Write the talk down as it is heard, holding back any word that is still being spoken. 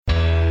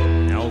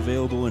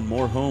available in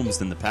more homes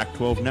than the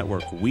Pac-12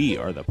 network, we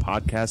are the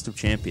podcast of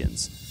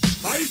champions.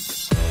 They give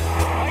it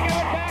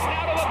back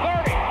now to the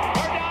 30,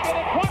 or down to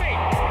the 20.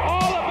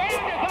 All the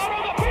band is out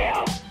on the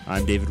field.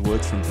 I'm David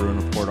Woods from Bruin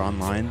Report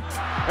Online.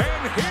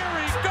 And here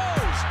he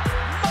goes,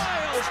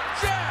 Miles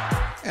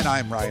Jack. And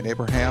I'm Ryan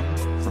Abraham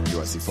from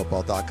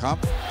USCFootball.com.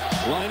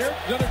 Liner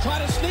going to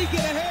try to sneak it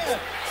ahead.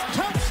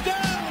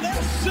 Touchdown,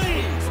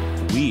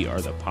 SC. We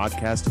are the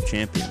podcast of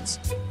champions.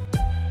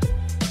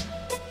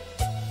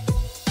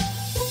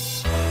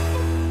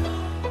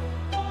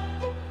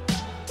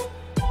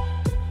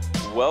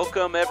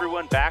 Welcome,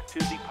 everyone, back to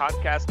the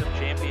podcast of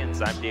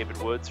champions. I'm David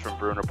Woods from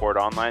Bruin Report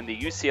Online, the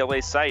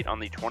UCLA site on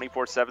the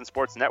 24/7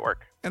 Sports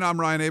Network. And I'm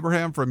Ryan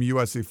Abraham from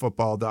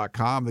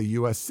USCFootball.com, the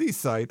USC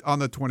site on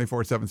the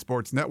 24/7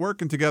 Sports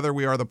Network. And together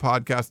we are the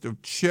podcast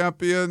of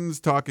champions,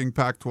 talking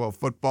Pac-12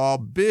 football.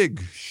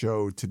 Big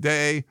show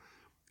today.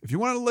 If you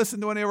want to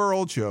listen to any of our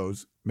old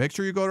shows, make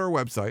sure you go to our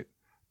website,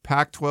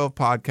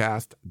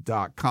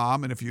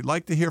 pac12podcast.com. And if you'd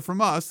like to hear from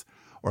us,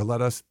 or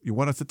you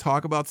want us to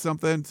talk about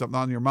something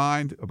on your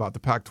mind about the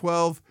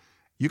Pac-12,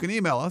 you can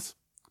email us,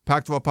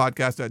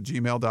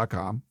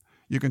 pac12podcast@gmail.com.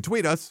 You can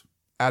tweet us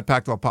at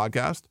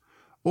Pac12podcast,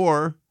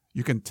 or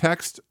you can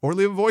text or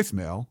leave a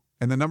voicemail,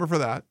 and the number for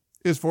that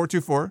is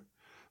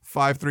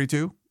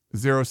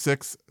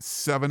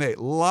 424-532-0678.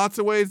 Lots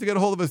of ways to get a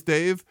hold of us,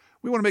 Dave.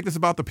 We want to make this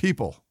about the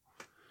people.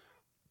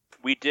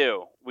 We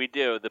do.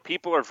 The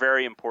people are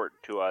very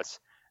important to us.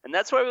 And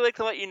that's why we like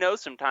to let you know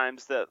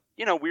sometimes that,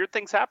 weird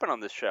things happen on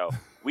this show.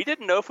 We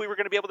didn't know if we were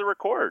going to be able to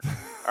record.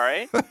 All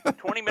right.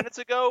 20 minutes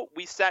ago,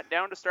 we sat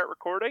down to start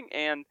recording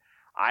and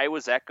I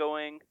was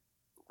echoing.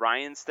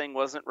 Ryan's thing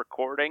wasn't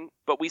recording,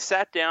 but we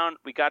sat down,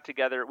 we got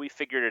together, we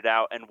figured it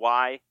out. And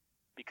why?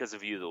 Because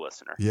of you, the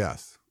listener.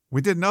 Yes.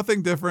 We did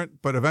nothing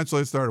different, but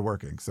eventually it started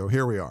working. So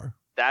here we are.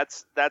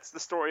 That's the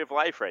story of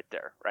life right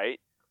there, right?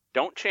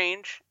 Don't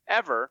change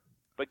ever,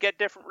 but get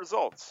different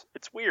results.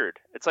 It's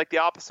weird. It's like the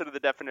opposite of the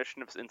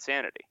definition of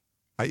insanity.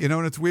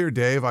 And it's weird,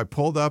 Dave. I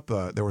pulled up,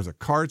 there was an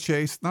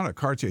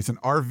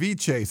RV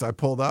chase I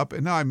pulled up,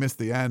 and now I missed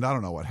the end. I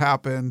don't know what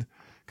happened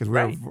because we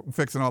were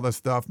fixing all this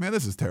stuff. Man,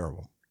 this is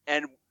terrible.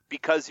 And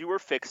because you were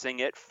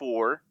fixing it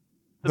for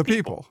the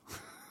people.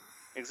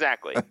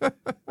 Exactly.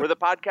 We're the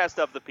podcast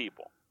of the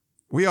people.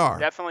 We are.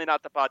 Definitely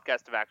not the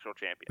podcast of actual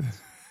champions.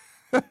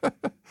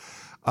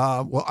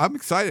 Well, I'm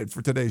excited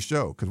for today's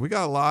show because we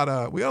got a lot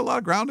of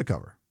ground to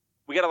cover.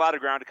 We're a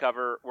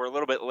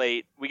little bit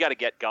late. We got to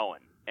get going.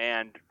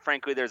 And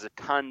frankly, there's a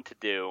ton to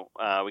do.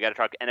 We got to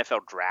talk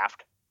NFL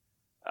draft.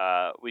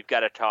 We've got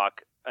to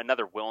talk.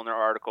 Another Wilner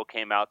article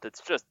came out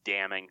that's just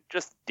damning,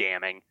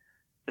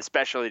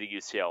 especially to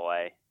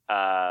UCLA.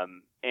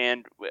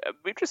 And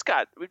we've just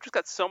got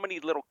so many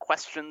little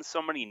questions,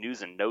 so many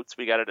news and notes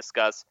we got to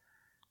discuss.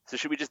 So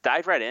should we just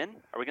dive right in?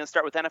 Are we going to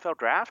start with NFL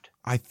draft?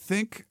 I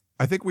think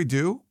we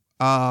do.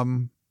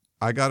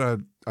 I got a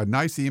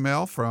nice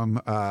email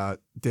from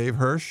Dave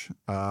Hirsch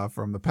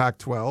from the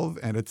Pac-12,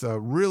 and it's a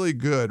really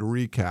good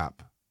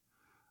recap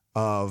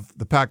of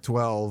the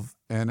Pac-12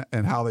 and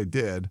how they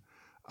did.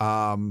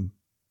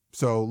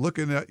 So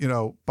looking at,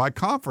 by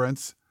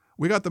conference,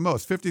 we got the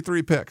most,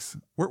 53 picks.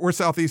 We're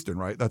Southeastern,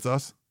 right? That's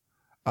us?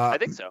 I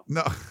think so.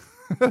 No.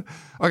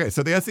 Okay,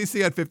 so the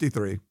SEC had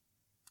 53.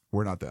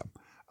 We're not them.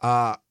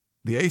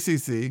 The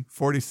ACC,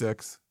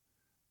 46.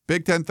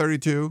 Big Ten,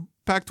 32.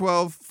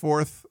 Pac-12,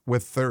 fourth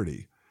with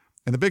 30.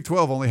 And the Big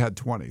 12 only had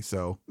 20.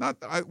 So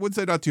I would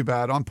say not too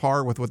bad, on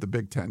par with what the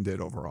Big Ten did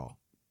overall.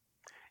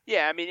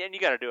 Yeah, I mean, and you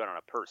got to do it on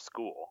a per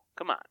school.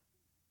 Come on.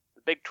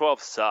 The Big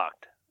 12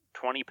 sucked.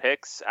 20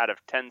 picks out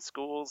of 10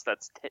 schools,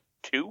 that's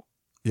 2?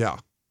 Yeah.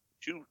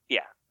 2?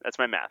 Yeah, that's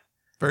my math.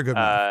 Very good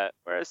math.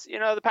 Whereas,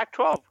 the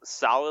Pac-12,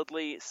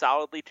 solidly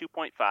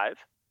 2.5.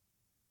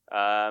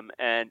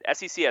 And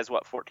SEC has,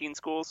 14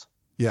 schools?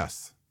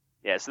 Yes.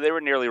 Yeah, so they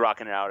were nearly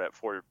rocking it out at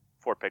four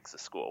picks a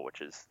school,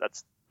 which is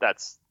that's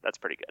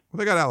pretty good. Well,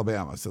 they got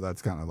Alabama, so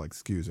that's kind of like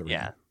skews everything.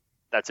 Yeah,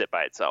 that's it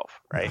by itself,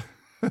 right?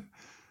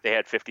 They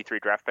had 53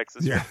 draft picks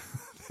this year.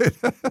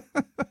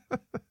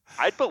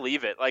 I'd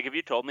believe it. Like if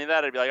you told me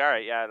that, I'd be like, all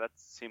right, yeah, that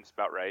seems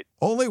about right.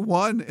 Only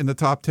one in the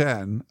top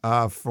 10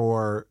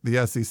 for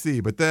the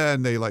SEC, but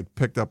then they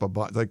picked up a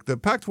bunch. Like the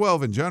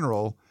Pac-12 in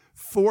general,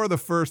 4 of the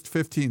first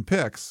 15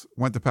 picks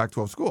went to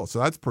Pac-12 schools, so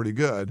that's pretty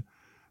good.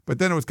 But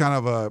then it was kind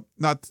of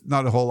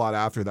not a whole lot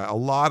after that. A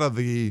lot of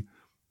the,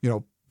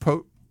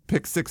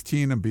 pick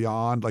 16 and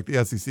beyond, like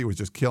the SEC was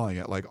just killing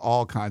it, like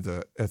all kinds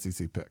of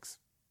SEC picks.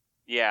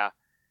 Yeah.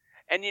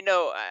 And,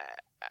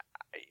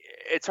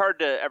 it's hard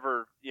to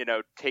ever,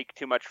 take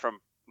too much from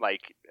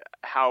like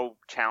how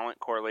talent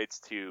correlates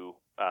to,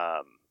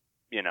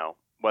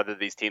 whether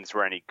these teams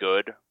were any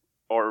good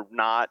or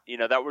not.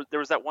 There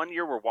was that one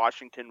year where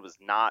Washington was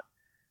not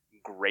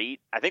great.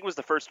 I think it was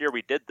the first year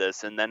we did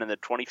this, and then in the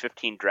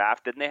 2015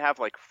 draft, didn't they have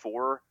like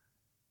four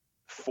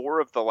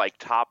of the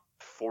top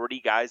 40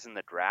 guys in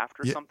the draft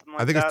or something like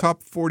that? I think it's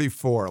top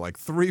 44, like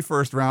 3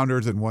 first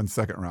rounders and 1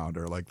 second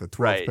rounder, like the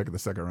 12th pick of the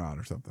second round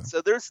or something.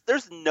 So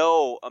there's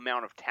no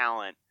amount of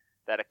talent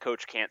that a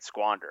coach can't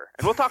squander.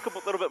 And we'll talk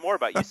a little bit more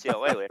about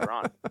UCLA later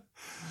on.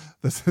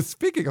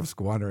 Speaking of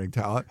squandering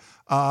talent,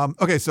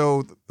 okay,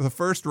 so the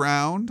first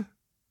round,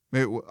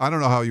 I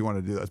don't know how you want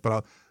to do this,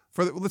 but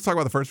let's talk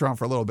about the first round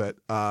for a little bit.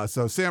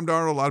 So Sam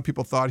Darnold, a lot of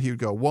people thought he would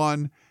go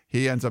 1.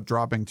 He ends up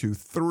dropping to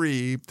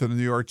 3 to the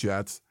New York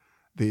Jets.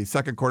 The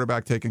second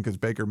quarterback taken because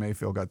Baker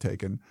Mayfield got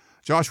taken.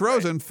 Josh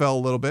Rosen fell a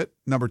little bit,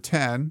 number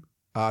 10,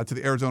 to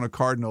the Arizona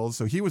Cardinals.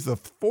 So he was the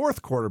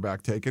 4th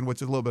quarterback taken,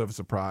 which is a little bit of a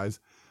surprise.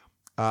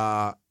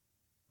 Vita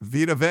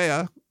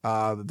Vea,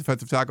 the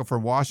defensive tackle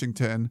from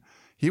Washington,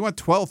 he went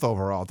 12th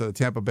overall to the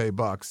Tampa Bay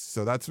Bucks.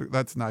 So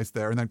that's nice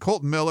there. And then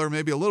Colton Miller,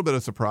 maybe a little bit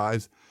of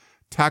surprise,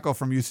 tackle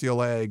from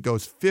UCLA,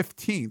 goes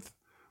 15th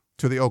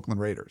to the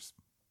Oakland Raiders.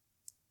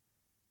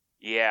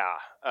 Yeah.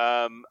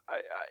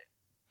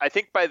 I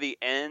think by the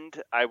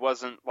end, I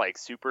wasn't like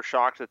super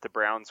shocked that the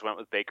Browns went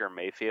with Baker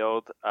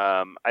Mayfield.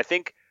 I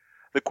think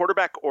the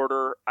quarterback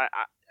order,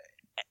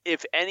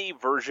 if any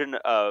version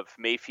of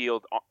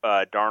Mayfield,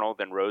 Darnold,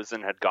 and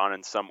Rosen had gone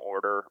in some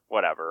order,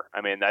 whatever.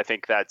 I mean, I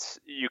think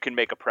you can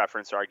make a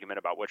preference argument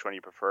about which one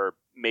you prefer.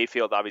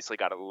 Mayfield obviously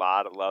got a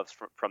lot of love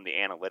from the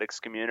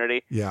analytics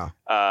community. Yeah.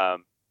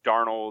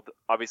 Darnold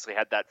obviously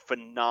had that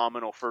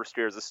phenomenal first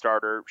year as a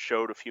starter,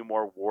 showed a few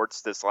more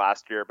warts this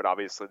last year, but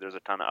obviously there's a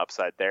ton of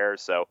upside there.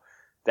 So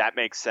that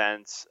makes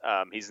sense.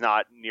 He's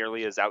not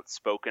nearly as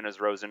outspoken as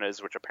Rosen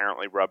is, which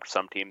apparently rubbed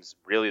some teams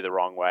really the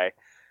wrong way.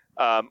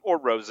 Or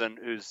Rosen,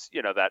 who's,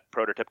 that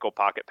prototypical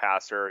pocket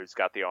passer, who's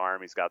got the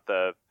arm, he's got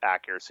the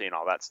accuracy and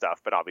all that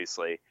stuff, but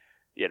obviously,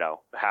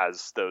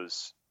 has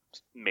those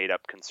made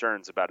up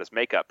concerns about his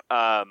makeup.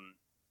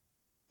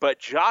 But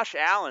Josh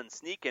Allen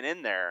sneaking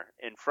in there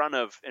in front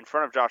of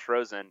Josh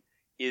Rosen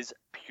is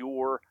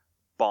pure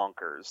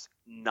bonkers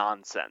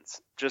nonsense.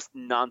 Just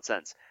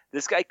nonsense.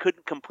 This guy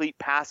couldn't complete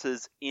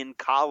passes in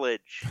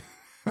college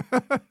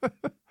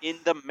in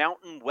the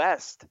Mountain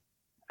West.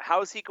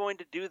 How is he going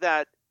to do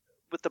that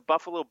with the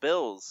Buffalo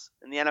Bills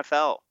in the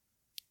NFL?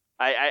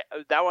 I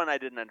that one I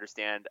didn't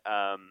understand.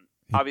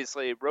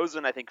 Obviously,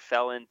 Rosen, I think,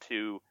 fell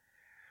into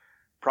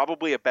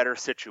probably a better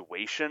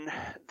situation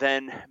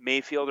than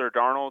Mayfield or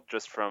Darnold,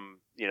 just from,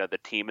 the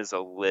team is a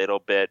little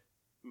bit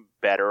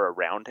better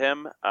around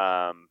him.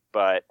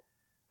 But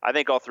I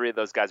think all three of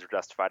those guys are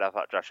justified. I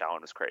thought Josh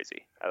Allen was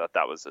crazy. I thought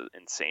that was an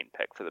insane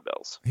pick for the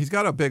Bills. He's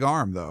got a big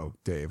arm, though,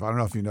 Dave. I don't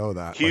know if you know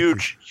that.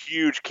 Huge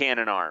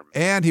cannon arm.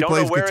 And he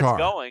plays guitar. Don't know where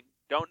it's going.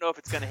 Don't know if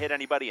it's going to hit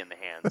anybody in the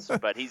hands,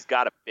 but he's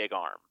got a big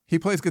arm. He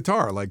plays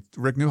guitar like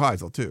Rick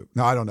Neuheisel, too.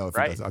 No, I don't know if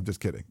he does. I'm just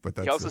kidding. But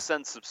he also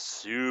sends some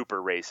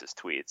super racist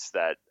tweets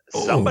that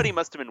somebody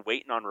must have been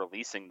waiting on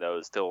releasing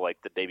those till like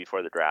the day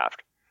before the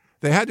draft.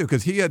 They had to,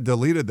 because he had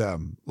deleted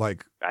them.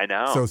 I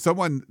know. So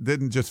someone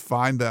didn't just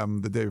find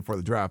them the day before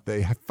the draft.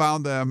 They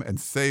found them and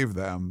saved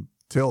them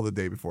till the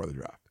day before the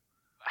draft.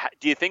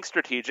 Do you think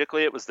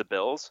strategically it was the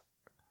Bills?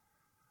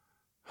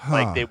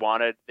 Like they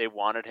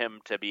wanted him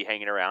to be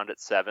hanging around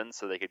at 7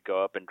 so they could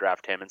go up and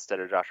draft him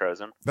instead of Josh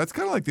Rosen? That's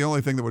kind of like the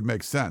only thing that would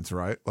make sense,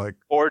 right?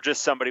 Or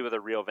just somebody with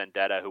a real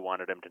vendetta who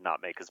wanted him to not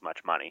make as much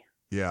money.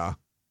 Yeah.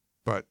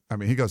 But, I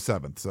mean, he goes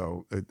 7th,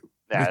 so...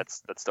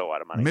 that's still a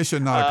lot of money.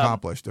 Mission not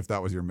accomplished, if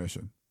that was your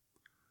mission.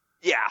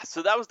 Yeah,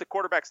 so that was the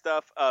quarterback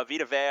stuff.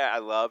 Vita Vea, I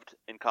loved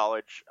in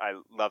college. I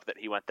love that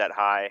he went that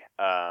high.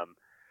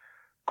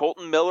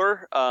 Colton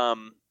Miller,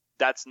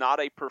 that's not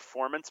a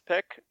performance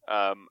pick.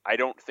 I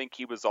don't think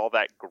he was all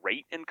that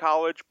great in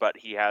college, but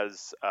he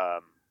has, I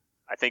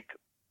think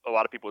a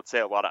lot of people would say,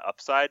 a lot of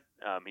upside.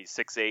 He's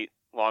 6'8",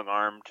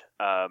 long-armed,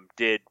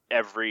 did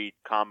every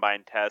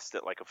combine test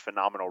at like a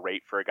phenomenal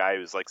rate for a guy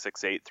who's like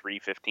 6'8",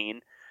 315.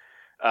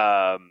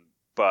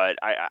 But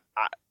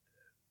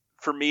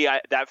for me,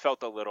 that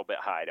felt a little bit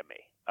high to me.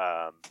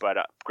 But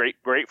great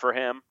for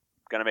him.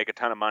 Going to make a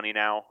ton of money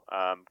now.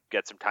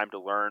 Get some time to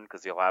learn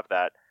because he'll have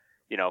that,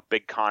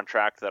 big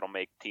contract that'll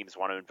make teams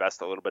want to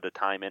invest a little bit of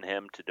time in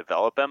him to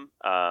develop him.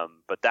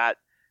 But that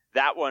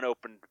one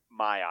opened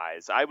my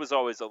eyes. I was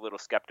always a little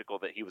skeptical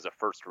that he was a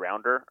first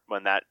rounder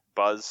when that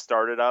buzz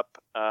started up.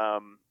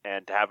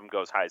 And to have him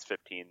go as high as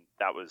 15,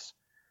 that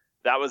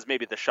was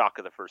maybe the shock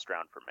of the first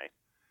round for me.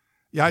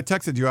 Yeah, I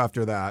texted you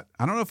after that.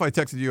 I don't know if I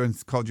texted you and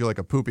called you like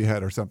a poopy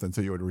head or something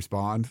so you would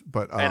respond.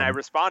 But and I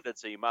responded,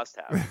 so you must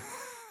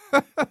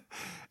have.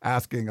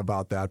 Asking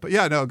about that. But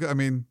yeah, no, I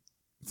mean,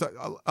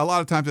 a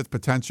lot of times it's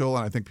potential,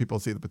 and I think people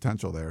see the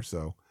potential there.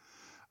 So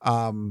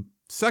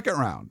second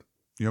round.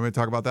 You want me to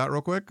talk about that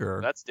real quick?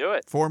 Or let's do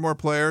it. 4 more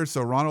players.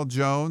 So Ronald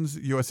Jones,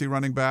 USC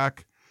running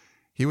back.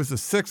 He was the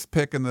 6th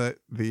pick in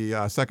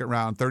the second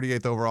round.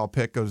 38th overall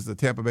pick goes to the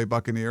Tampa Bay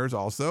Buccaneers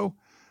also.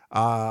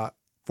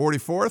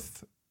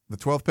 44th. The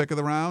 12th pick of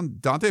the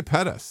round, Dante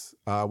Pettis,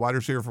 wide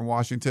receiver from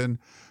Washington,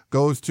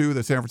 goes to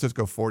the San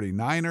Francisco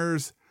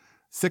 49ers.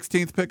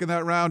 16th pick in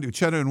that round,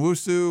 Uchenna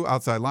Nwosu,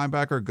 outside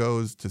linebacker,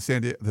 goes to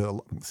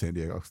the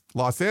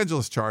Los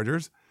Angeles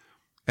Chargers.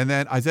 And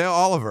then Isaiah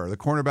Oliver, the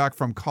cornerback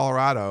from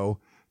Colorado,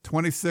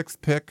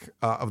 26th pick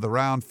of the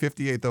round,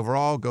 58th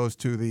overall, goes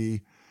to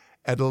the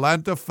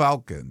Atlanta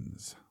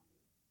Falcons.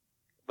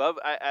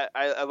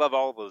 I love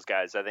all of those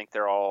guys. I think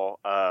they're all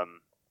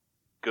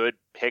good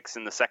picks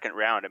in the second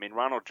round. I mean,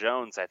 Ronald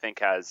Jones, I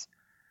think I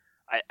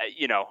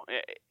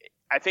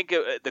think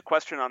the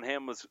question on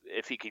him was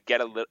if he could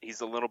get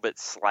he's a little bit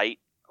slight,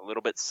 a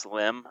little bit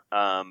slim,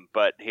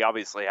 but he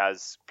obviously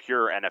has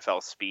pure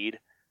NFL speed.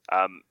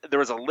 There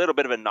was a little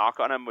bit of a knock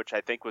on him, which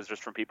I think was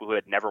just from people who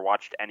had never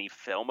watched any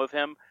film of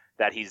him,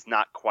 that he's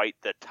not quite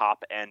the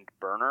top end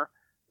burner.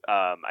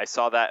 I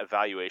saw that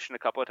evaluation a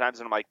couple of times,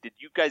 and I'm like, did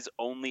you guys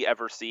only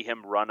ever see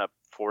him run a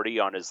 40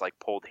 on his like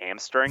pulled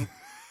hamstring?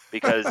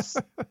 Because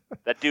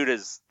that dude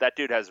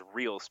has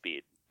real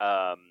speed.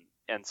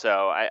 And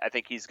so I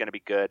think he's going to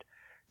be good.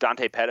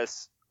 Dante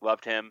Pettis,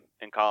 loved him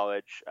in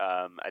college.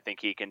 I think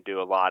he can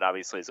do a lot,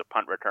 obviously, as a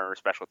punt returner,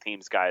 special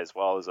teams guy, as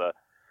well as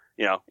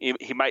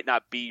he might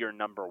not be your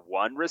number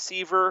one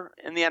receiver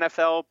in the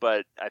NFL,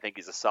 but I think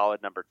he's a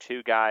solid number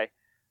two guy.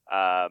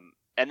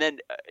 And then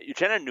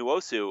Uchenna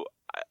Nwosu,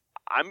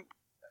 I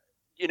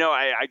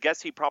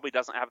guess he probably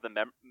doesn't have the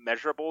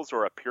measurables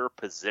or a pure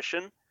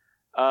position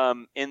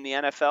in the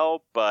NFL,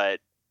 but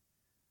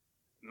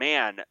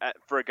man,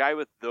 for a guy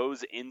with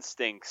those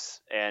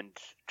instincts and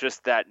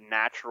just that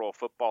natural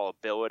football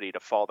ability to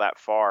fall that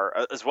far,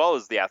 as well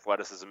as the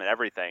athleticism and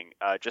everything,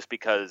 just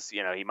because,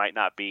 he might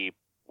not be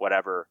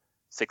whatever,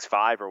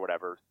 6'5" or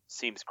whatever,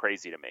 seems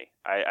crazy to me.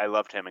 I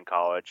loved him in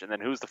college. And then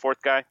who's the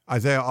fourth guy?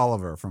 Isaiah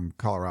Oliver from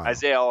Colorado.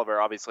 Isaiah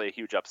Oliver, obviously a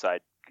huge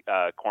upside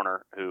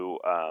corner who,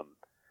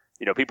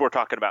 people were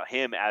talking about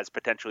him as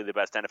potentially the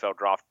best NFL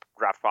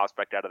draft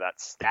prospect out of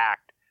that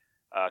stacked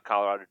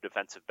Colorado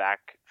defensive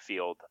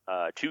backfield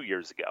 2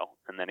 years ago,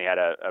 and then he had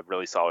a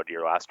really solid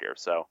year last year.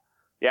 So,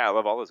 yeah, I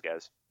love all those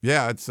guys.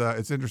 Yeah,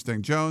 it's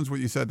interesting. Jones, what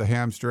you said, the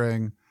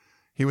hamstring,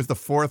 he was the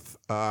fourth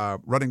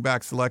running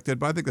back selected,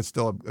 but I think that's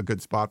still a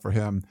good spot for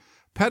him.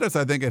 Pettis,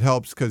 I think it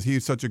helps because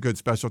he's such a good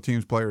special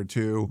teams player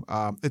too.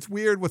 It's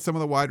weird with some of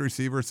the wide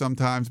receivers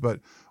sometimes, but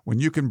when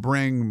you can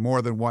bring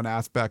more than one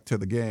aspect to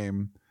the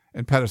game,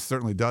 and Pettis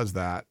certainly does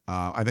that,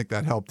 I think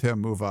that helped him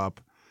move up.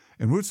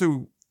 And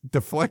Wusu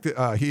deflected.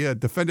 He had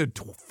defended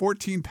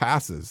 14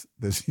 passes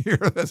this year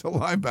as a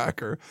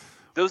linebacker.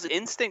 Those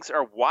instincts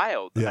are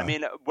wild. Yeah. I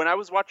mean, when I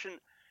was watching,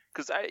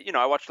 because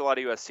I watched a lot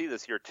of USC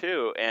this year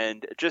too,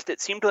 and just it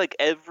seemed like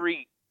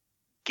every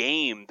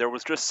game there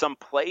was just some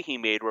play he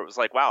made where it was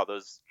like, wow,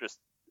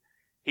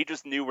 he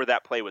just knew where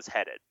that play was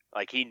headed.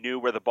 Like he knew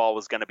where the ball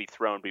was going to be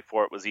thrown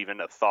before it was even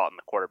a thought in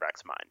the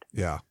quarterback's mind.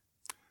 Yeah,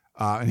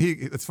 and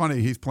it's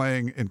funny. He's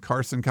playing in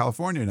Carson,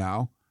 California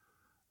now.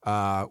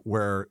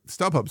 Where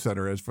StubHub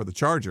Center is for the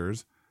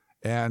Chargers,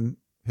 and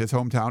his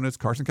hometown is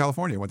Carson,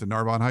 California. Went to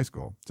Narbonne High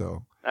School,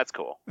 so that's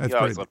cool. You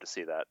always love to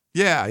see that.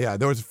 Yeah.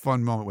 There was a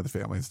fun moment with the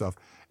family and stuff.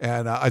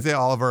 And Isaiah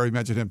Oliver, you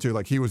mentioned him too.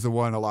 Like he was the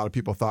one a lot of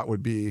people thought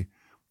would be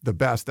the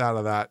best out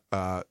of that,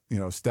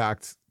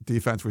 stacked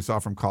defense we saw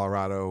from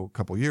Colorado a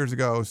couple years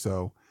ago.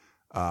 So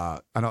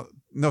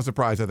no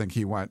surprise. I think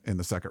he went in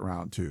the second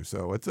round too.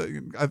 So it's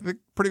I think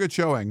pretty good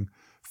showing.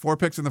 4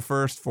 picks in the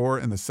first, 4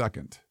 in the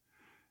second.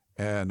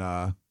 And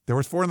there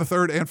was 4 in the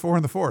third and 4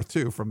 in the fourth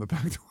too from the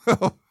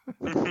Pac-12.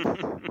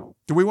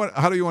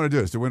 How do you want to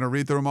do this? Do we want to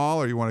read through them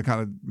all, or you want to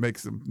kind of make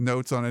some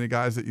notes on any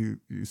guys that you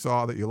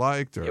saw that you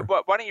liked? Or? Yeah,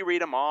 why don't you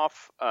read them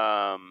off,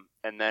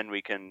 and then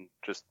we can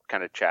just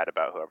kind of chat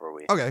about whoever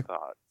we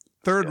thought.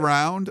 Third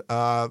round,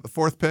 the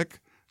 4th pick,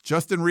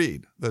 Justin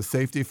Reed, the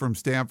safety from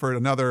Stanford,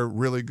 another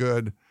really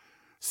good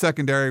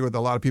secondary with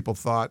a lot of people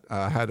thought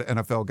had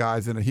NFL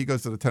guys in it. He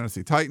goes to the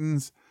Tennessee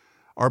Titans.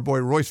 Our boy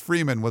Royce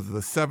Freeman was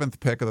the 7th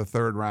pick of the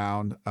 3rd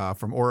round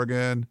from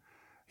Oregon.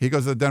 He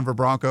goes to the Denver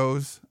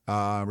Broncos.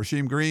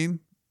 Rasheem Green,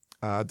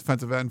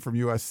 defensive end from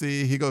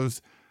USC. He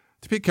goes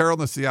to Pete Carroll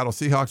and the Seattle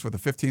Seahawks with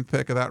the 15th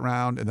pick of that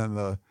round. And then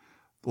the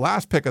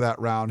last pick of that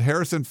round,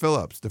 Harrison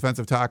Phillips,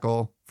 defensive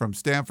tackle from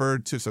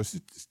Stanford. So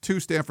 2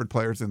 Stanford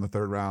players in the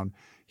 3rd round.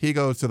 He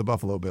goes to the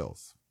Buffalo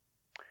Bills.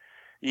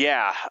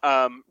 Yeah,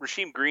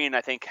 Rasheem Green,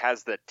 I think,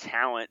 has the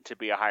talent to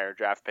be a higher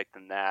draft pick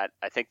than that.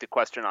 I think the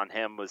question on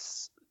him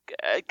was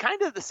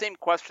kind of the same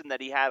question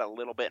that he had a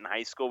little bit in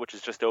high school, which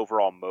is just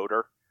overall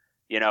motor.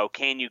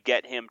 Can you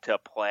get him to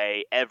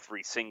play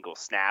every single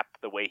snap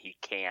the way he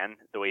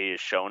is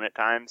shown at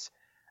times?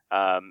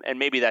 And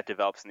maybe that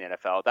develops in the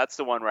NFL. That's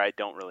the one where I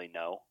don't really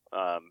know.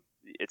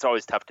 It's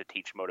always tough to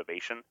teach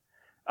motivation.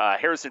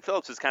 Harrison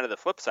Phillips is kind of the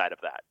flip side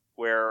of that,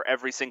 where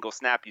every single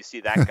snap you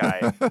see that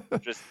guy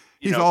just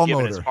he's all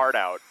giving motor. His heart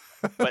out,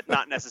 but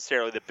not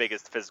necessarily the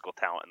biggest physical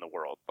talent in the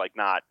world. Like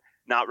not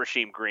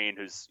Rasheem Green,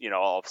 who's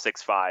all of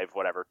 6'5",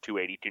 whatever,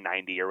 280,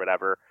 290 or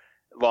whatever,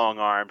 long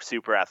armed,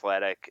 super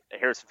athletic.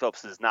 Harrison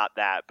Phillips is not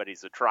that, but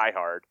he's a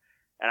tryhard,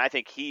 and I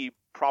think he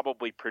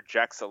probably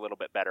projects a little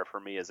bit better for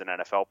me as an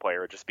NFL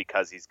player just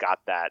because he's got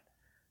that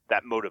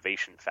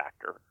motivation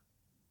factor.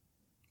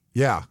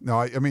 Yeah, no,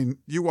 I mean,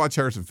 you watch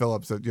Harrison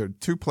Phillips,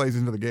 2 plays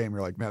into the game,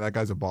 you're like, man, that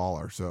guy's a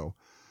baller. So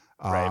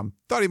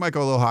thought he might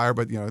go a little higher,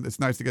 but it's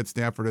nice to get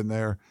Stanford in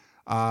there.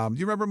 Do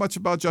you remember much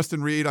about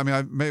Justin Reed? I mean, I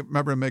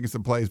remember him making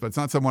some plays, but it's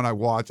not someone I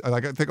watch.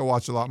 I think I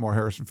watched a lot more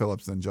Harrison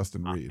Phillips than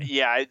Justin Reed.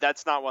 Yeah,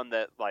 that's not one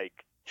that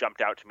jumped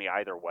out to me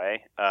either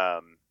way.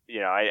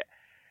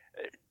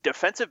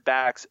 Defensive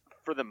backs,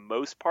 for the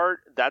most part,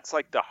 that's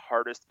like the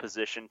hardest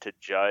position to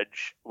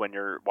judge when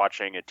you're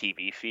watching a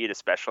TV feed,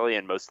 especially.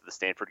 And most of the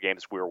Stanford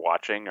games we were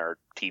watching are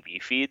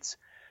TV feeds.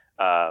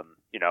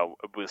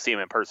 We'll see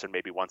them in person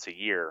maybe once a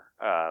year,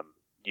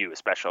 you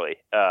especially,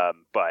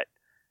 but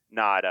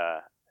not.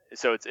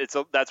 So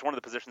that's one of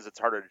the positions that's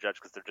harder to judge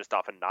because they're just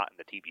often not in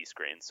the TV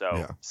screen.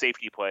 So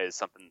Safety play is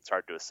something that's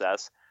hard to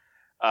assess.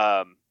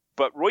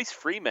 But Royce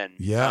Freeman,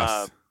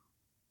 yes.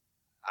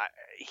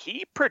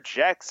 He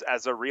projects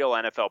as a real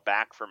NFL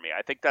back for me.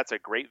 I think that's a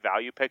great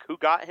value pick. Who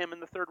got him in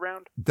the third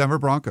round? Denver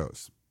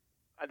Broncos.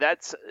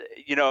 That's,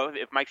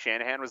 if Mike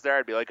Shanahan was there,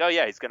 I'd be like, oh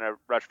yeah, he's going to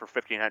rush for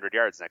 1,500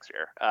 yards next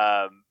year.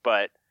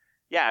 But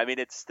yeah, I mean,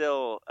 it's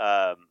still,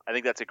 I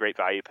think that's a great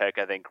value pick.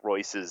 I think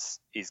Royce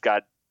he's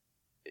got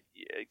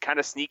kind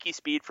of sneaky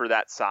speed for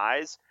that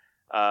size.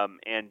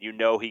 And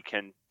he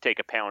can take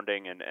a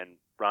pounding and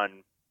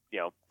run,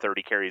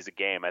 30 carries a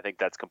game. I think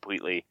that's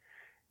completely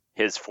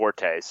his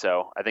forte.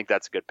 So I think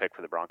that's a good pick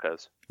for the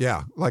Broncos.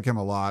 Yeah, like him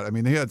a lot. I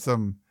mean, there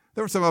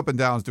were some up and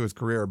downs to his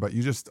career, but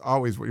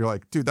you're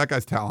like, dude, that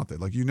guy's talented.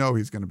 Like,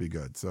 he's going to be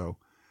good. So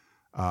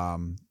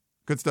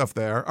good stuff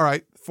there. All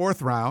right,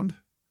 fourth round.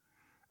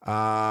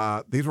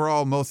 These were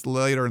all most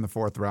later in the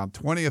fourth round.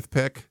 20th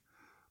pick,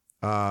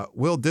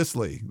 Will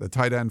Dissly, the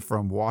tight end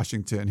from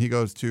Washington. He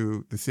goes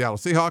to the Seattle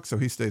Seahawks, so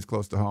he stays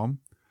close to home.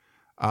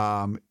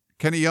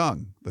 Kenny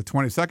Young, the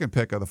 22nd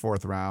pick of the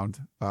fourth round,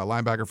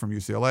 linebacker from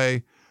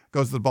UCLA,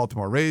 goes to the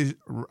Baltimore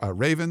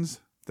Ravens.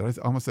 Did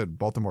I almost said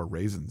Baltimore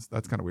Raisins?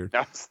 That's kind of weird.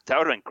 That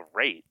would have been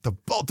great. The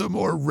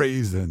Baltimore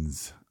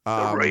Raisins.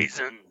 The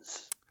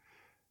Raisins.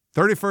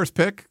 31st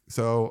pick.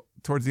 So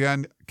towards the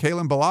end,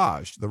 Kalen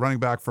Ballage, the running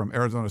back from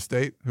Arizona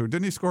State, who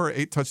didn't he score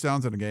 8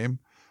 touchdowns in a game?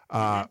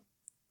 Or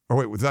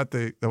wait, was that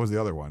was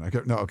the other one? I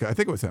think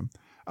it was him.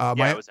 It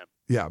was him.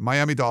 Yeah,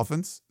 Miami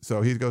Dolphins.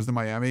 So he goes to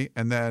Miami,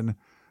 and then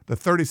the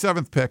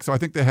 37th pick. So I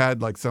think they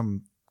had like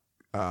some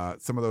of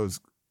those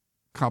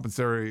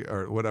compensatory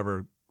or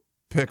whatever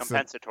picks.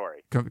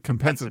 Compensatory.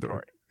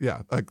 Compensatory.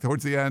 Yeah, like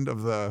towards the end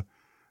of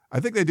I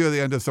think they do at the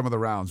end of some of the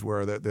rounds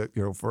where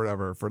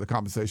for the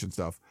compensation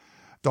stuff.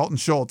 Dalton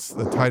Schultz,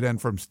 the tight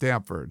end from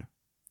Stanford,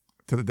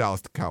 to the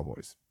Dallas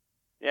Cowboys.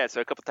 Yeah,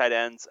 so a couple tight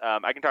ends.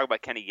 I can talk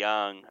about Kenny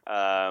Young.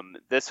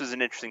 This was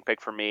an interesting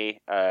pick for me.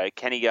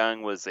 Kenny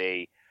Young was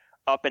a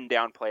up and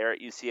down player at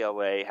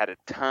UCLA, had a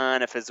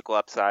ton of physical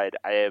upside.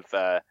 I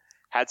have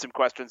had some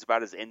questions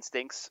about his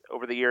instincts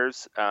over the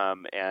years,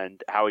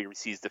 and how he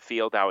sees the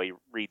field, how he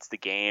reads the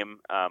game,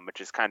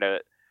 which is kind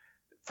of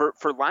for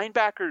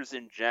linebackers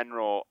in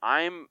general.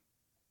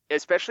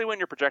 Especially when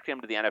you're projecting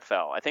them to the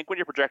NFL. I think when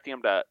you're projecting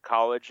them to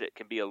college, it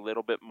can be a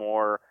little bit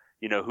more,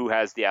 who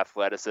has the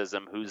athleticism,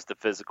 who's the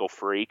physical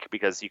freak,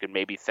 because you can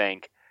maybe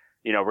think,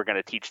 we're going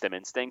to teach them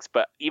instincts.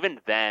 But even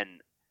then,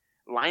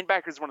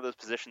 linebacker is one of those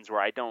positions where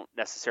I don't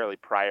necessarily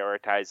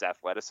prioritize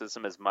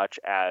athleticism as much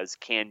as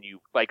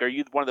are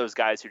you one of those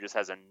guys who just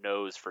has a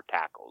nose for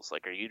tackles?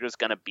 Like, are you just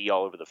going to be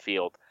all over the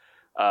field?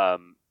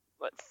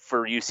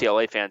 For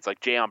UCLA fans,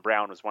 like Jayon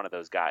Brown was one of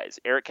those guys.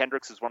 Eric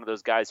Kendricks is one of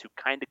those guys who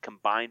kind of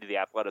combined the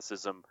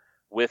athleticism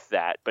with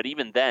that. But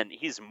even then,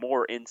 he's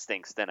more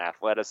instincts than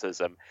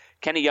athleticism.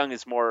 Kenny Young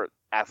is more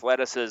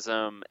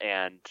athleticism,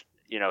 and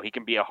he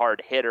can be a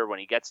hard hitter when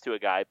he gets to a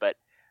guy. But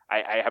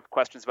I have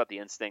questions about the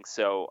instincts,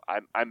 so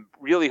I'm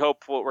really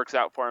hopeful it works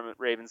out for him at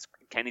Ravens.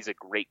 Kenny's a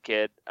great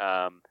kid,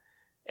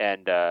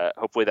 and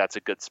hopefully that's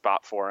a good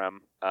spot for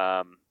him.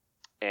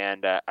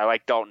 And I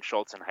like Dalton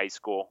Schultz in high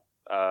school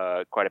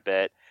quite a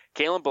bit.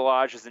 Kalen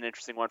Ballage is an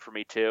interesting one for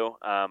me too.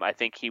 I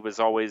think he was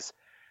always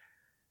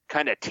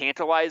kind of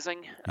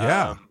tantalizing,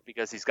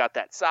 because he's got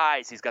that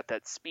size, he's got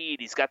that speed,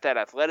 he's got that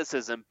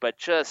athleticism, but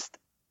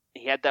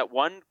he had that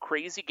one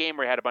crazy game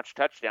where he had a bunch of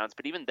touchdowns.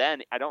 But even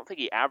then, I don't think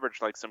he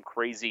averaged like some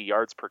crazy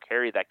yards per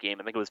carry that game.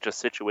 I think it was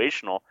just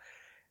situational.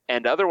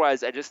 And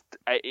otherwise,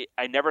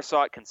 I never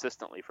saw it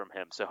consistently from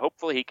him. So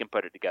hopefully he can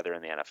put it together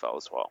in the NFL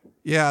as well.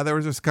 Yeah, there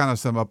was just kind of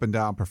some up and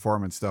down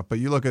performance stuff. But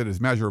you look at his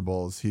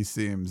measurables, he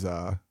seems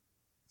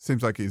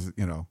like he's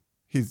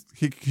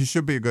he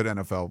should be a good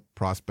NFL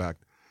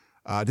prospect.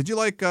 Did you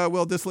like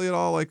Will Dissly at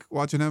all? Like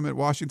watching him at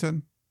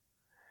Washington?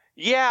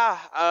 Yeah.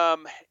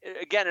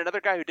 Again,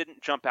 another guy who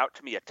didn't jump out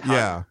to me a ton.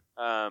 Yeah.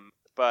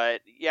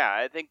 But yeah,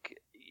 I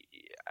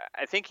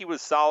think he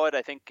was solid.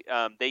 I think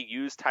they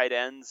use tight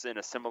ends in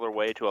a similar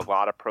way to a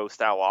lot of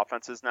pro-style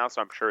offenses now,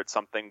 so I'm sure it's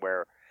something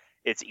where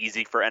it's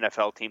easy for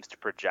NFL teams to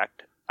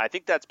project. I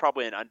think that's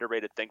probably an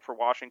underrated thing for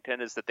Washington,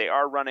 is that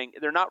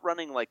they're not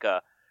running like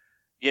a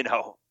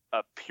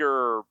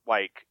pure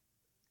like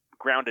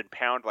ground and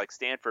pound like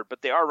Stanford,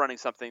 but they are running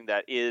something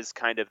that is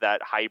kind of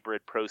that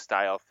hybrid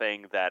pro-style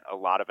thing that a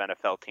lot of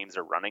NFL teams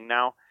are running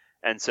now.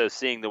 And so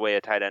seeing the way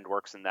a tight end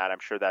works in that,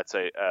 I'm sure that's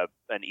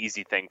an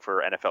easy thing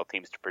for NFL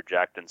teams to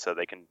project. And so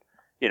they can,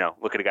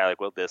 look at a guy like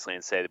Will Dissly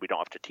and say that we don't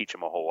have to teach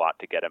him a whole lot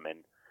to get him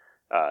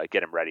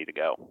get him ready to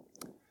go.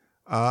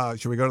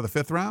 Should we go to the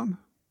fifth round?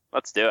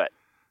 Let's do it.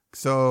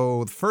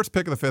 So the first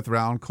pick of the fifth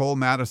round, Cole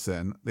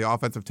Madison, the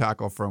offensive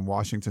tackle from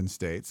Washington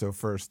State. So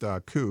first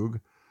Coug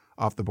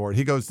off the board.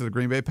 He goes to the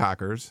Green Bay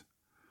Packers.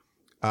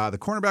 The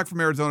cornerback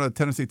from Arizona,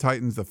 Tennessee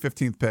Titans, the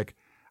 15th pick.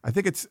 I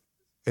think it's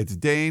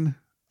Dane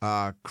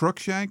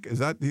Cruikshank. Is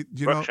that, do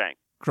you know?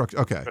 Cruikshank.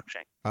 Okay.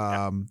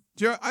 Cruikshank.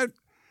 Yeah.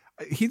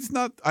 He's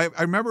not. I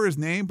remember his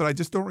name, but I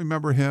just don't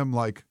remember him.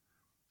 Like,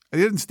 it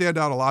didn't stand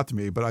out a lot to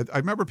me. But I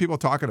remember people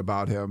talking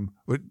about him.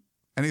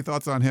 Any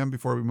thoughts on him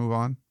before we move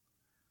on?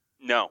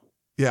 No.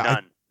 Yeah.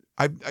 None.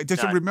 I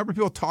just remember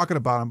people talking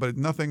about him, but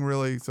nothing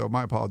really. So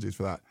my apologies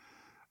for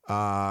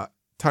that.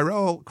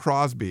 Tyrell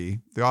Crosby,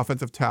 the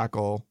offensive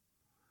tackle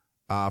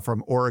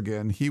from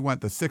Oregon, he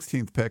went the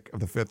 16th pick of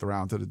the fifth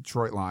round to the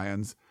Detroit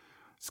Lions.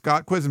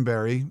 Scott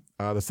Quisenberry,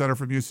 the center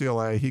from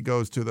UCLA, he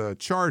goes to the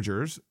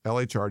Chargers,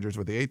 LA Chargers,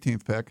 with the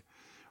 18th pick.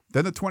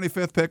 Then the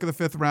 25th pick of the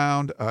fifth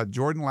round,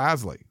 Jordan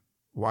Lasley,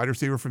 wide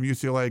receiver from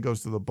UCLA,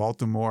 goes to the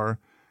Baltimore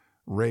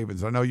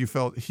Ravens. I know you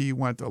felt he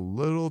went a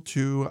little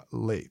too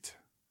late.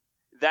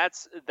 That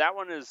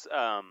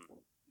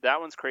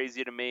one's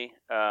crazy to me.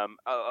 A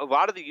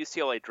lot of the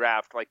UCLA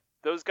draft, like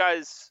those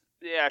guys,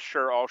 yeah,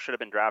 sure, all should have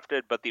been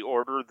drafted, but the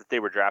order that they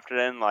were drafted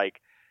in,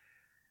 like,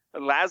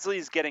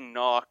 Lasley's getting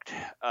knocked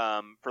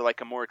for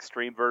like a more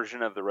extreme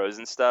version of the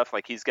Rosen stuff.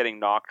 Like he's getting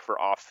knocked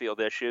for off-field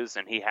issues,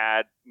 and he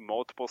had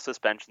multiple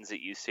suspensions at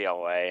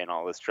UCLA and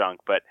all this junk.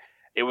 But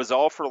it was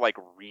all for like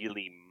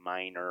really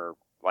minor,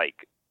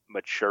 like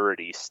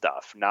maturity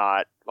stuff.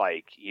 Not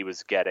like he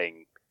was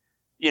getting,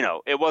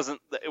 it wasn't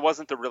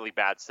the really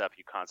bad stuff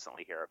you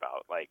constantly hear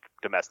about, like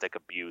domestic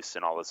abuse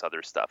and all this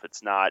other stuff.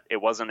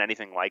 It wasn't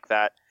anything like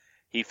that.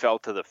 He fell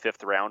to the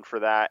fifth round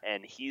for that,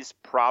 and he's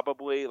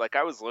probably, like,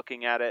 I was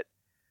looking at it,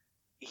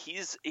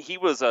 he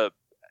was a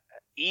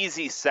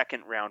easy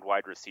second round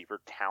wide receiver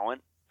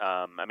talent.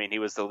 I mean, he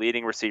was the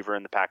leading receiver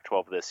in the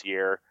Pac-12 this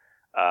year.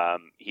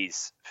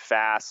 He's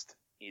fast,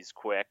 he's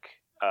quick,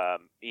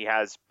 he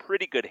has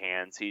pretty good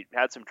hands. He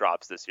had some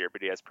drops this year,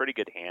 but he has pretty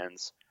good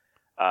hands,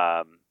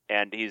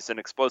 and he's an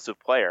explosive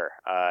player.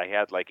 He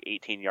had like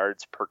 18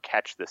 yards per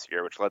catch this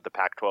year, which led the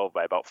Pac-12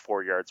 by about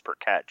 4 yards per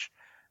catch.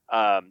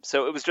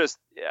 So it was just,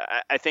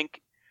 I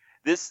think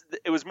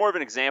it was more of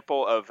an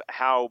example of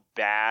how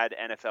bad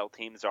NFL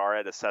teams are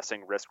at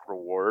assessing risk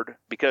reward,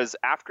 because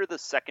after the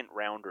second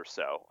round or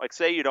so, like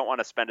say you don't want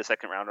to spend a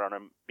second round on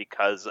him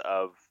because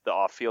of the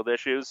off-field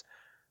issues,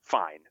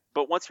 fine.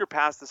 But once you're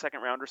past the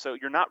second round or so,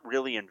 you're not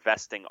really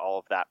investing all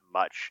of that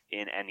much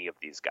in any of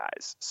these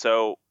guys.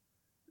 So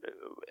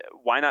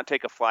why not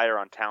take a flyer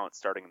on talent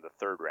starting in the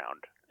third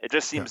round? It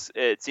just seems,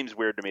 It seems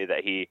weird to me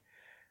that he,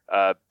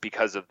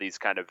 because of these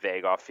kind of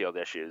vague off-field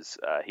issues,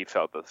 he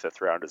fell to the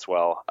fifth round as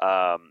well.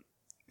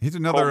 He's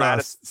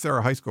another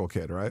Sarah High School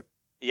kid, right?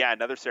 Yeah,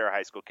 another Sarah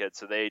High School kid.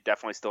 So they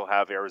definitely still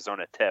have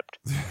Arizona tipped.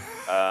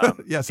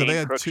 Yeah, so they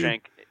had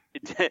Cruikshank,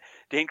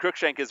 Dane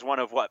Cruikshank is one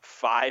of,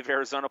 5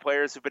 Arizona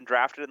players who've been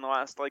drafted in the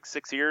last,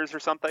 6 years or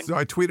something? So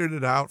I tweeted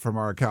it out from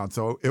our account.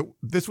 So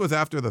this was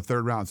after the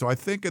third round. So I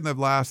think in the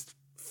last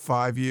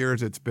 5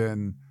 years, it's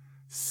been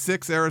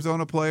 6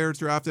 Arizona players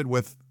drafted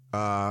with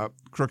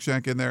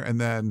Cruikshank in there,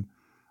 and then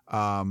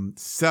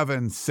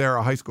 7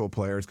 Sarah High School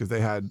players, because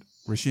they had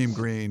Rasheem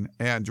Green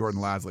and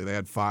Jordan Lasley. They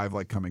had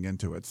 5 coming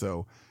into it.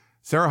 So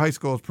Sarah High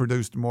School has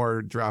produced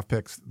more draft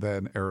picks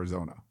than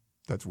Arizona.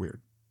 That's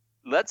weird.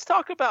 Let's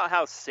talk about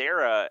how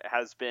Sarah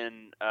has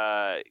been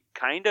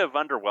kind of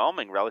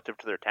underwhelming relative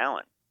to their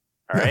talent.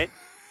 All right?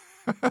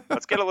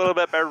 Let's get a little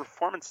bit better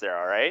performance there,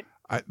 all right?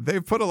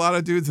 They've put a lot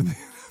of dudes in the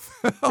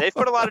NFL. They've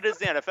put a lot of dudes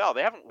in the NFL.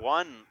 They haven't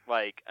won,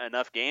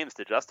 enough games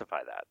to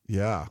justify that.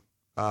 Yeah.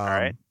 All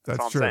right? That's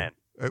all true. I'm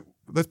saying.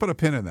 Let's put a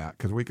pin in that,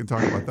 because we can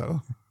talk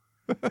about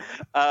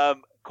that.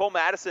 Cole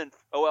Madison,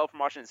 OL from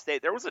Washington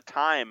State. There was a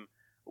time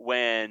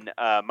when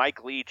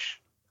Mike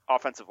Leach,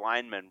 offensive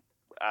linemen,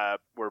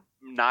 were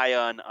nigh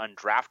on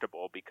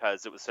undraftable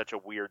because it was such a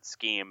weird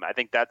scheme. I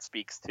think that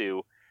speaks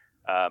to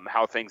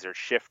how things are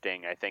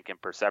shifting, I think, in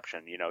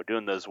perception.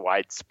 Doing those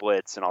wide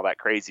splits and all that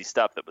crazy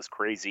stuff that was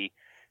crazy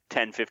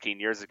 10, 15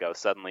 years ago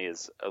suddenly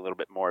is a little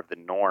bit more of the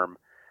norm.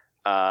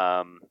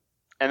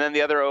 And then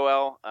the other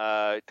OL,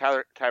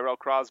 Tyrell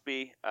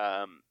Crosby,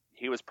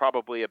 he was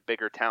probably a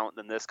bigger talent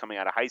than this coming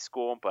out of high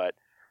school, but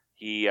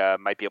he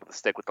might be able to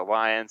stick with the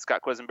Lions.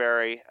 Scott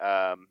Quisenberry,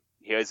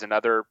 he is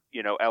another,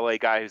 LA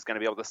guy who's going to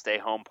be able to stay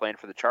home playing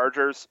for the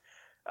Chargers.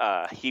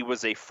 He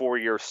was a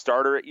 4-year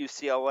starter at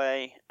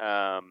UCLA.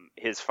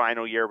 His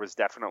final year was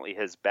definitely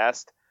his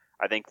best.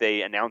 I think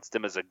they announced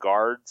him as a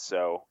guard,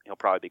 so he'll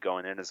probably be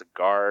going in as a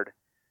guard.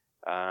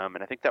 And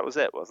I think that was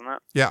it, wasn't it?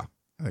 Yeah,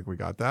 I think we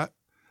got that.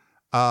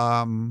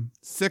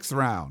 6th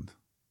round,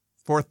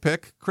 4th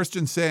pick,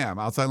 Christian Sam,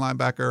 outside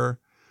linebacker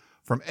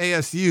from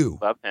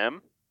ASU. Love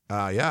him.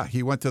 Yeah,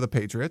 he went to the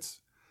Patriots.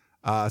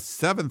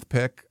 7th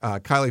pick,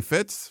 Kylie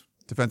Fitz,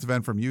 defensive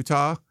end from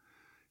Utah.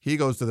 He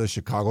goes to the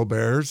Chicago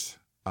Bears.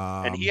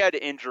 And he had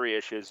injury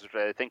issues, which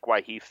I think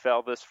why he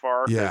fell this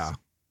far. Yeah.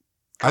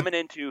 Coming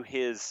into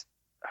his,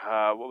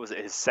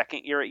 his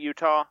second year at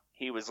Utah,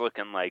 he was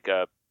looking like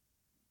a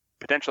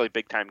potentially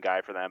big time guy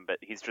for them, but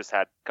he's just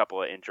had a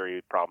couple of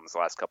injury problems the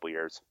last couple of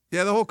years.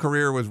 Yeah, the whole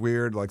career was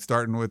weird, like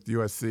starting with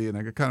USC and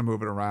then kind of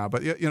moving around.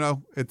 But you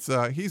know, it's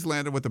he's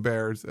landed with the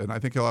Bears, and I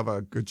think he'll have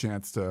a good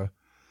chance to,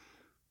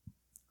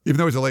 even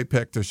though he's a late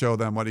pick, to show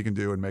them what he can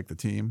do and make the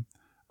team.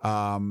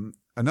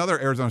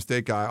 Another Arizona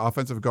State guy,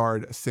 offensive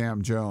guard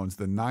Sam Jones,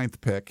 the 9th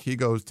pick. He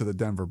goes to the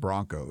Denver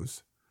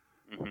Broncos.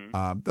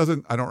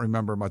 Mm-hmm. I don't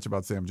remember much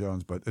about Sam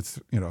Jones, but it's,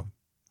 you know,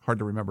 hard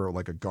to remember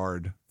like a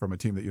guard from a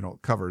team that you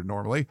don't cover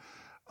normally.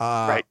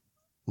 Right.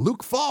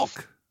 Luke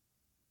Falk,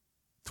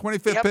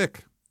 25th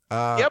pick.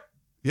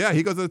 Yeah,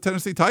 he goes to the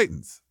Tennessee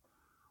Titans.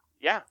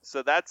 Yeah,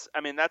 so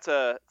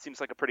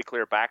seems like a pretty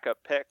clear backup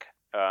pick.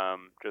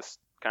 Just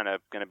kind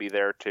of going to be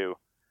there to,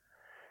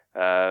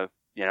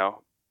 you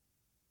know,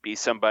 be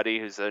somebody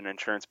who's an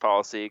insurance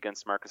policy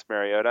against Marcus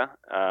Mariota.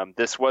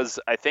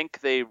 I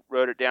think they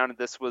wrote it down.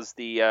 This was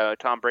the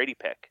Tom Brady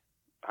pick,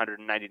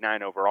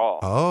 199 overall.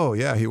 Oh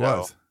yeah, he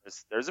was.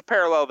 There's a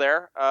parallel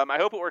there. I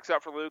hope it works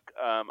out for Luke.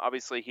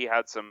 Obviously, he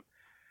had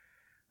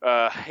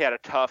a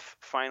tough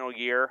final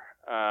year,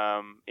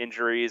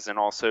 injuries, and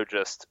also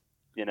just,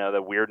 you know,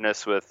 the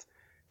weirdness with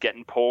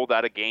getting pulled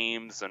out of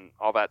games and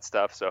all that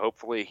stuff. So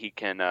hopefully he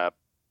can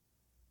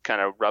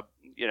kind of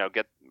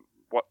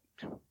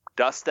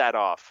dust that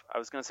off. I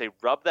was going to say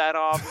rub that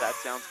off. That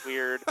sounds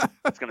weird. I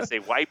was going to say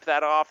wipe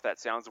that off. That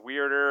sounds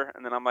weirder.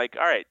 And then I'm like,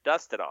 all right,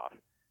 dust it off.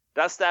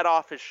 Dust that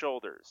off his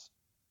shoulders.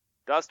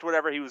 Dust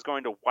whatever he was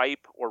going to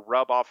wipe or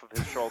rub off of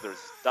his shoulders.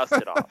 Dust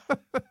it off.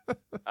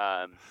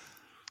 I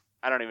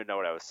don't even know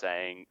what I was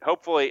saying.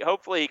 Hopefully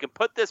he can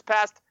put this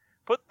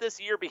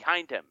year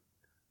behind him.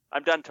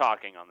 I'm done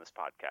talking on this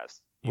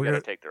podcast. You got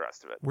to take the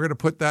rest of it. We're going to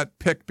put that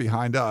pick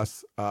behind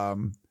us. We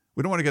don't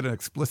want to get an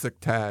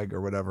explicit tag or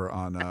whatever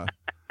on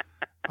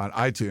on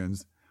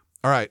iTunes.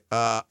 All right.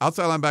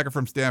 Outside linebacker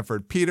from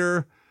Stanford,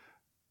 Peter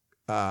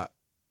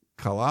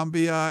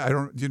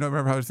Columbia. Do you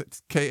remember how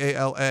it's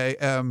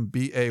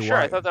Kalambay? Sure.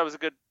 I thought that was a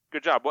good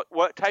job.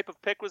 What type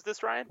of pick was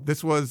this, Ryan?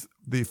 This was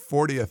the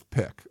 40th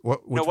pick.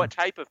 What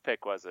type of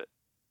pick was it?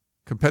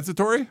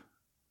 Compensatory?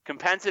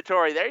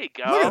 Compensatory. There you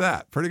go. Look at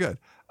that. Pretty good.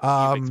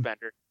 You big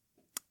spender.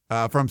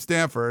 From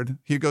Stanford,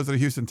 he goes to the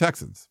Houston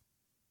Texans.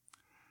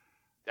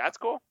 That's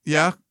cool.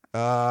 Yeah.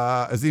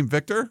 Azim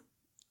Victor,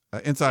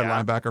 inside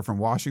linebacker from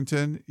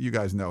Washington. You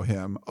guys know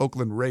him.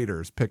 Oakland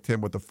Raiders picked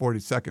him with the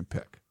 42nd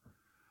pick.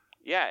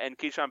 Yeah, and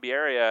Keyshawn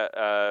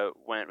Bierria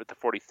went with the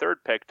 43rd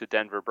pick to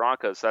Denver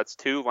Broncos. So that's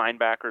 2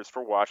 linebackers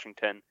for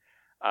Washington.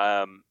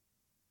 Kind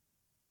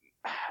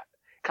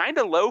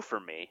of low for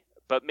me,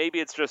 but maybe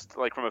it's just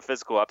like from a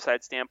physical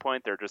upside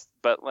standpoint.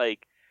 But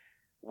like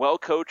well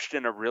coached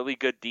in a really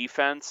good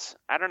defense.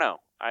 I don't know.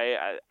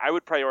 I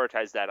would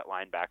prioritize that at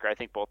linebacker. I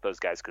think both those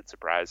guys could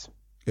surprise.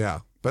 Yeah,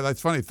 but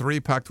that's funny. 3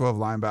 Pac-12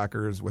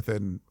 linebackers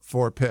within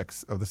 4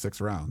 picks of the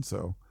 6th round.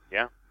 So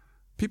yeah,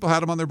 people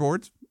had them on their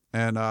boards,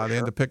 and they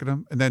ended up picking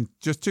them. And then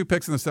just 2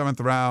 picks in the 7th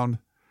round.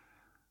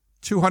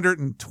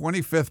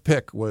 225th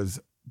pick was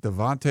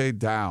Devontae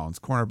Downs,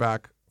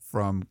 cornerback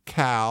from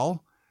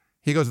Cal.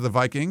 He goes to the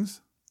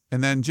Vikings.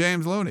 And then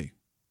James Looney,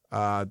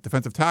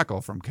 defensive tackle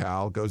from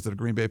Cal, goes to the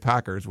Green Bay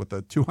Packers with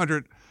the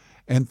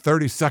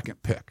 232nd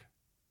pick.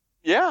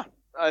 Yeah,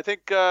 I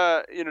think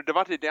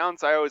Devontae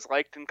Downs I always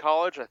liked in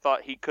college. I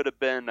thought he could have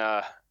been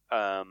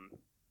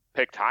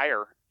picked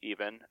higher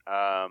even.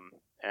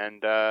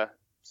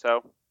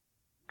 So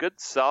good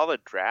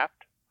solid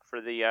draft for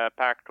the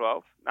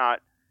Pac-12.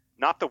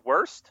 Not the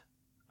worst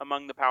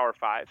among the Power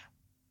 5.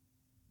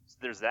 So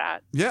there's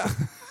that. Yeah.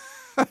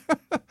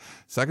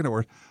 Second to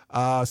worst.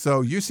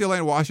 So UCLA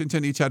and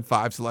Washington each had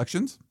 5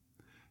 selections.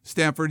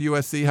 Stanford,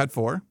 USC had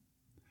 4.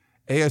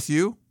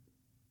 ASU,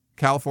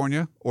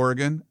 California,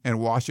 Oregon, and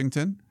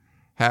Washington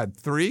had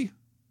 3.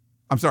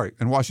 I'm sorry,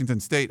 and Washington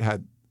State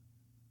had.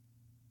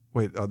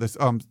 Wait, this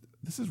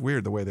is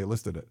weird the way they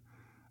listed it.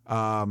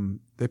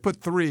 They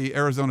put 3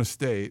 Arizona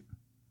State,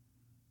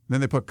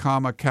 then they put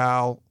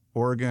Cal,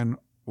 Oregon,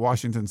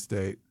 Washington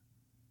State.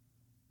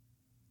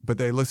 But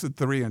they listed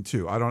 3 and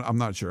 2. I'm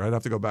not sure. I'd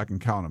have to go back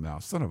and count them now.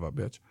 Son of a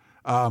bitch.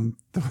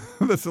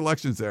 The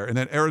selections there, and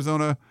then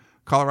Arizona,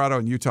 Colorado,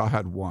 and Utah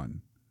had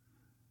 1.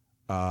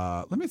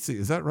 Let me see.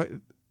 Is that right?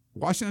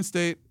 Washington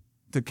State.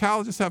 Did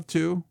Cal just have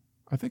 2?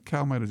 I think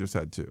Cal might have just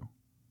had 2.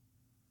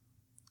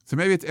 So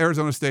maybe it's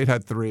Arizona State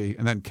had 3,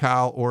 and then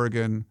Cal,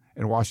 Oregon,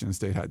 and Washington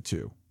State had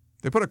 2.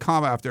 They put a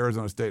comma after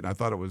Arizona State, and I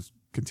thought it was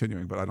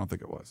continuing, but I don't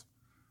think it was.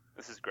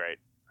 This is great.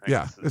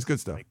 It's good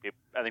stuff.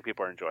 I think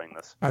people are enjoying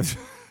this.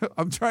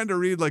 I'm trying to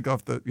read like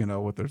off the,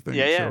 what their thing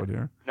showed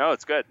here. No,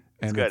 it's good.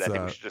 It's good. I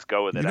think we should just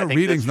go with it. I think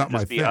reading's this not should my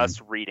just be thing.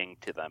 us reading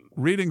to them.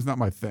 Reading's not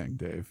my thing,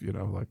 Dave.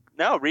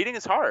 No, reading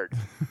is hard,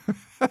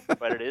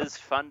 but it is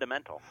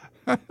fundamental.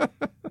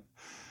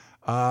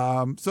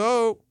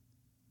 So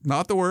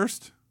not the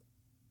worst,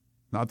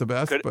 not the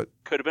best, but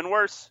could have been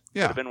worse.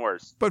 Yeah, could have been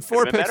worse. But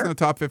 4 picks in the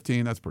top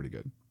 15, that's pretty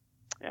good.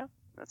 Yeah,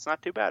 that's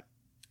not too bad.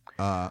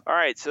 All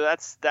right, so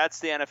that's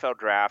the NFL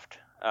draft.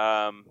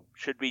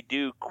 Should we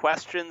do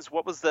questions?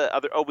 What was the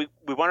other? Oh,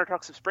 we want to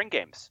talk some spring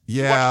games.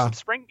 Yeah, some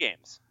spring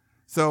games.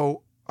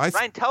 So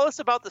Ryan, tell us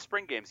about the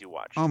spring games you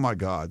watched. Oh my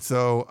God.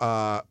 So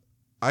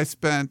I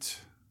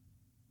spent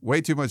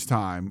way too much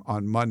time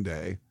on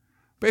Monday,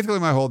 basically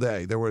my whole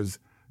day. There was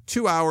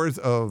 2 hours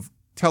of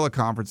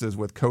teleconferences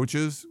with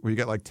coaches where you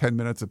get like 10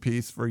 minutes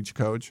apiece for each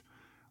coach.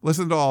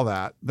 Listened to all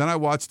that. Then I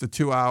watched a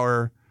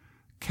 2-hour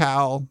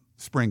Cal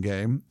spring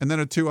game and then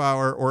a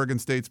 2-hour Oregon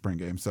State spring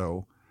game.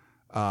 So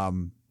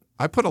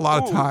I put a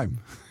lot of time.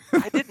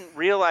 I didn't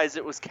realize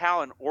it was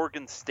Cal and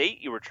Oregon State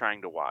you were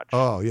trying to watch.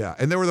 Oh, yeah.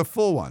 And they were the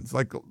full ones.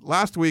 Like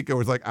last week, it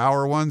was like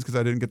hour ones because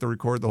I didn't get to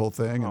record the whole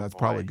thing, and that's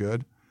probably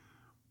good.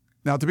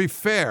 Now, to be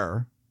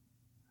fair,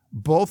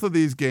 both of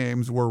these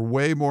games were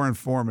way more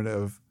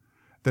informative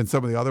than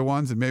some of the other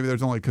ones, and maybe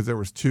there's only because there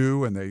was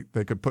 2 and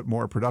they could put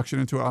more production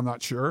into it. I'm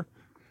not sure.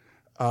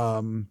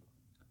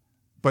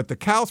 But the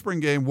Cal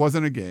spring game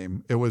wasn't a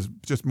game. It was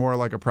just more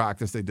like a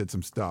practice. They did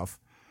some stuff.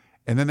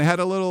 And then they had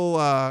a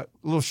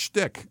little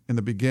shtick in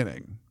the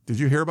beginning. Did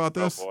you hear about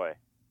this? Oh boy,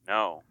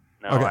 no.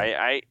 Okay.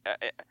 I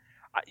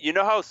you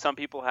know how some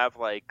people have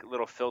like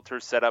little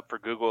filters set up for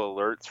Google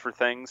Alerts for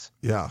things?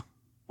 Yeah.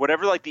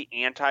 Whatever like the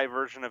anti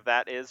version of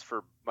that is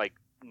for like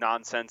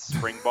nonsense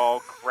spring ball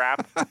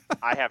crap,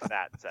 I have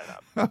that set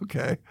up.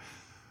 Okay.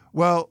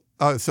 Well,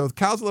 so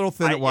Cal's a little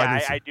thin at wide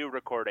receiver. I do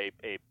record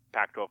a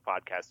Pac-12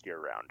 podcast year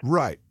round.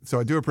 Right. So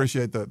I do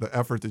appreciate the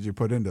effort that you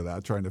put into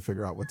that, trying to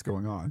figure out what's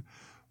going on.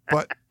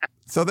 But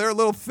so they're a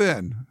little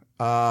thin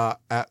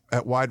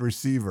at wide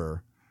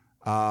receiver.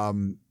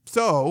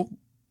 So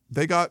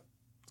they got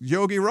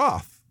Yogi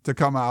Roth to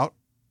come out,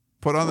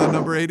 put on the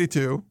number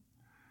 82,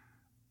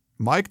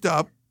 mic'd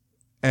up,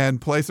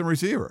 and play some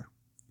receiver.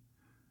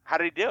 How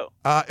did he do?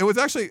 It was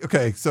actually,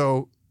 okay,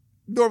 so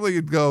normally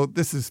you'd go,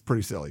 this is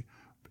pretty silly.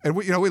 And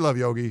we love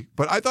Yogi,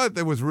 but I thought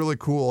that was really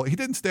cool. He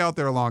didn't stay out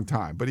there a long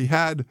time, but they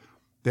had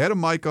a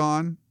mic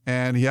on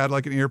and he had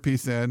like an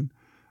earpiece in.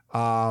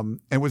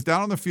 And was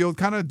down on the field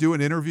kind of doing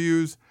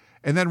interviews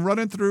and then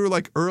running through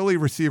like early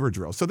receiver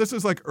drills. So this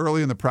is like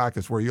early in the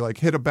practice where you like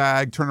hit a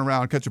bag, turn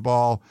around, catch a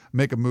ball,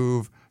 make a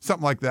move,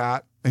 something like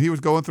that. And he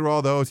was going through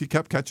all those. He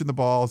kept catching the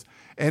balls.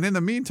 And in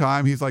the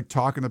meantime, he's like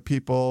talking to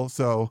people.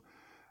 So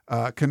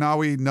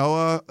Kanawi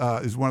Noah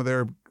is one of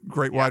their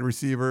great wide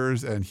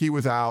receivers, and he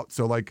was out.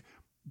 So like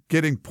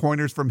getting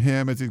pointers from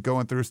him as he's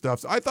going through stuff.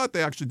 So I thought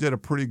they actually did a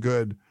pretty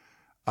good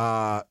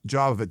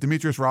job of it.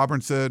 Demetrius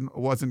Robertson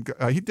wasn't.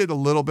 He did a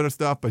little bit of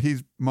stuff, but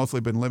he's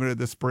mostly been limited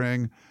this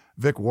spring.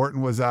 Vic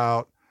Wharton was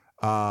out.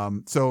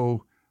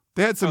 So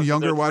they had some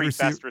younger wide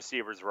receivers. Best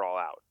receivers were all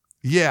out.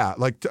 Yeah,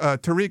 like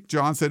Tariq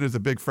Johnson is a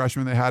big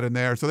freshman they had in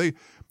there. So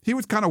he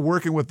was kind of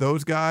working with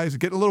those guys,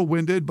 getting a little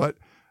winded, but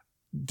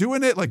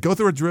doing it like go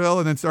through a drill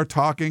and then start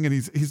talking. And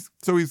he's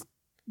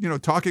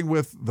talking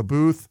with the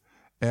booth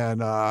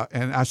and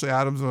Ashley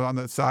Adams on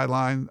the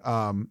sideline,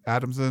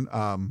 Adamson.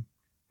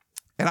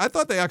 And I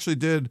thought they actually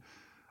did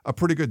a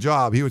pretty good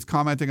job. He was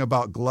commenting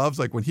about gloves.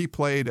 Like when he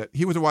played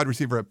he was a wide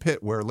receiver at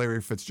Pitt where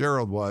Larry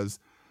Fitzgerald was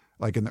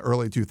like in the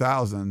early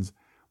 2000s.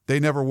 They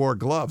never wore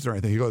gloves or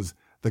anything. He goes,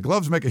 the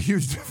gloves make a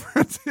huge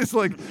difference. It's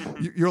like,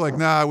 you're like,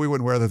 nah, we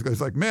wouldn't wear those. It's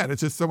like, man,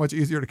 it's just so much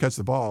easier to catch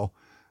the ball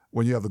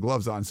when you have the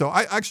gloves on. So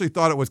I actually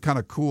thought it was kind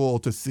of cool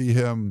to see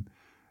him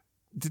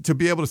to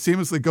be able to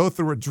seamlessly go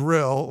through a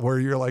drill where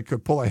you're like,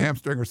 could pull a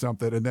hamstring or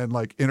something and then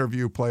like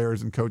interview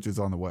players and coaches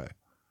on the way.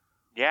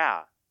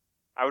 Yeah.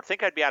 I would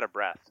think I'd be out of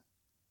breath.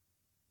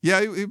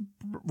 Yeah, he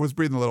was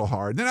breathing a little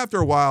hard. And then after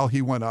a while,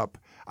 he went up.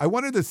 I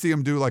wanted to see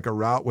him do like a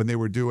route when they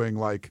were doing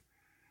like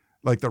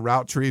the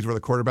route trees where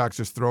the quarterback's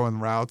just throwing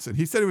routes. And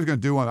he said he was going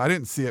to do one. I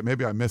didn't see it.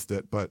 Maybe I missed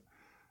it. But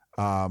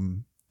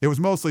it was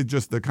mostly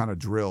just the kind of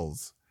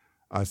drills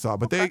I saw.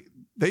 But they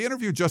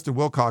interviewed Justin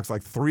Wilcox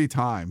like 3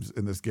 times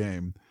in this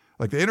game.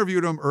 Like they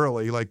interviewed him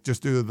early, like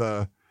just do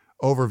the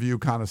overview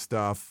kind of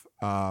stuff.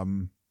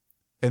 And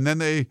then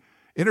they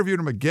interviewed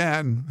him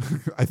again,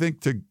 I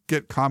think, to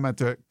get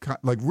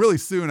like really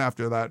soon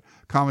after that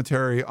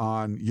commentary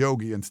on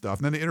Yogi and stuff.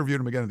 And then they interviewed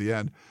him again at the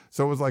end.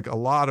 So it was like a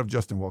lot of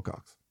Justin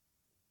Wilcox.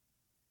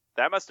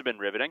 That must have been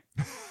riveting.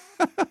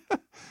 He's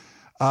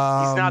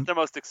not the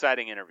most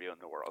exciting interview in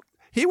the world.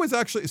 He was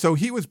actually, so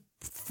he was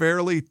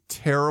fairly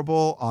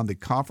terrible on the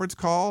conference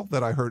call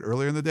that I heard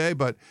earlier in the day,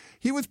 but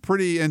he was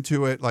pretty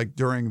into it like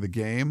during the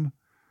game.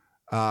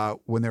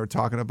 When they were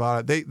talking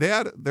about it,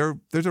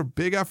 there's a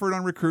big effort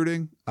on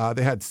recruiting.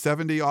 They had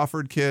 70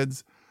 offered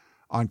kids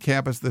on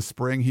campus this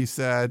spring, he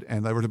said,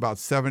 and there was about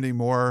 70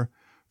 more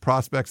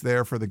prospects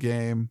there for the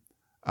game.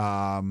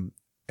 And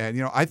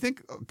I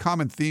think a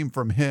common theme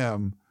from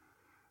him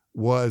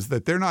was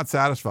that they're not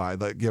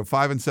satisfied. Like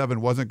 5 and 7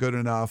 wasn't good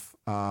enough,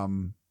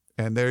 and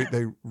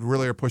they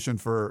really are pushing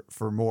for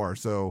more.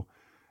 So.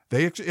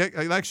 I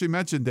actually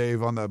mentioned,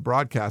 Dave, on the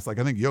broadcast, like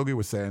I think Yogi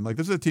was saying, like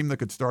this is a team that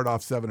could start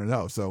off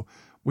 7-0. So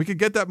we could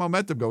get that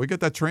momentum going. We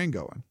get that train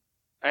going.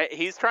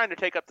 He's trying to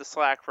take up the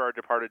slack for our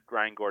departed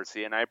Ryan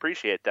Gorsey, and I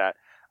appreciate that.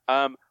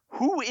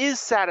 Who is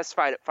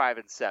satisfied at 5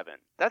 and 7?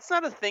 That's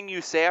not a thing you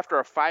say after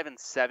a 5 and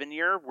 7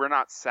 year. We're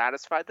not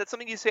satisfied. That's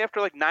something you say after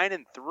like 9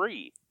 and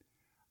 3.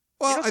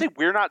 Well, you don't say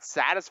we're not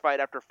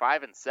satisfied after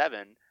 5 and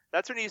 7.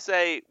 That's when you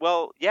say,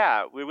 well,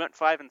 yeah, we went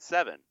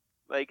 5-7.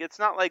 Like, it's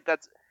not like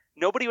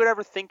nobody would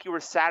ever think you were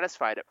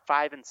satisfied at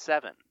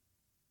 5-7.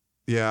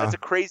 Yeah. That's a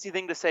crazy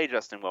thing to say,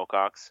 Justin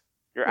Wilcox.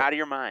 You're out of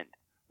your mind.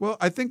 Well,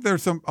 I think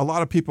there's a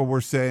lot of people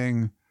were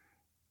saying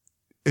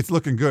it's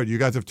looking good. You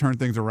guys have turned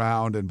things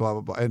around and blah,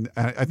 blah, blah. And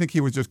I think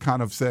he was just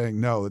kind of saying,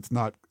 no, it's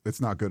not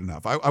good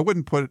enough. I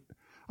wasn't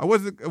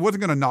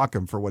going to knock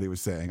him for what he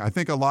was saying. I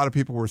think a lot of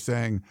people were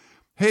saying,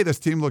 hey, this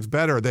team looks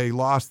better. They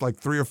lost like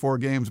 3 or 4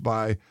 games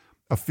by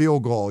a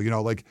field goal,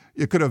 like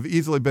it could have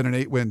easily been an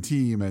 8-win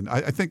team. And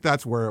I think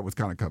that's where it was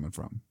kind of coming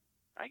from.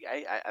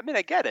 I mean,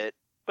 I get it,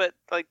 but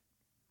like,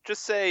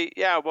 just say,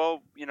 yeah,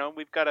 well, we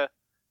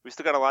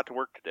still got a lot to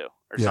work to do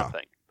or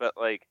something, but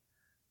like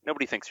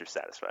nobody thinks you're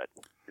satisfied.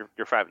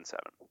 You're 5-7.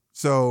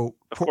 So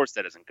of course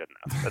that isn't good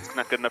enough. That's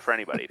not good enough for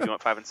anybody. If you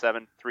went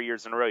 5-7, 3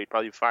 years in a row, you'd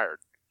probably be fired.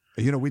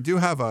 We do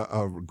have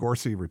a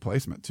Gorsey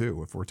replacement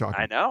too, if we're talking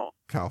I know.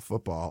 Cal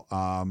football.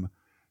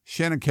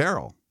 Shannon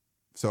Carroll.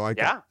 So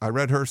I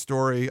read her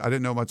story. I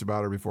didn't know much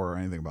about her before or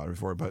anything about her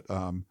before, but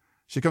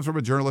she comes from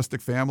a journalistic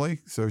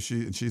family. So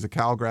she's a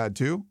Cal grad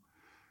too.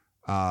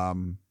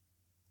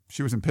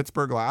 She was in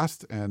Pittsburgh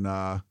last,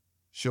 and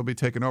she'll be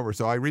taking over.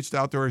 So I reached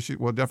out to her.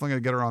 We're definitely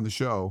going to get her on the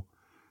show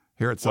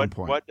here at some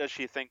point. What does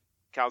she think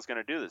Cal's going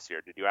to do this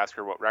year? Did you ask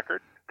her what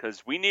record?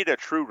 Because we need a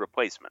true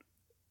replacement.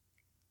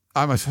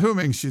 I'm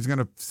assuming she's going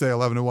to say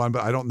 11-1,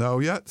 but I don't know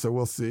yet, so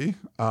we'll see.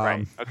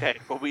 Right. Okay.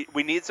 Well,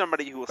 we need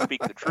somebody who will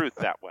speak the truth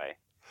that way.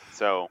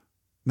 So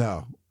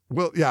no.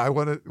 Well, yeah,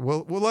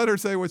 we'll let her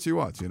say what she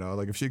wants.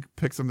 Like if she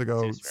picks them to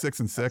go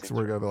 6-6,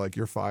 we're going to be like,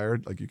 you're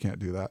fired. Like you can't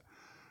do that.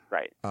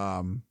 Right.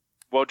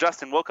 Well,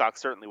 Justin Wilcox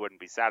certainly wouldn't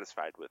be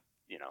satisfied with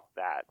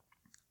that.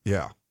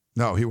 Yeah.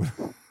 No, he would.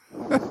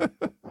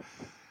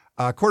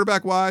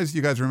 Quarterback wise,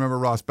 you guys remember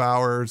Ross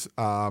Bowers.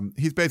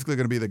 He's basically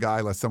going to be the guy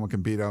unless someone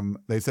can beat him.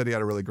 They said he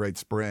had a really great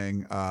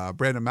spring.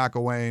 Brandon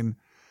McElwain,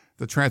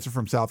 the transfer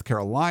from South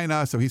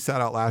Carolina. So he sat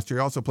out last year.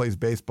 He also plays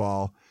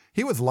baseball.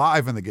 He was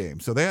live in the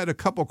game. So they had a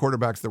couple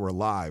quarterbacks that were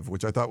live,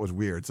 which I thought was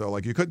weird. So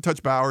like you couldn't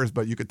touch Bowers,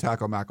 but you could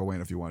tackle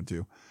McElwain if you wanted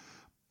to.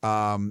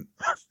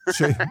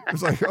 It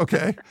was like,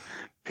 okay.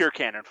 Pure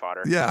cannon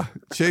fodder. Yeah.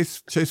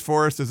 Chase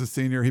Forrest is a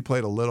senior. He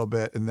played a little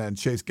bit. And then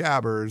Chase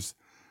Gabbers,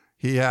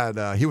 he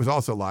was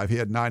also live. He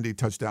had 90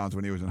 touchdowns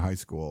when he was in high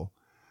school.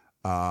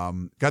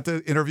 Got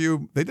to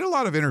interview. They did a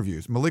lot of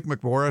interviews. Malik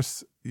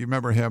McMorris, you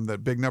remember him,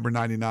 that big number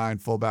 99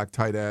 fullback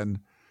tight end.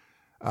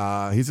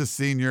 He's a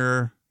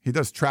senior. He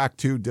does track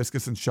too,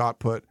 discus and shot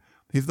put.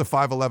 He's the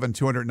 5'11",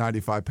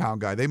 295-pound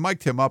guy. They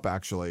mic'd him up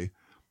actually.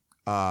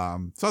 So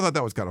I thought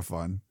that was kind of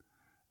fun.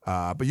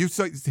 But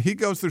he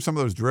goes through some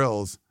of those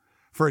drills.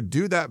 For a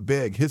dude that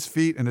big, his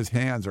feet and his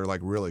hands are like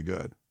really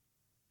good.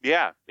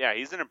 Yeah,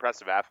 he's an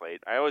impressive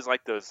athlete. I always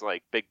like those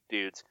like big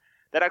dudes.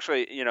 That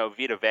actually,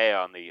 Vita Vea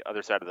on the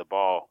other side of the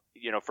ball,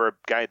 for a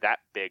guy that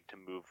big to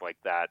move like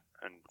that,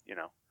 and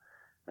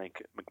I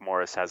think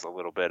McMorris has a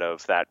little bit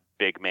of that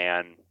big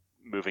man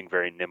moving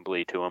very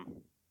nimbly to him.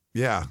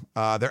 Yeah,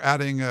 they're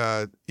adding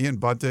Ian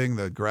Bunting,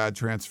 the grad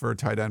transfer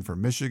tight end from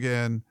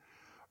Michigan.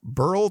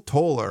 Burl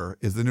Toller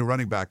is the new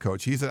running back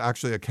coach. He's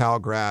actually a Cal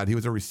grad. He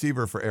was a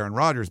receiver for Aaron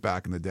Rodgers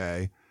back in the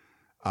day.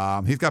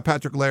 He's got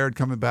Patrick Laird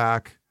coming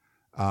back.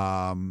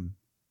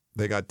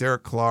 They got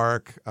Derek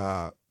Clark,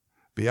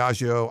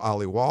 Biagio,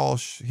 Ali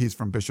Walsh. He's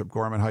from Bishop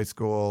Gorman High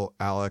School.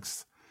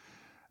 Alex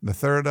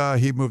Nathurda,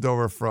 he moved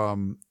over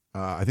from,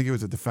 I think he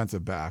was a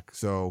defensive back.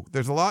 So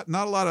there's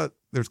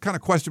there's kind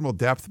of questionable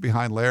depth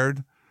behind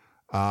Laird.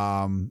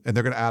 And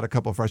they're going to add a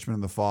couple of freshmen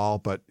in the fall,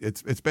 but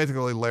it's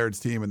basically Laird's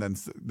team, and then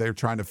they're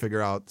trying to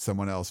figure out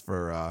someone else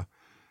for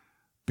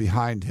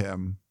behind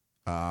him.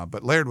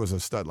 But Laird was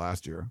a stud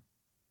last year.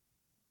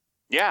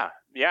 Yeah.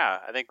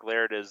 I think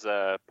Laird is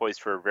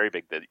poised for a very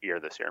big year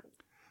this year.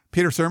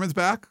 Peter Sermon's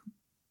back.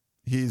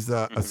 He's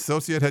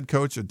associate head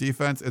coach of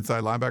defense,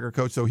 inside linebacker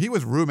coach. So he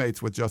was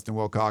roommates with Justin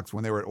Wilcox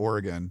when they were at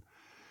Oregon,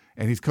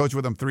 and he's coached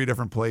with them 3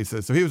 different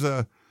places. So he was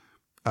an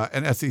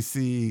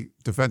SEC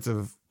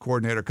defensive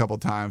coordinator a couple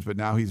times, but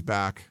now he's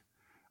back.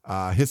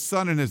 His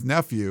son and his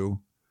nephew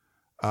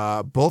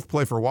both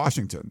play for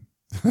Washington.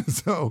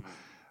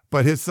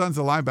 But his son's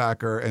a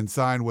linebacker and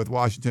signed with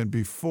Washington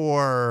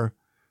before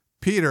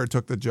Peter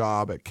took the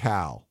job at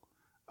Cal.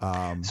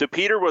 So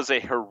Peter was a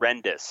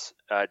horrendous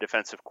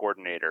defensive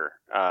coordinator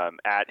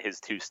at his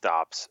 2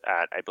 stops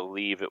at, I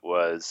believe it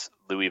was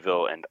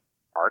Louisville and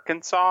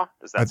Arkansas.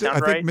 Does that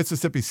sound right? I think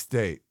Mississippi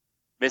State.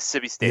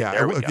 Mississippi State. Yeah,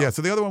 there we go. Yeah.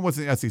 So the other one was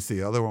the SEC.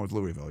 The other one was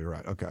Louisville. You're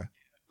right. Okay.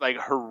 Like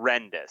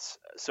horrendous.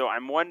 So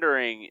I'm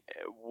wondering,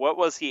 what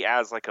was he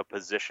as like a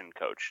position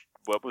coach?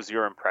 What was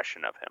your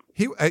impression of him?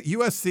 He at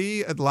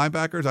USC at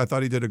linebackers, I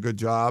thought he did a good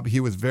job. He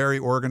was very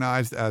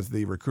organized as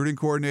the recruiting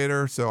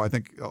coordinator. So I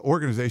think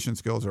organization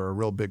skills are a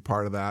real big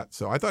part of that.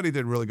 So I thought he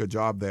did a really good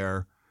job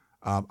there.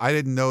 I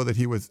didn't know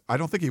that I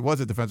don't think he was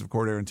a defensive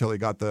coordinator until he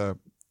got the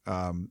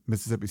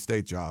Mississippi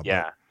State job.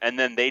 Yeah. And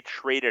then they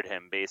traded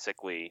him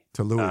basically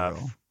to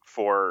Louisville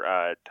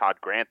for Todd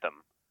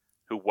Grantham,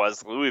 who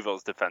was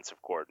Louisville's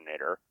defensive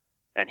coordinator.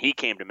 and he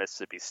came to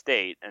Mississippi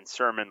State, and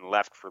Sermon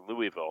left for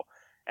Louisville.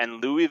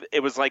 And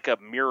it was like a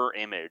mirror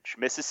image.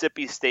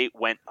 Mississippi State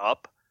went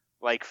up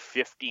like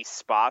 50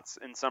 spots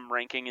in some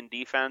ranking in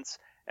defense,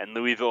 and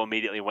Louisville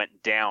immediately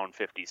went down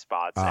 50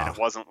 spots. And it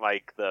wasn't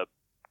like the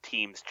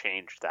teams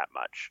changed that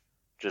much.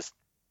 Just,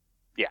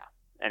 yeah.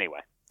 Anyway.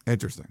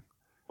 Interesting.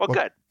 Well,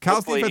 good.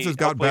 Cal's defense has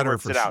got better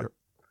for sure. Out.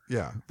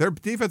 Yeah, their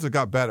defense has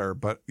got better,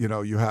 but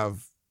you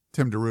have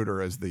Tim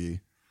DeRuyter as the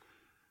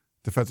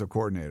defensive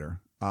coordinator.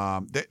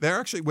 They're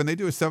actually, when they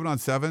do a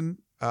 7-on-7,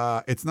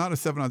 it's not a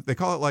 7-on. They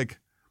call it like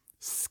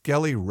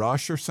Skelly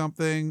Rush or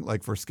something,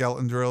 like for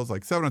skeleton drills.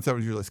 Like 7-on-7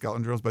 is usually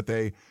skeleton drills, but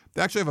they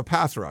actually have a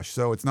pass rush,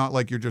 so it's not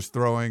like you're just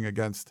throwing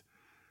against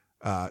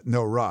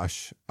no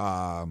rush.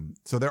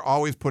 So they're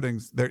always putting.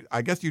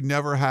 I guess you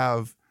never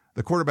have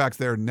the quarterbacks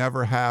there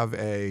never have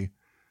a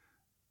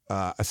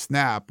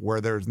snap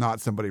where there's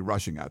not somebody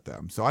rushing at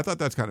them. So I thought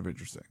that's kind of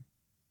interesting.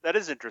 That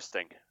is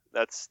interesting.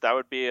 That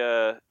would be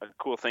a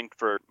cool thing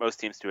for most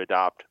teams to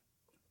adopt.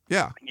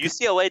 Yeah.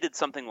 UCLA did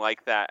something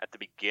like that at the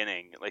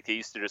beginning. Like they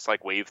used to just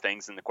like wave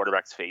things in the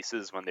quarterback's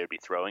faces when they would be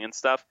throwing and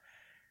stuff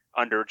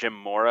under Jim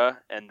Mora.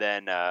 And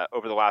then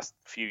over the last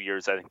few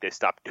years, I think they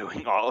stopped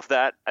doing all of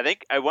that.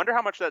 I wonder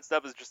how much of that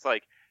stuff is just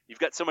like, you've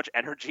got so much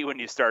energy when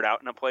you start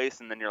out in a place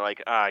and then you're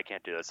like, I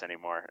can't do this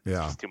anymore. It's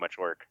just too much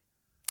work.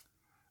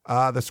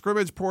 The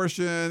scrimmage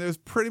portion is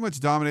pretty much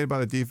dominated by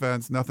the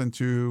defense. Nothing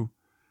too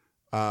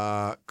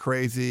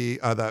crazy.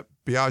 That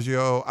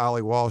Biagio,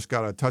 Ali Walsh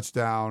got a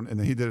touchdown, and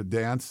then he did a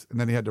dance, and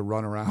then he had to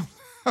run around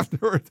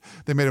afterwards.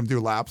 They made him do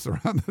laps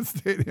around the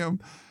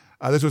stadium.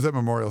 This was at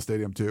Memorial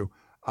Stadium, too.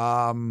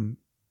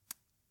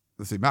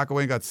 Let's see.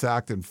 McElwain got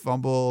sacked and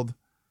fumbled.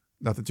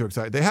 Nothing too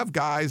exciting. They have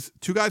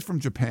two guys from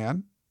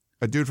Japan,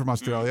 a dude from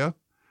Australia,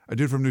 a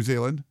dude from New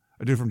Zealand,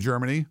 a dude from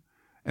Germany,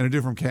 and a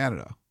dude from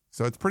Canada.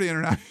 So it's a pretty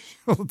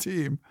international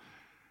team.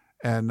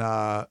 And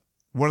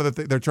one of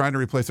the they're trying to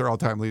replace their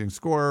all-time leading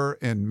scorer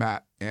in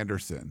Matt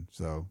Anderson.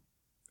 So,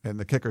 and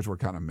the kickers were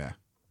kind of meh.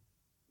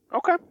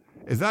 Okay.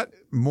 Is that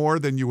more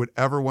than you would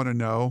ever want to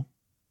know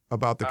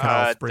about the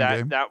Cal spring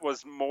game? That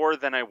was more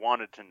than I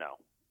wanted to know.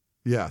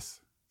 Yes.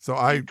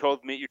 So you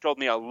told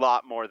me a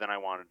lot more than I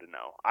wanted to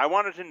know. I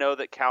wanted to know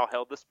that Cal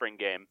held the spring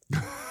game,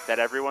 that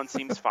everyone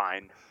seems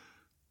fine,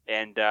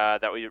 and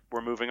that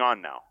we're moving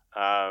on now.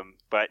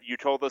 But you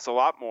told us a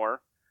lot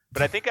more.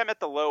 But I think I'm at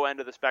the low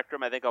end of the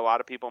spectrum. I think a lot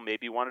of people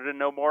maybe wanted to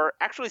know more.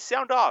 Actually,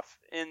 sound off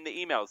in the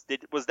emails.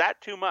 Was that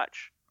too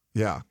much?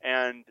 Yeah.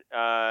 And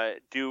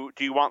do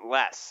you want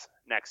less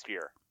next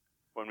year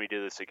when we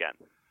do this again?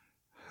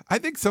 I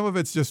think some of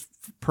it's just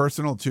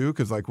personal too,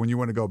 because like when you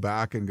want to go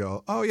back and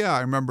go, oh yeah,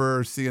 I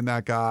remember seeing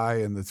that guy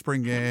in the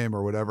spring game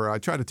or whatever. I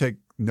try to take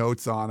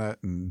notes on it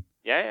and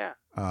yeah.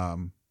 I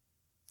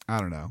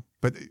don't know.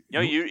 But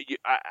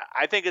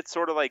I think it's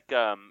sort of like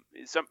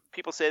some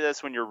people say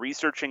this when you're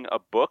researching a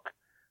book,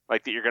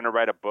 like that you're going to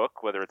write a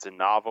book, whether it's a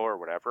novel or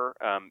whatever.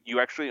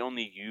 You actually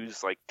only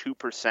use like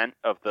 2%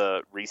 of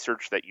the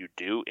research that you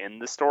do in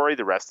the story.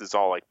 The rest is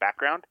all like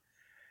background.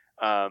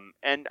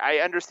 And I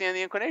understand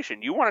the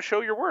inclination. You want to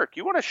show your work.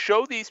 You want to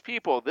show these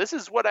people, this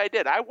is what I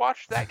did. I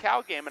watched that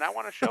Cal game and I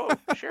want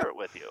to share it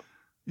with you.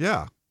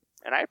 Yeah.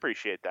 And I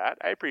appreciate that.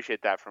 I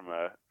appreciate that from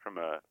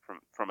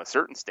a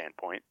certain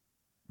standpoint.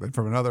 But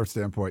from another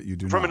standpoint, you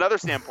do From not. another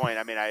standpoint,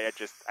 I mean, I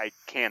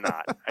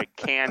cannot. I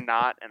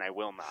cannot, and I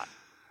will not.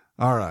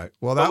 All right.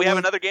 Well, but we have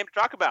another game to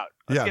talk about.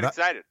 Let's get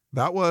excited.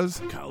 That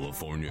was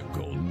California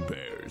Golden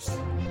Bears.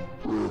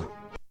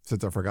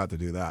 Since I forgot to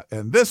do that.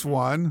 And this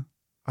one,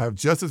 I have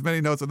just as many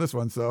notes on this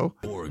one, so.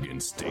 Oregon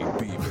State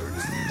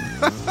Beavers.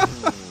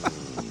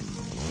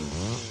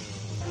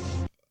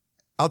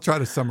 I'll try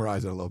to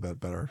summarize it a little bit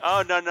better.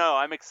 Oh, no.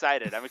 I'm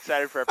excited. I'm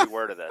excited for every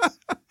word of this.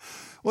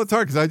 Well, it's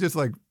hard because I just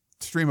like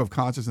stream of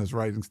consciousness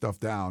writing stuff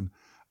down.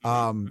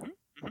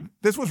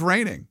 This was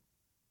raining.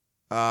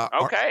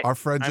 Okay. Our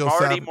friend Jill I'm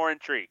already Savage, more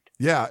intrigued.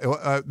 Yeah,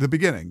 the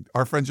beginning.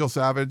 Our friend Jill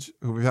Savage,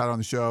 who we've had on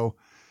the show,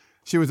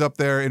 she was up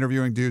there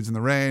interviewing dudes in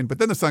the rain, but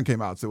then the sun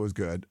came out, so it was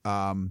good.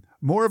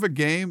 More of a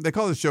game. They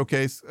call it a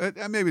showcase.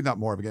 Maybe not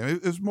more of a game.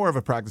 It was more of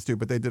a practice too,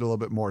 but they did a little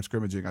bit more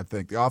scrimmaging, I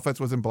think. The offense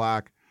was in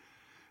black,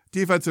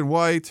 defense in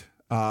white.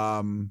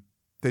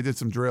 They did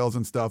some drills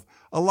and stuff.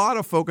 A lot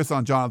of focus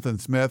on Jonathan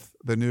Smith,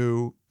 the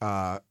new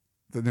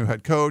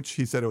head coach.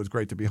 He said it was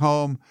great to be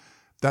home.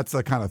 That's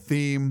the kind of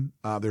theme.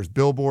 There's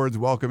billboards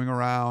welcoming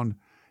around.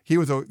 He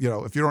was if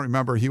you don't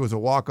remember, he was a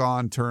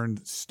walk-on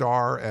turned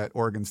star at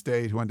Oregon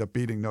State who ended up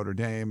beating Notre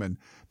Dame. And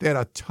they had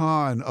a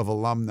ton of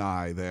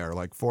alumni there,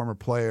 like former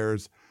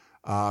players.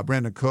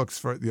 Brandon Cooks,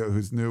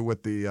 who's new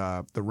with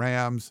the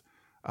Rams.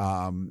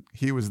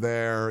 He was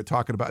there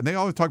talking about, and they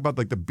always talk about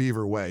like the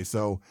Beaver way.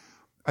 So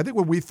I think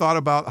when we thought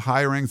about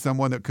hiring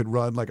someone that could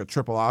run like a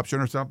triple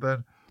option or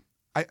something,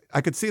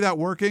 I could see that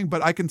working,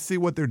 but I can see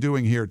what they're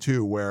doing here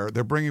too, where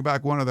they're bringing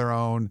back one of their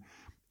own,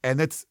 and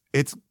it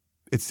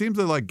seems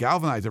to like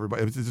galvanize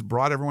everybody. It's just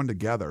brought everyone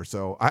together.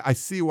 So I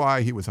see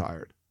why he was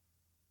hired.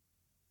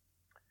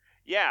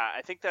 Yeah,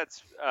 I think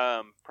that's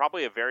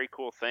probably a very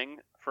cool thing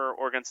for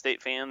Oregon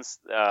State fans.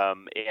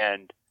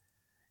 And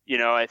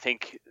I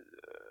think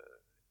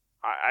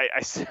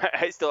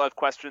I still have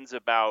questions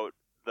about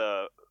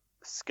the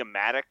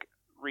schematic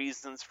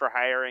reasons for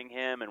hiring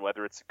him and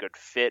whether it's a good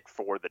fit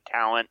for the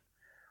talent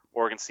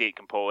Oregon State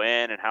can pull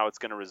in and how it's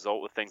going to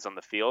result with things on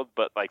the field.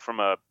 But like from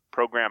a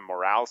program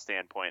morale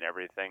standpoint,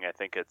 everything, I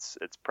think it's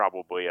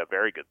probably a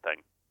very good thing.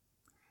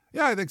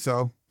 Yeah, I think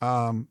so.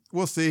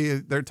 We'll see.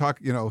 They're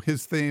talking,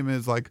 his theme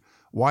is like,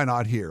 why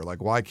not here?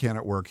 Like, why can't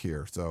it work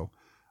here? So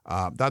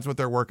that's what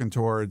they're working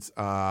towards.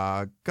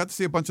 Got to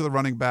see a bunch of the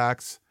running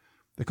backs.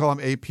 They call him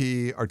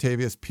AP,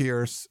 Artavius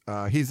Pierce.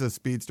 He's a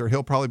speedster.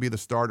 He'll probably be the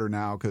starter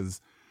now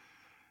because,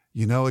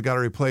 we got to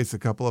replace a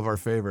couple of our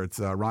favorites,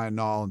 Ryan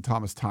Nall and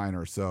Thomas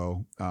Tyner.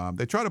 So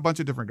they tried a bunch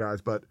of different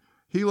guys, but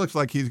he looks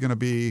like he's going to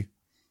be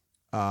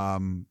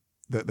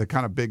the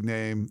kind of big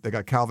name. They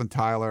got Calvin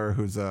Tyler,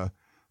 who's a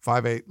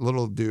 5'8"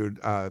 little dude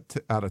out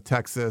of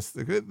Texas.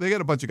 They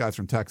got a bunch of guys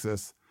from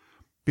Texas.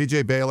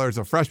 B.J. Baylor is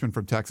a freshman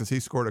from Texas. He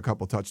scored a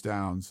couple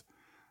touchdowns.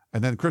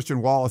 And then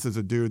Christian Wallace is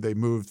a dude they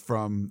moved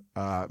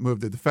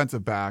to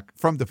defensive back.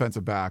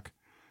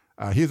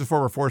 He's a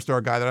former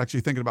 4-star guy that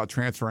actually thinking about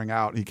transferring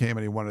out. He came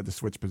and he wanted to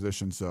switch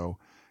positions, so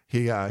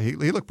he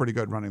looked pretty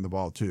good running the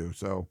ball too.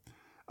 So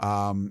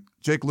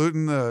Jake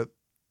Luton, the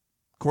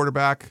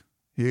quarterback,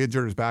 he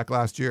injured his back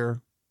last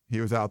year.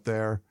 He was out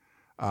there.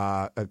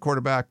 At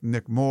quarterback,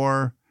 Nick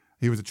Moore.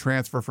 He was a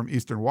transfer from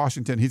Eastern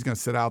Washington. He's going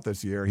to sit out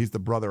this year. He's the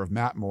brother of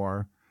Matt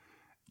Moore.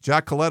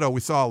 Jack Coletto,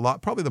 we saw a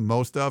lot, probably the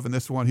most of in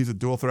this one. He's a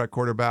dual threat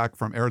quarterback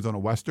from Arizona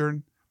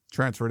Western,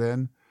 transferred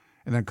in.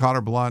 And then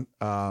Connor Blunt,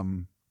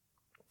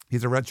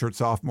 he's a redshirt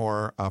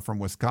sophomore from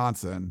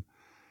Wisconsin.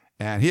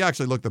 And he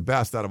actually looked the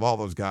best out of all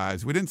those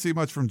guys. We didn't see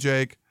much from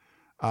Jake.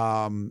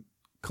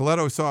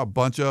 Coletto saw a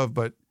bunch of,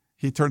 but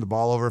he turned the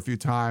ball over a few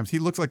times. He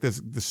looks like this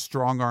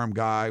strong arm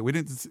guy.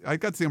 I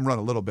got to see him run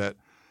a little bit.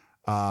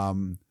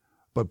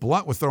 But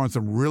Blunt was throwing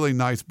some really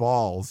nice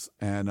balls,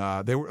 and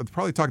they were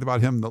probably talked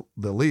about him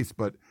the least,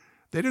 but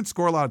they didn't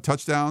score a lot of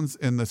touchdowns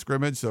in the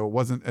scrimmage, so it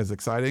wasn't as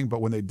exciting. But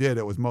when they did,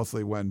 it was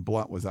mostly when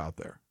Blunt was out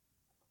there.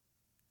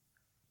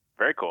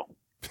 Very cool.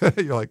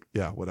 You're like,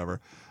 yeah, whatever.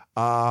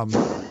 Yeah,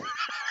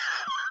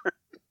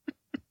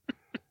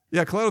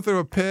 Coletto threw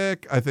a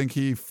pick. I think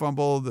he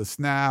fumbled the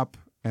snap,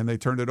 and they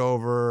turned it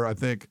over. I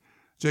think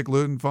Jake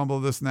Luton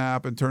fumbled the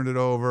snap and turned it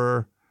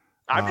over.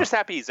 I'm just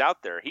happy he's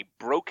out there. He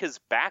broke his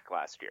back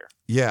last year.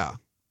 Yeah.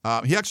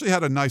 He actually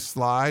had a nice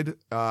slide.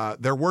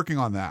 They're working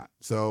on that.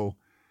 So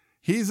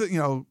he's,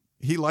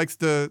 he likes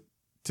to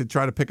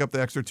try to pick up the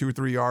extra 2 or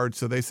 3 yards.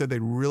 So they said they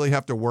really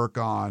have to work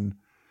on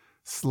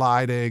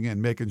sliding and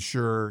making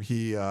sure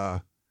he,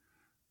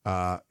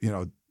 doesn't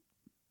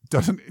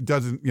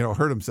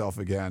hurt himself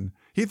again.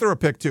 He threw a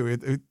pick too. He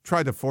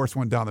tried to force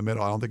one down the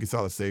middle. I don't think he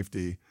saw the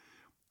safety.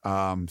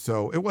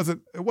 So it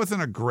wasn't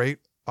a great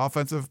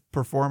offensive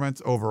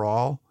performance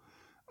overall.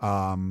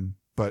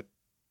 But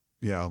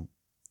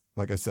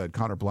like I said,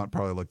 Connor Blunt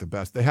probably looked the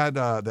best. They had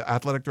the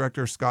athletic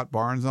director, Scott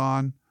Barnes,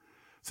 on.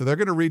 So they're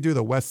going to redo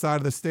the west side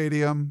of the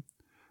stadium.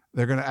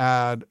 They're going to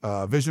add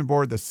a vision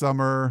board this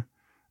summer.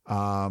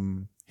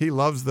 He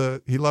loves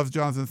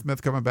Jonathan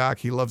Smith coming back.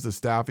 He loves the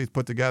staff he's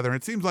put together. And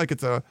it seems like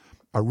it's a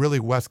really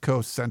West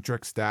Coast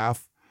centric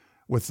staff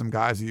with some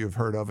guys that you've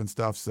heard of and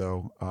stuff.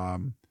 So,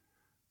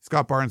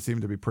 Scott Barnes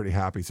seemed to be pretty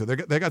happy. So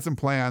they got some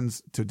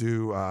plans to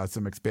do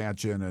some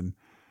expansion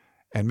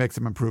and make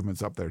some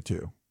improvements up there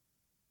too.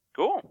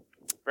 Cool.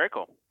 Very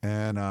cool.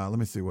 And let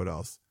me see what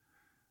else.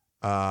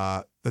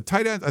 The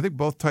tight ends, I think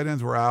both tight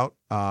ends were out.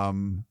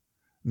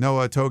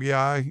 Noah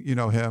Togiai, you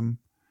know him.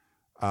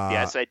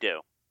 Yes, I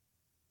do.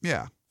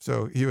 Yeah,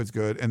 so he was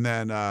good. And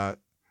then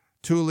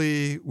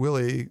Tuli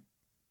Willie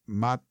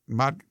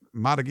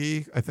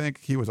Matagi, I think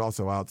he was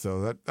also out.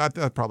 So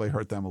that probably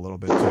hurt them a little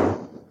bit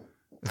too.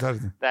 Is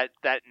that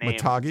name?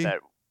 Matagi?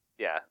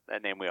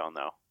 That name we all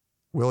know.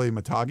 Willie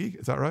Matagi,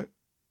 is that right?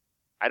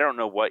 I don't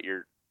know what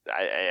you're.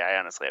 I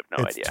honestly have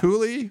no idea. It's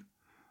Tuli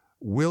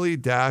Willie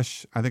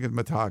Dash. I think it's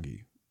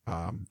Matagi.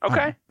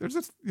 Okay. There's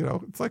just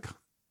it's like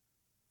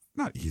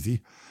not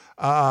easy.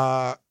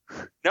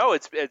 No,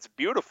 it's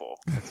beautiful.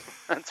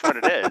 That's what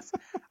it is.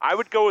 I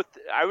would go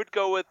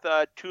with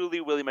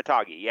Tuli Willie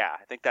Matagi. Yeah,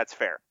 I think that's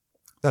fair.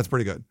 That's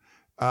pretty good.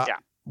 Yeah.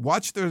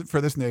 Watch for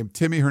this name,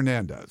 Timmy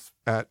Hernandez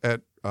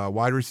at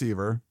wide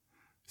receiver,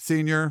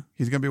 senior.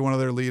 He's going to be one of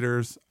their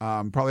leaders.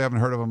 Probably haven't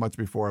heard of him much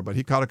before, but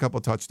he caught a couple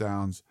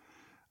touchdowns.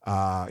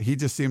 He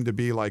just seemed to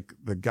be like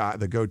the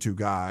go-to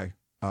guy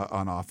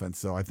on offense.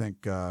 So I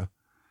think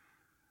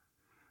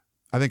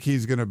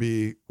he's going to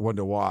be one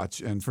to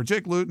watch. And for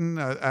Jake Luton,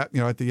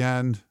 at the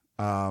end,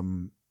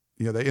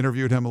 they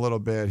interviewed him a little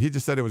bit. He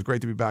just said it was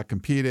great to be back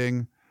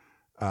competing.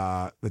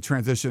 The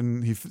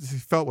transition he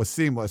felt was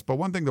seamless. But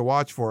one thing to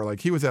watch for,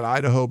 like he was at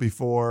Idaho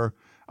before,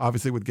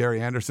 obviously with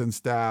Gary Anderson's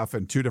staff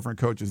and 2 different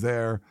coaches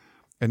there,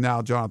 and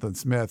now Jonathan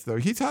Smith. So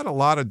he's had a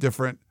lot of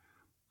different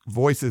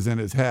voices in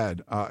his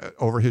head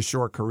over his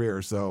short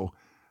career. So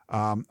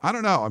I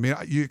don't know. I mean,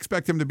 you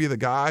expect him to be the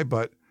guy,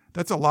 but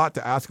that's a lot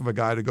to ask of a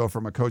guy to go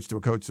from a coach to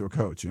a coach to a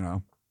coach,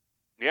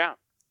 Yeah,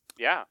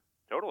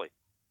 totally.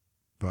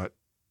 But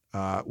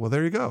Well,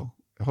 there you go.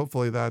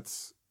 Hopefully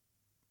that's,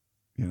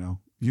 you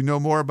know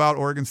more about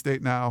Oregon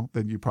State now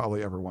than you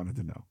probably ever wanted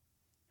to know.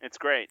 It's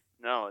great.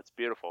 No, it's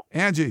beautiful.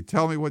 Angie,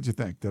 tell me what you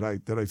think. Did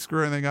I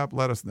screw anything up?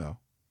 Let us know.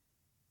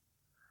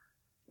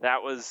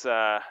 That was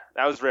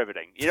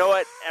riveting. You know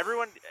what?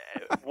 Everyone,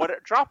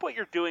 drop what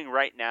you're doing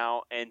right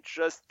now and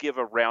just give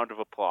a round of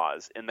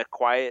applause in the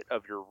quiet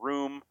of your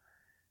room,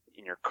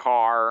 in your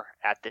car,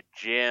 at the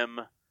gym,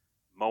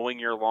 mowing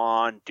your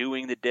lawn,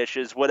 doing the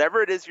dishes,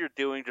 whatever it is you're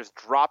doing. Just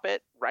drop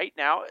it right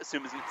now,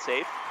 assuming it's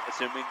safe,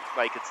 assuming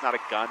like it's not a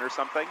gun or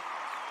something.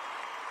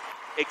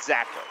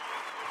 Exactly.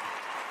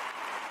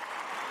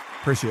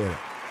 Appreciate it.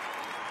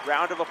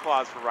 Round of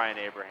applause for Ryan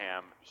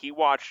Abraham. He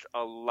watched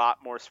a lot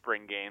more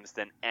spring games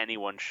than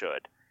anyone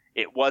should.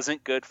 It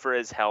wasn't good for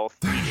his health.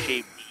 He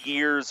shaved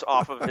years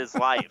off of his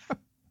life.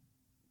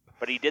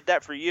 But he did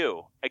that for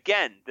you.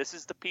 Again, this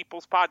is the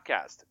People's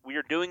Podcast. We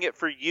are doing it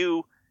for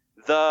you,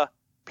 the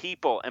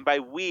people. And by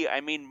we, I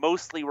mean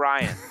mostly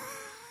Ryan.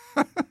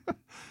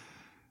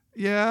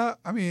 Yeah,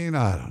 I mean,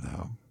 I don't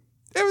know.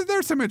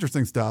 There's some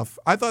interesting stuff.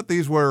 I thought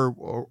these were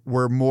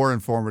more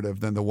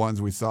informative than the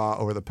ones we saw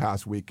over the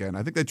past weekend.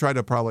 I think they tried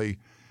to probably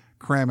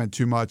cram in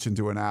too much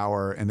into an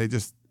hour, and it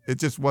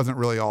just wasn't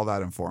really all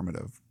that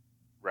informative.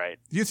 Right.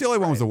 The UCLA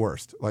one was the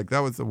worst. Like, that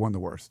was the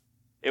worst.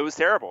 It was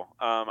terrible.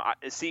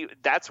 See,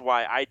 that's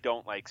why I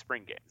don't like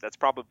spring games. That's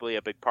probably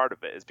a big part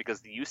of it, is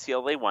because the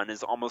UCLA one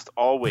is almost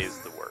always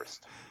the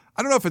worst.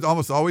 I don't know if it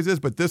almost always is,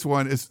 but this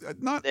one is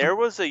not. There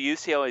was a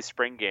UCLA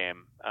spring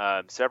game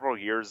several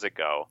years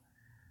ago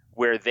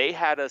where they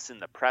had us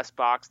in the press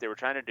box. They were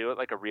trying to do it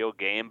like a real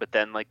game, but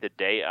then like the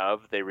day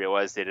of, they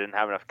realized they didn't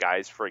have enough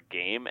guys for a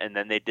game, and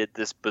then they did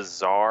this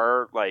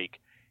bizarre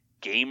like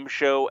game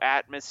show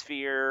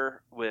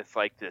atmosphere with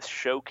like this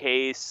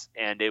showcase,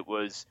 and it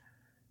was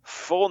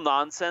full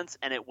nonsense,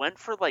 and it went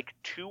for like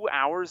 2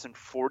 hours and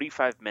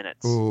 45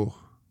 minutes. Ooh.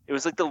 It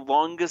was like the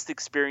longest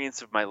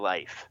experience of my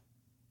life.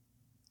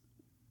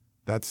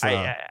 That's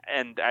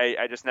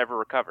I just never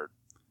recovered.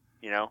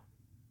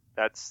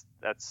 That's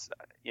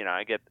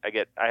I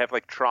have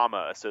like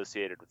trauma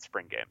associated with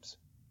spring games.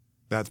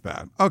 That's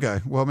bad. Okay,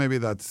 well maybe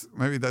that's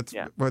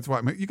Yeah. That's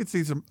why you could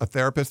see a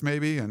therapist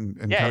maybe and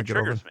Yeah, kind it of get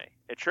over. triggers me.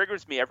 It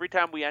triggers me every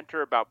time we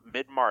enter about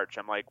mid-March.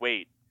 I'm like,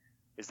 wait,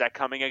 is that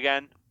coming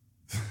again?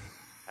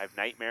 I have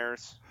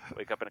nightmares.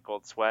 Wake up in a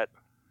cold sweat.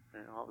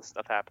 All this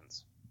stuff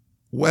happens.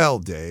 Well,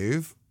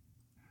 Dave,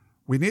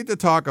 we need to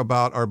talk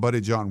about our buddy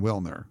John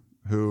Wilner,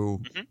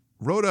 who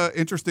wrote an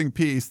interesting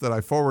piece that I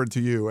forwarded to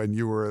you, and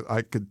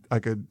I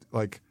could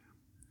like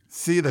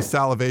see the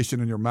salivation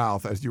in your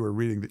mouth as you were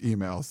reading the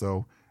email.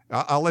 So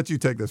I'll let you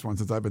take this one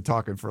since I've been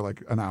talking for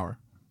like an hour.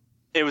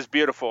 It was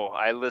beautiful.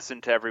 I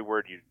listened to every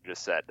word you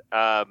just said.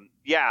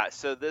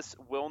 So this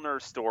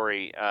Wilner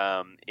story,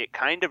 it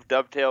kind of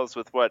dovetails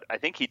with what I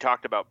think he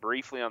talked about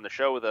briefly on the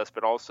show with us,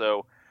 but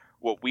also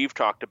what we've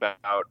talked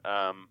about,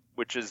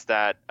 which is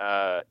that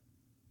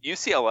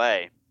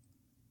UCLA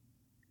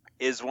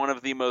is one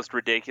of the most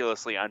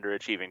ridiculously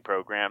underachieving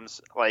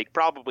programs, like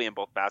probably in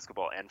both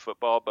basketball and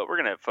football, but we're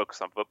going to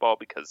focus on football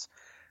because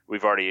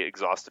we've already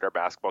exhausted our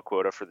basketball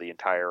quota for the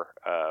entire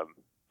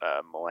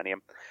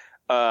millennium.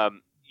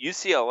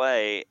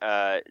 UCLA,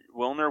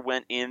 Wilner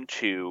went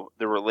into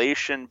the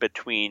relation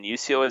between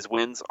UCLA's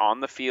wins on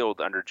the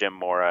field under Jim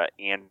Mora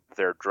and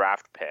their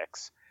draft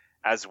picks,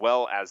 as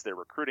well as their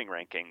recruiting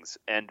rankings.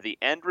 And the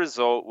end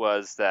result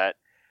was that,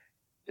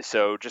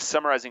 so just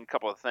summarizing a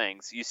couple of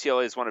things,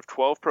 UCLA is one of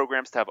 12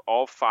 programs to have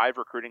all 5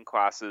 recruiting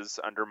classes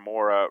under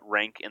Mora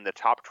rank in the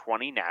top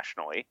 20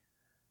 nationally.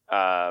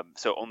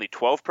 So only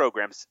 12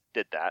 programs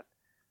did that.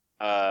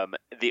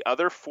 The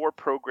other 4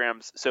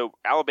 programs, so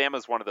Alabama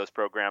is one of those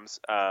programs,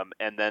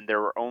 and then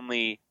there were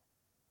only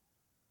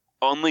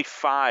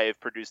 5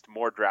 produced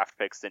more draft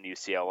picks than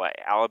UCLA.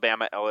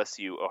 Alabama,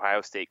 LSU,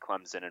 Ohio State,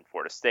 Clemson, and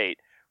Florida State.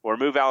 We'll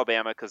remove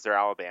Alabama because they're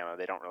Alabama.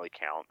 They don't really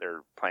count.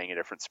 They're playing a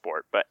different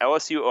sport. But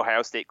LSU,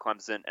 Ohio State,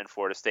 Clemson, and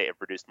Florida State have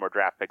produced more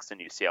draft picks than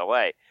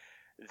UCLA.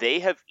 They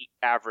have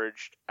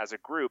averaged, as a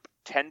group,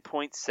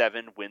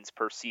 10.7 wins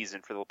per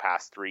season for the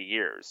past 3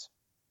 years.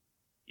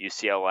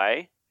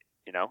 UCLA,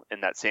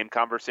 in that same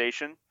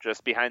conversation,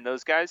 just behind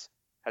those guys,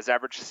 has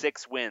averaged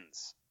 6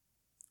 wins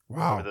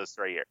over those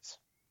 3 years.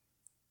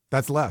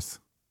 That's less.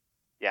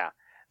 Yeah.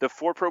 The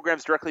 4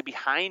 programs directly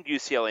behind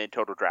UCLA in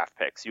total draft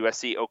picks,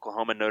 USC,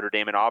 Oklahoma, Notre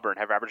Dame, and Auburn,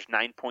 have averaged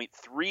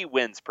 9.3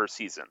 wins per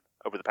season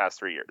over the past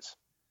 3 years.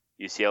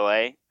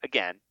 UCLA,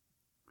 again,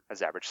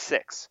 has averaged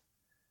 6.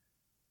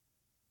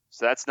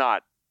 So that's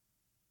not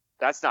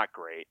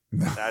great.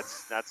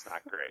 That's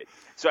not great.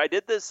 So I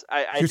did this.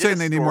 You're saying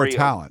they need more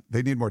talent.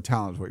 They need more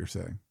talent is what you're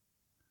saying.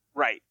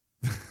 Right.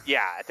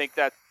 Yeah, I think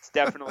that's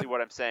definitely what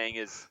I'm saying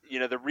is,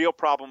 the real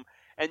problem.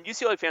 And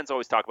UCLA fans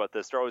always talk about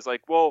this. They're always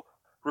like, well,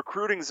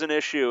 recruiting's an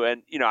issue.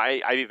 And,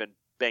 I've even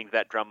banged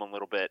that drum a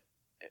little bit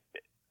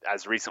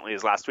as recently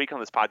as last week on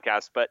this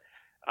podcast. But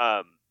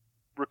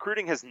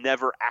recruiting has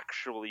never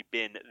actually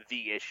been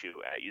the issue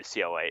at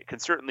UCLA. It can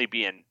certainly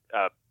be a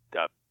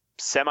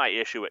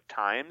semi-issue at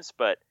times,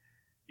 but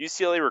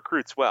UCLA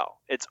recruits well.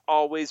 It's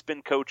always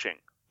been coaching,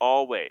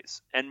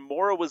 always. And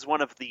Mora was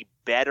one of the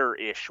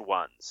better-ish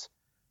ones.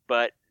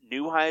 But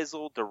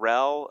Neuheisel,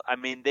 Durrell, I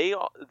mean,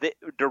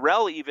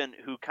 Durrell even,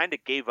 who kind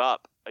of gave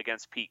up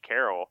against Pete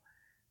Carroll,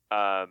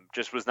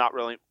 just was not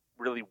really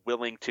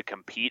willing to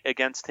compete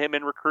against him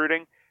in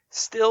recruiting,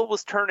 still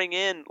was turning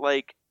in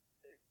like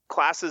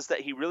classes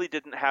that he really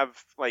didn't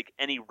have like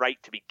any right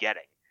to be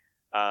getting.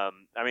 I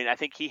mean, I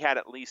think he had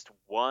at least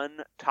one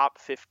top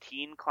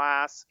 15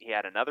 class. He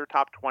had another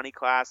top 20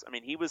 class. I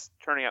mean, he was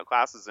turning out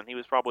classes, and he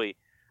was probably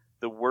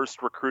the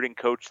worst recruiting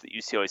coach that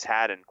UCLA's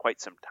had in quite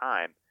some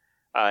time.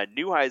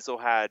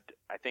 Neuheisel had,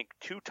 I think,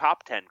 2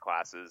 top 10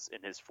 classes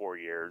in his 4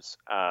 years,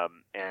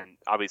 and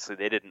obviously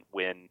they didn't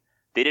win.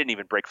 They didn't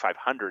even break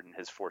 500 in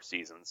his 4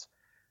 seasons.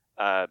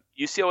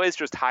 UCLA's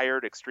just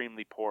hired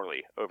extremely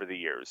poorly over the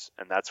years,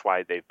 and that's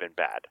why they've been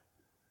bad.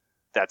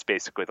 That's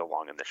basically the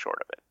long and the short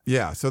of it.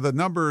 Yeah, so the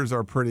numbers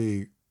are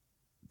pretty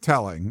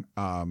telling.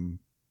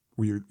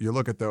 You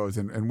look at those,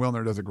 and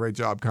Wilner does a great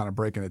job kind of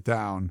breaking it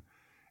down.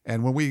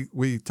 And when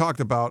we talked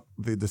about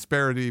the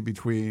disparity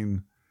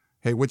between,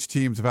 hey, which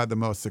teams have had the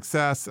most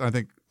success, and I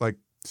think like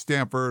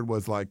Stanford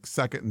was like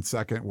second,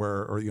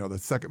 or the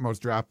second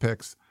most draft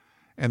picks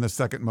and the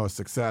second most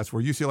success,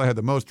 where UCLA had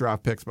the most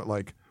draft picks, but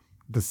like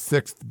the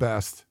 6th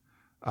best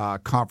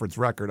conference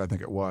record, I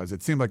think it was.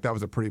 It seemed like that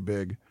was a pretty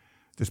big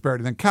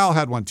disparity. Then Cal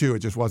had one too. It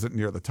just wasn't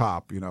near the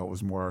top. It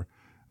was more.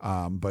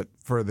 But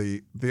for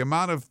the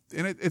amount of,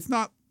 and it's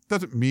not,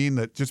 doesn't mean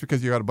that just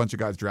because you got a bunch of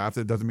guys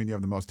drafted, it doesn't mean you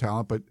have the most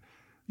talent. But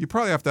you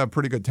probably have to have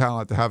pretty good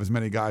talent to have as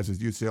many guys as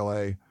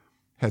UCLA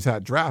has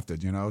had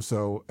drafted.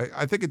 So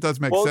I think it does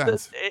make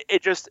sense.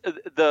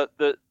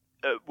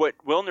 What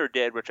Wilner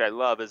did, which I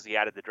love, is he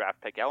added the draft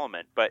pick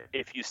element. But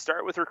if you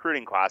start with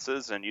recruiting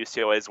classes, and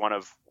UCLA is one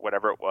of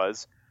whatever it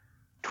was,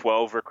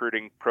 12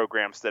 recruiting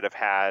programs that have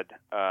had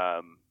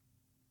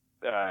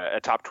a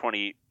top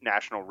 20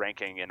 national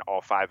ranking in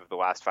all 5 of the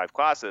last 5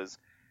 classes,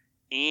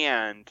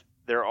 and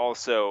they're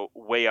also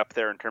way up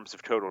there in terms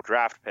of total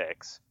draft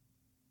picks,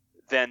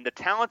 then the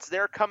talent's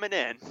there coming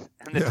in,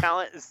 and the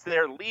talent is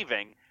there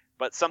leaving,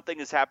 but something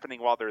is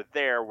happening while they're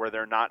there where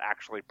they're not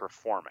actually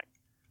performing.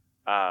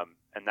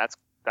 And that's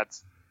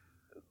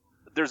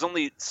there's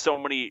only so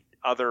many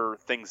other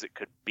things it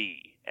could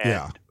be,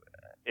 and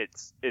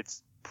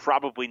it's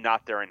probably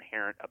not their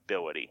inherent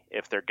ability.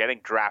 If they're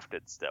getting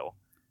drafted still,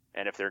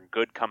 and if they're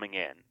good coming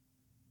in,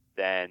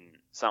 then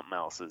something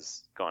else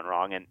is going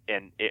wrong.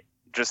 And it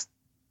just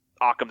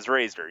Occam's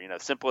razor,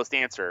 simplest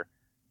answer,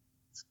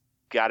 it's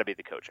got to be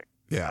the coaching.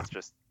 Yeah, it's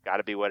just got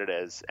to be what it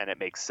is, and it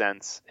makes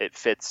sense. It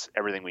fits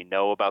everything we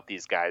know about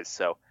these guys,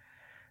 so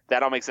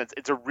that all makes sense.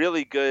 It's a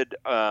really good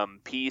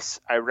piece.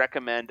 I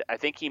recommend. I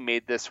think he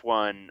made this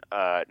one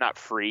not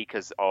free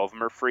because all of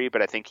them are free,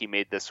 but I think he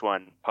made this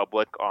one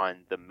public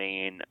on the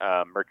main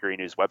Mercury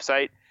News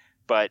website.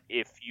 But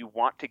if you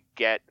want to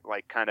get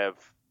like kind of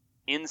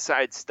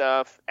inside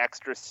stuff,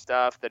 extra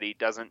stuff that he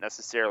doesn't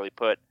necessarily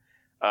put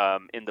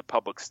in the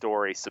public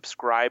story,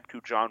 subscribe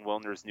to John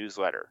Wilner's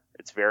newsletter.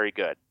 It's very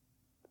good.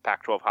 The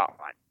Pac-12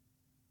 Hotline.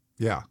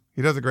 Yeah,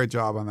 he does a great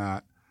job on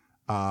that.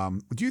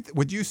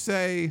 Would you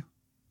say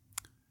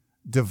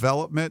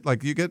development,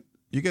 like you get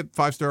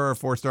 5-star or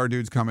 4-star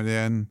dudes coming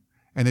in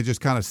and they just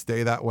kind of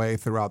stay that way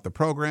throughout the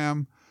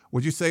program?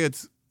 Would you say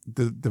it's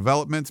the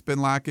development's been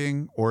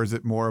lacking, or is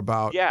it more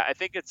about? Yeah, I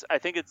think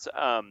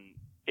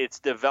it's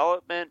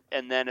development,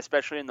 and then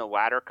especially in the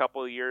latter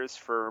couple of years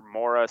for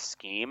Mora's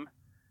scheme.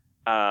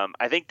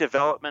 I think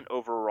development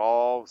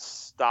overall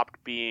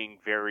stopped being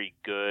very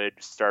good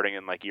starting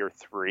in like year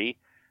 3,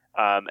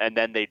 and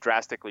then they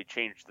drastically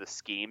changed the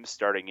scheme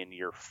starting in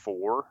year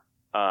 4,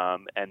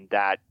 and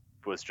that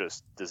was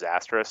just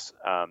disastrous.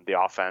 The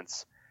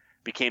offense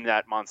became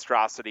that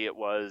monstrosity it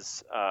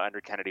was under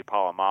Kennedy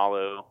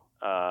Polamalu.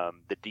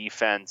 The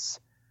defense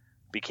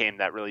became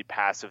that really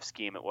passive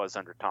scheme it was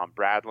under Tom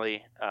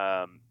Bradley.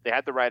 They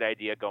had the right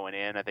idea going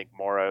in. I think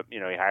Mora, he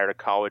hired a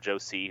college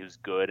OC who's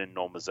good, and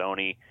Noel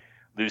Mazzoni.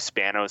 Lou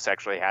Spanos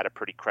actually had a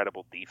pretty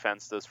credible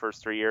defense those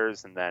first 3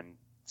 years, and then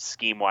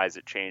scheme-wise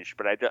it changed.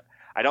 But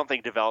I don't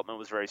think development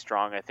was very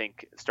strong. I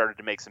think started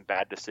to make some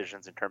bad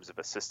decisions in terms of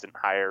assistant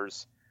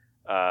hires.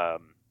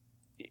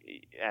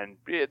 And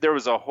there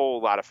was a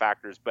whole lot of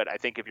factors, but I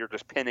think if you're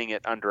just pinning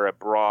it under a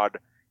broad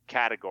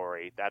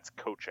category, that's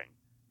coaching,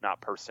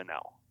 not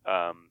personnel.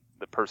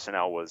 The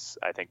personnel was,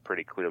 I think,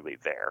 pretty clearly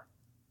there.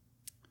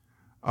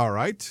 All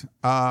right.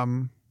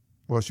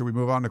 Well, should we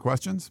move on to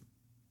questions?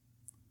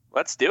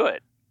 Let's do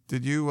it.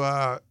 Did you,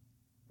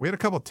 we had a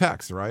couple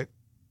texts, right?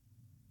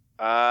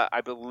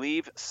 I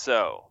believe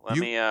so.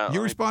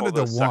 You responded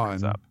to one.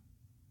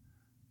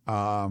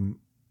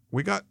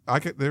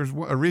 There's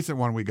a recent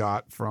one we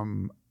got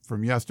from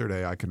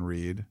yesterday I can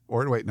read.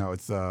 Or wait, no,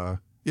 it's I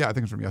think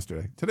it's from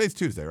yesterday. Today's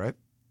Tuesday, right?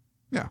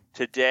 Yeah.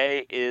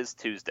 Today is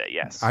Tuesday,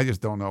 yes. I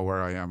just don't know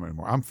where I am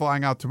anymore. I'm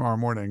flying out tomorrow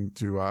morning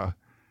to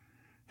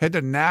head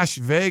to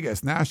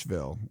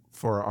Nashville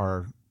for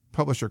our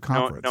publisher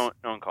conference. No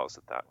one calls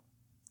it that.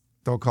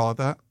 Don't call it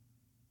that?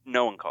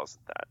 No one calls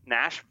it that.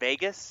 Nash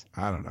Vegas?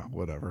 I don't know.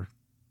 Whatever.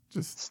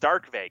 Just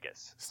Stark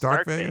Vegas.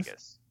 Stark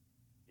Vegas?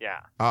 Yeah.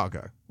 Oh,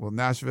 okay. Well,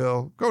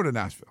 Nashville. Go to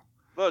Nashville.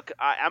 Look,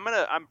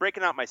 I'm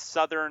breaking out my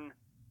southern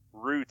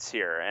roots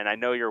here, and I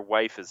know your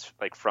wife is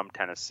like from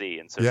Tennessee,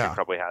 and so Yeah. she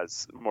probably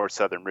has more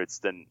southern roots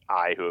than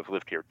I, who have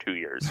lived here 2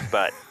 years.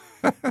 But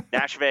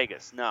Nash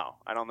Vegas, no,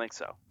 I don't think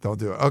so. Don't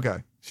do it.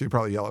 Okay. She'd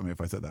probably yell at me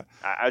if I said that.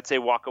 I'd say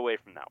walk away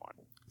from that one.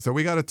 So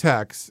we got a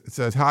text. It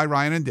says, "Hi,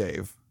 Ryan and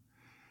Dave.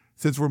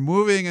 Since we're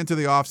moving into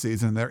the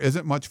offseason, there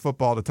isn't much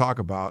football to talk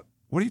about."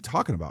 What are you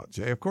talking about,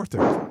 Jay? Of course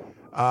there is.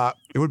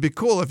 It would be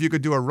cool if you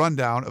could do a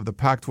rundown of the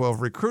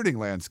Pac-12 recruiting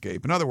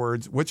landscape. In other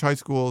words, which high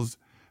schools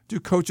do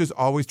coaches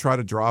always try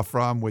to draw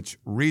from? Which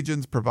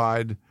regions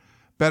provide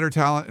better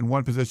talent in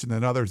one position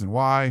than others, and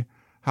why?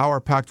 How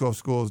are Pac-12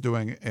 schools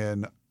doing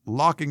in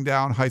locking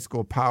down high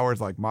school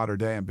powers like Mater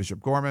Dei and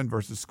Bishop Gorman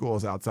versus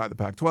schools outside the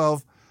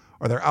Pac-12?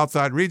 Are there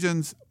outside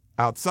regions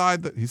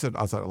he said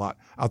outside a lot,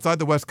 outside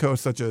the West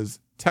Coast, such as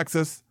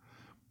Texas,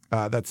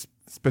 that's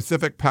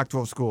specific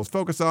Pac-12 schools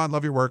focus on?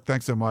 Love your work.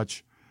 Thanks so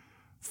much.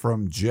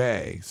 From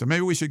Jay. So maybe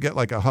we should get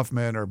like a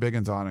Huffman or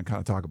Biggins on and kind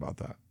of talk about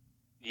that.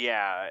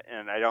 Yeah,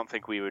 and I don't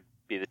think we would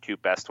be the two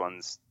best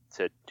ones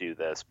to do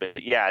this.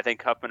 But yeah, I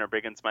think Huffman or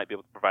Biggins might be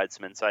able to provide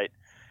some insight.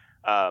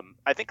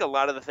 I think a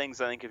lot of the things,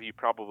 if you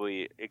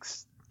probably,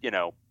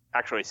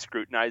 actually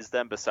scrutinize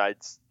them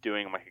besides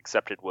doing like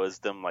accepted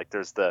wisdom, like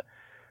there's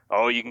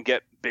you can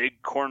get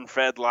big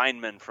corn-fed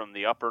linemen from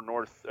the upper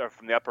north,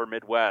 from the upper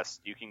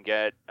Midwest. You can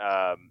get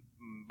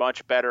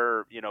much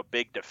better,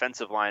 big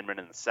defensive linemen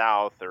in the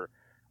South, or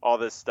all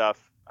this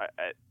stuff.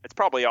 It's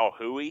probably all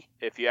hooey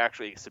if you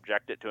actually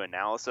subject it to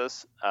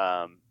analysis.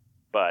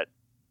 But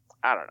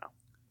I don't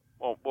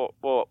know.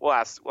 We'll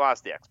ask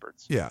the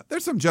experts. Yeah,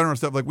 there's some general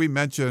stuff like we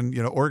mentioned.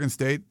 Oregon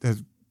State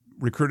has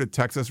recruited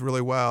Texas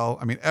really well.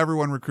 I mean,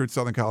 everyone recruits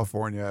Southern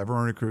California.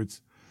 Everyone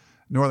recruits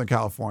Northern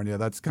California.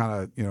 That's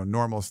kind of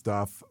normal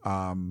stuff.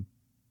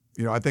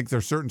 I think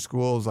there's certain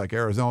schools like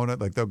Arizona,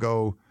 like they'll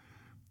go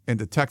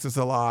into Texas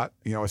a lot.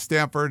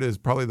 Stanford is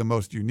probably the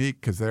most unique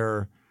because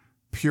they're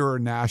pure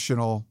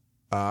national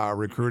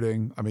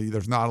recruiting. I mean,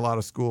 there's not a lot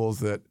of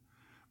schools that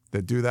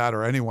do that,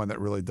 or anyone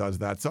that really does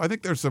that. So I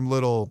think there's some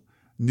little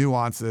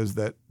nuances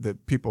that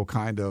people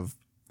kind of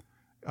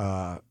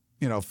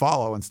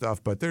follow and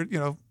stuff, but there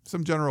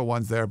some general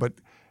ones there. But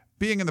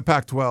being in the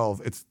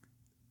Pac-12, it's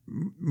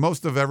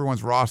most of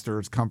everyone's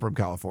rosters come from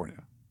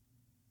California.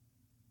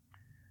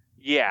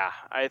 Yeah,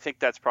 I think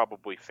that's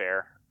probably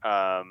fair.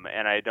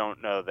 And I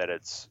don't know that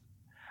it's.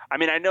 I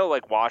mean, I know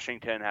like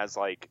Washington has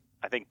I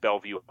think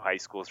Bellevue High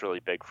School is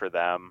really big for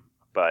them,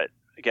 but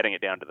getting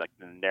it down to like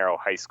the narrow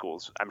high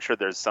schools, I'm sure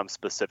there's some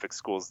specific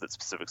schools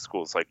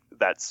like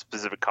that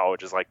specific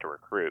colleges like to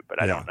recruit,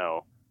 but I don't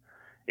know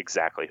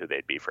exactly who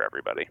they'd be for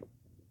everybody.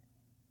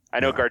 I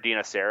know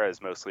Gardena Serra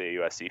is mostly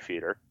a USC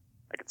feeder.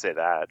 I could say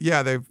that.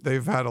 Yeah,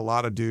 they've had a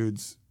lot of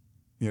dudes,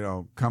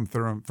 come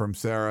through from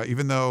Serra,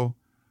 even though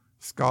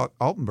Scott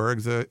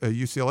Altenberg's a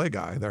UCLA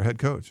guy, their head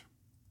coach.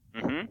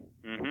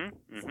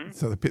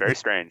 So very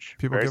strange.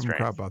 People very give strange.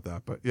 him crap about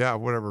that, but yeah,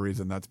 whatever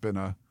reason, that's been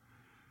a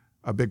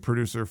big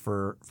producer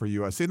for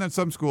USC. And then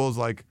some schools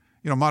like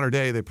Mater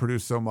Dei, they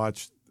produce so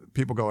much,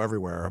 people go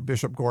everywhere.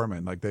 Bishop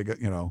Gorman, like they get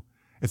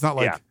it's not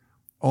like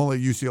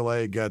only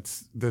UCLA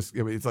gets this.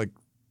 I mean, it's like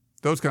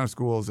those kind of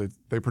schools,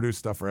 they produce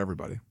stuff for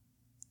everybody.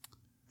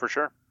 For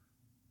sure.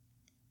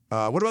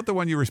 What about the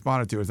one you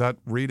responded to? Is that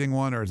reading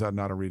one or is that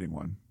not a reading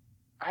one?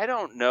 I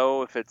don't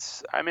know if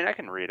it's. I mean, I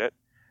can read it.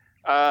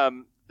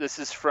 This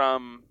is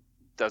from.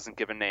 Doesn't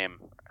give a name,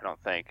 I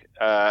don't think.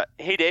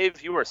 Hey,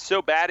 Dave, you are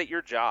so bad at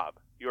your job.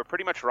 You are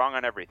pretty much wrong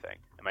on everything.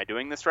 Am I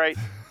doing this right?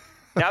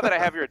 Now that I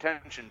have your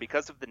attention,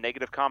 because of the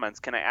negative comments,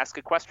 can I ask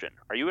a question?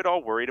 Are you at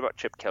all worried about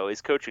Chip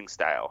Kelly's coaching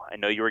style? I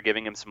know you were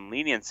giving him some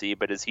leniency,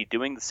 but is he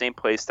doing the same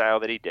play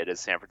style that he did as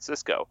San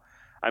Francisco?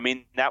 I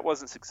mean, that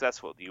wasn't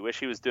successful. Do you wish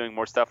he was doing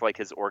more stuff like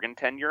his Oregon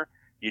tenure?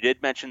 You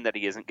did mention that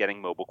he isn't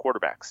getting mobile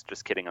quarterbacks.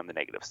 Just kidding on the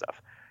negative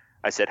stuff.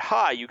 I said,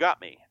 ha, you got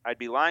me. I'd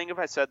be lying if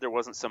I said there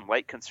wasn't some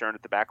light concern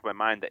at the back of my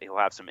mind that he'll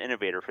have some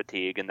innovator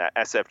fatigue and that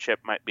SF Chip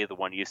might be the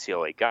one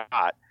UCLA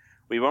got.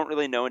 We won't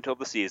really know until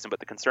the season, but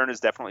the concern is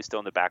definitely still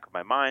in the back of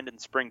my mind,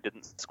 and spring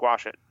didn't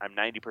squash it. I'm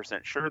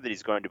 90% sure that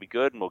he's going to be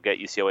good and will get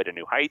UCLA to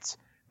new heights,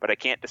 but I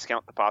can't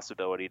discount the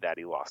possibility that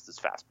he lost his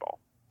fastball.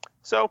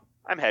 So,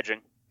 I'm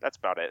hedging. That's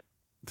about it.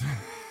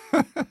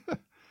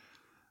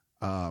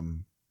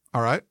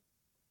 All right.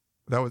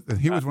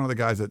 He was one of the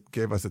guys that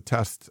gave us a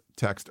text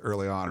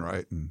early on,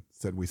 right? And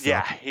said we suck.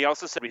 Yeah, he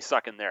also said we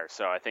suck in there.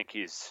 So I think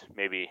he's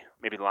maybe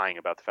lying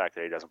about the fact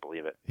that he doesn't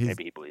believe it.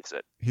 Maybe he believes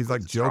it. He's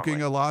like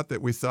joking a lot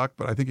that we suck,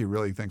 but I think he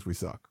really thinks we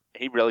suck.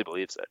 He really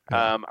believes it.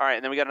 Yeah. All right,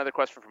 and then we got another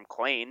question from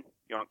Klain.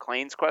 You want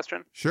Klain's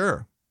question?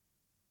 Sure.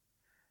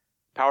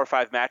 Power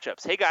 5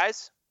 matchups. Hey,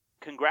 guys.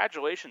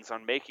 Congratulations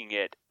on making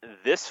it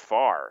this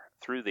far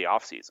through the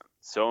offseason.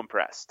 So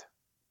impressed.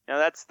 Now,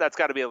 that's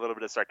got to be a little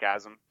bit of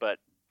sarcasm, but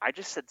I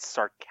just said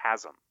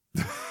sarcasm.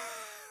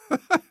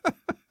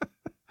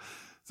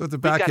 So it's a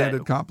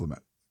backhanded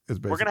compliment. Is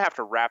basically. We're going to have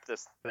to wrap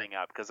this thing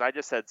up because I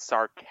just said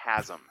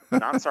sarcasm.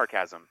 Not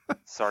sarcasm.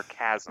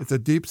 Sarcasm. It's a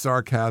deep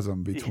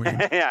sarcasm between.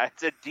 Yeah,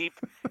 it's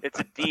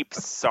a deep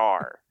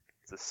sar.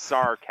 It's a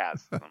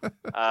sarcasm.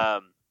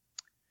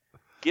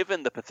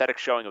 Given the pathetic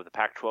showing of the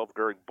Pac-12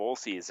 during bowl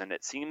season,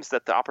 it seems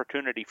that the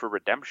opportunity for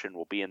redemption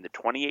will be in the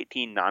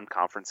 2018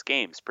 non-conference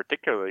games,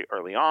 particularly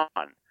early on.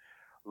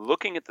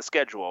 Looking at the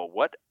schedule,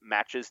 what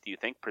matches do you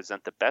think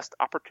present the best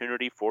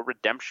opportunity for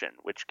redemption?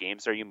 Which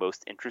games are you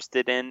most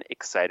interested in,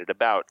 excited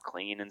about?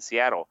 Clean in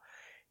Seattle.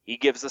 He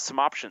gives us some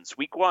options.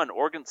 Week 1,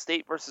 Oregon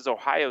State versus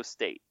Ohio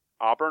State.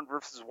 Auburn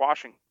versus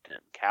Washington.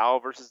 Cal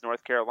versus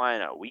North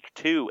Carolina. Week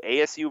 2,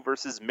 ASU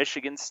versus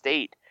Michigan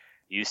State.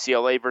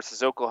 UCLA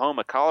versus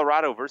Oklahoma,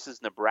 Colorado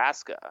versus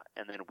Nebraska,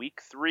 and then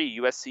week 3,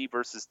 USC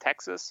versus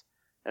Texas,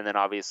 and then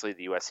obviously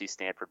the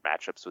USC-Stanford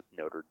matchups with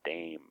Notre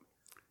Dame.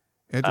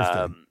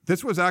 Interesting.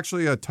 This was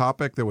actually a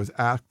topic that was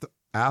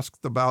asked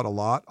about a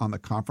lot on the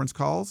conference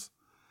calls,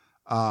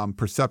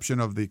 perception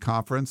of the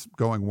conference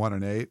going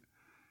 1-8.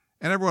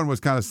 And everyone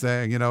was kind of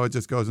saying, it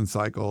just goes in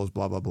cycles,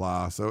 blah, blah,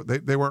 blah. So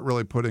they weren't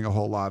really putting a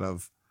whole lot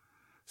of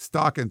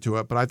stock into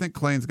it. But I think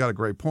Clayton's got a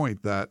great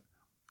point that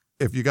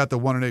if you got the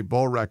 1-8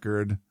 bowl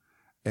record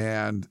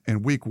and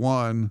in week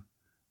 1,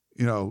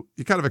 you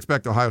kind of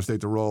expect Ohio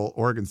State to roll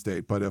Oregon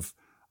State. But if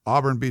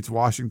Auburn beats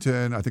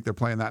Washington, I think they're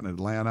playing that in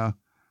Atlanta.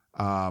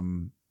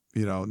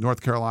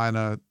 North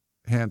Carolina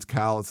hands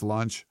Cal its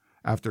lunch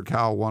after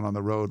Cal won on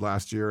the road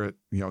last year at,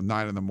 9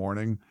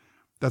 a.m.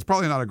 That's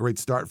probably not a great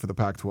start for the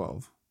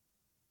Pac-12.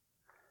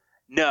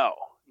 No.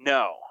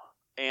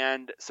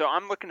 And so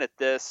I'm looking at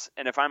this,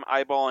 and if I'm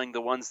eyeballing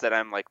the ones that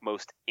I'm like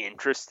most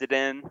interested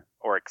in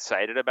or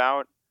excited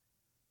about,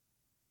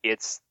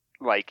 it's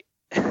like,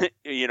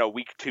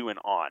 week 2 and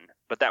on.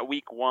 But that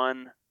week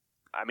 1,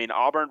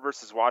 Auburn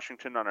versus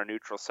Washington on a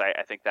neutral site,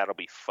 I think that'll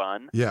be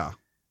fun. Yeah.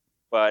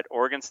 But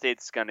Oregon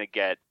State's going to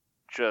get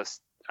it's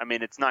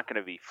not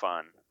going to be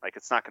fun. Like,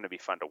 it's not going to be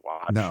fun to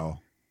watch. No.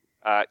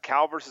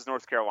 Cal versus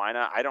North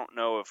Carolina, I don't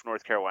know if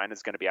North Carolina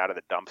is going to be out of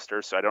the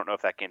dumpster, so I don't know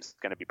if that game's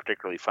going to be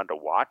particularly fun to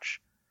watch.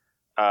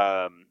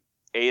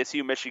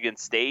 ASU Michigan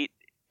State,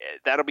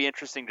 that'll be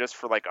interesting just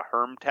for like a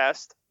Herm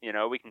test.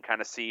 We can kind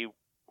of see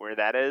where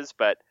that is.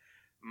 But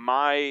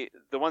the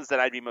ones that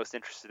I'd be most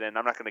interested in,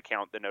 I'm not going to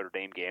count the Notre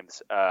Dame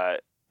games.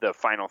 The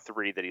final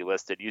 3 that he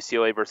listed,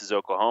 UCLA versus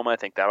Oklahoma, I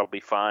think that'll be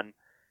fun.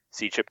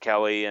 See Chip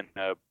Kelly and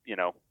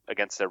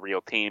against a real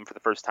team for the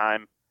first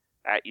time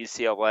at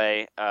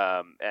UCLA,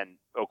 and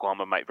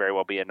Oklahoma might very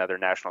well be another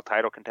national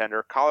title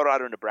contender.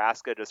 Colorado,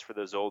 Nebraska, just for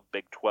those old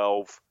Big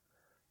 12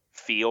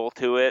 feel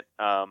to it.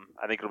 I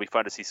think it'll be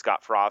fun to see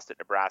Scott Frost at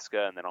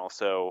Nebraska, and then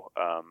also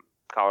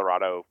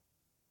Colorado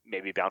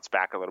maybe bounce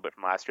back a little bit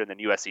from last year, and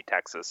then USC,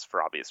 Texas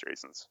for obvious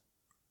reasons.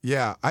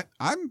 Yeah,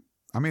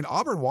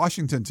 Auburn,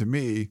 Washington, to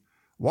me,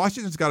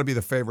 Washington's got to be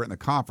the favorite in the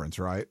conference,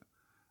 right?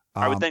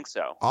 I would think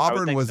so. I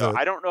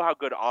don't know how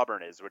good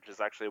Auburn is, which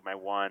is actually my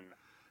one.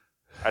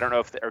 I don't know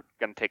if they're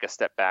going to take a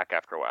step back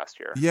after last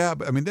year. Yeah,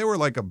 but they were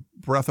like a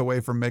breath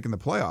away from making the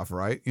playoff,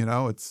 right?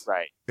 It's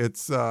right.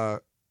 It's so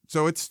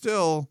it's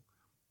still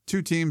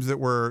 2 teams that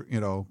were,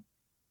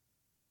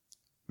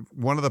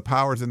 one of the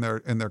powers in their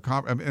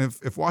conference.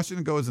 If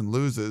Washington goes and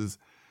loses,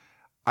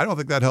 I don't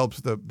think that helps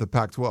the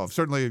Pac-12.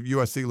 Certainly, if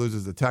USC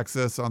loses to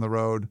Texas on the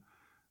road,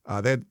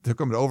 they took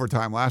them to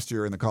overtime last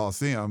year in the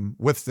Coliseum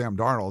with Sam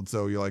Darnold.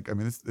 So you're like,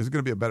 this is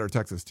going to be a better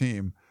Texas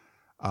team.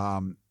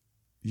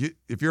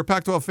 If you're a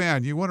Pac-12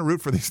 fan, you want to root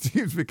for these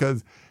teams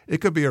because it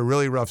could be a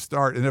really rough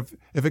start. And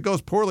if it goes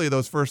poorly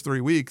those first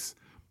 3 weeks,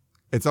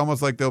 it's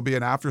almost like there'll be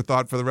an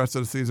afterthought for the rest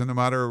of the season, no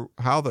matter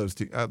how the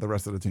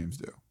rest of the teams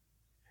do.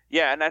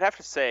 Yeah, and I'd have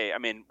to say,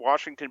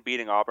 Washington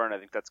beating Auburn, I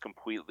think that's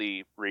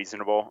completely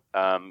reasonable.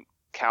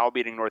 Cal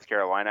beating North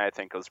Carolina, I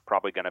think, is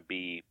probably going to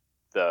be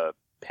the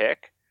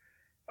pick.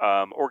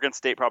 Oregon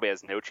State probably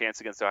has no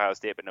chance against Ohio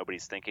State, but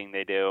nobody's thinking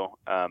they do.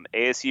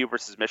 ASU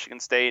versus Michigan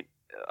State,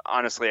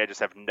 honestly, I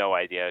just have no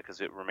idea because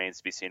it remains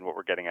to be seen what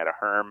we're getting out of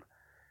Herm.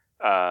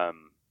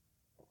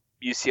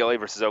 UCLA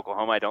versus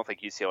Oklahoma, I don't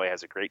think UCLA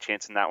has a great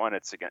chance in that one.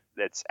 It's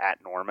at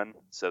Norman,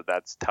 so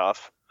that's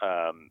tough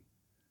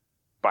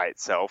by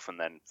itself, and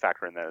then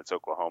factor in that it's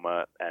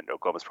Oklahoma, and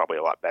Oklahoma's probably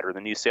a lot better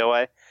than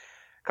UCLA.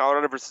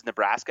 Colorado versus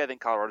Nebraska, I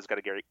think Colorado's got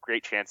a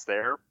great chance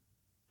there.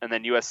 And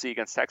then USC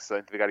against Texas, I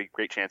think they got a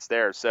great chance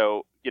there.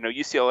 So,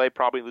 UCLA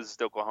probably loses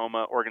to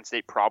Oklahoma. Oregon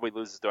State probably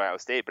loses to Ohio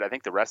State. But I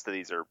think the rest of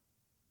these are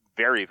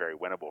very, very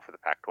winnable for the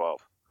Pac-12.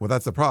 Well,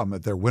 that's the problem,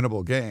 that they're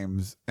winnable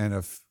games. And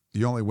if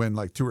you only win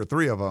like 2 or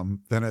 3 of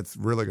them, then it's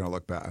really going to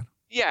look bad.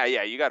 Yeah.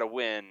 You got to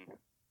win.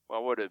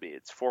 Well, what would it be?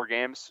 It's 4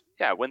 games.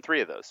 Yeah, win 3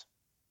 of those.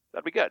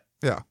 That'd be good.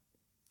 Yeah.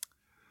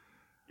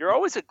 You're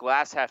always a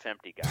glass half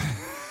empty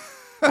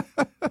guy.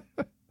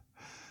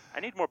 I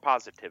need more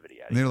positivity.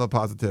 Need a little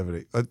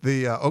positivity.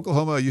 The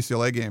Oklahoma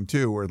UCLA game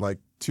too, where like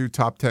 2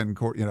 top 10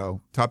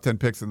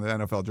 picks in the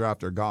NFL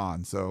draft are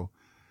gone. So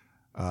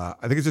I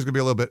think it's just gonna be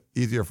a little bit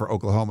easier for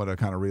Oklahoma to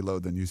kind of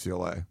reload than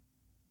UCLA.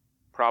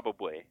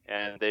 Probably,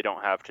 and they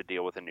don't have to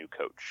deal with a new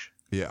coach.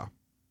 Yeah.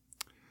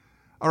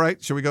 All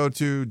right, shall we go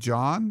to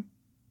John?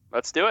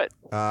 Let's do it.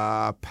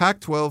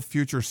 Pac-12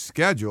 future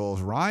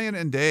schedules. Ryan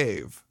and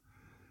Dave.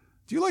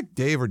 Do you like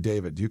Dave or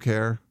David? Do you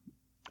care?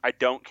 I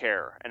don't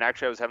care. And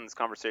actually, I was having this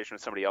conversation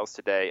with somebody else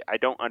today. I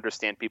don't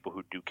understand people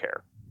who do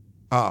care.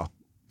 Oh,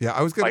 yeah.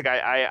 I was going to...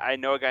 Like, I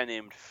know a guy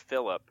named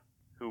Philip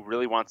who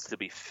really wants to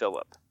be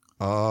Philip.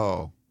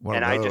 Oh,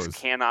 and I just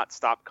cannot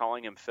stop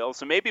calling him Phil.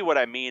 So maybe what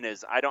I mean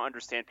is I don't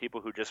understand people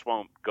who just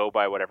won't go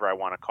by whatever I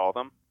want to call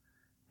them,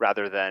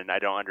 rather than I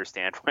don't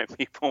understand why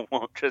people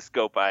won't just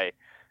go by,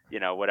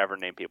 whatever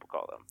name people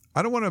call them.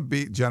 I don't want to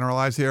be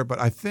generalized here, but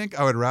I think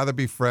I would rather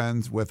be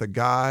friends with a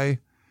guy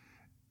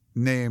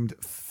named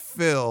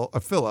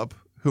Philip,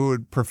 who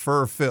would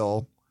prefer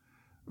Phil,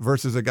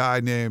 versus a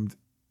guy named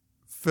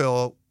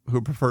Phil who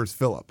prefers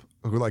Philip,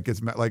 who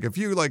gets met. Like if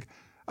you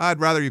I'd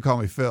rather you call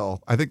me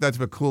Phil. I think that's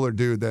a cooler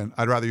dude than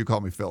I'd rather you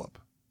call me Philip.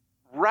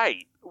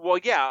 Right. Well,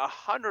 yeah,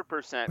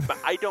 100%. But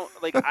I don't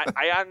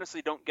I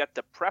honestly don't get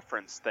the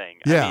preference thing.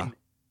 Yeah. I mean,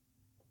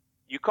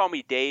 you call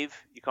me Dave,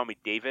 you call me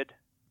David,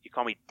 you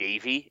call me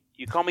Davey,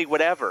 you call me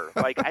whatever.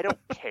 I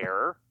don't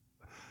care.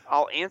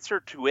 I'll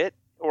answer to it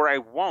or I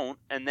won't,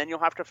 and then you'll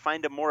have to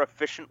find a more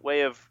efficient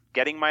way of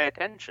getting my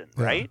attention,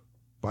 right?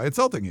 By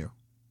insulting you.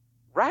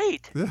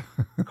 Right.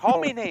 Call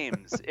me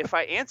names. If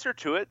I answer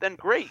to it, then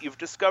great. You've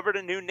discovered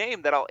a new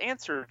name that I'll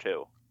answer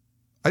to.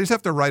 I just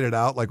have to write it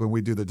out. Like when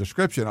we do the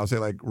description, I'll say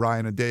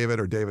Ryan and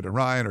David, or David and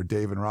Ryan, or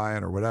Dave and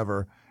Ryan, or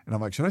whatever. And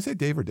I'm like, should I say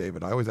Dave or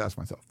David? I always ask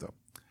myself, though.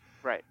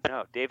 Right.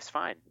 No, Dave's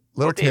fine.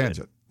 Little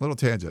tangent.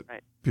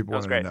 Right. People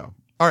want to know.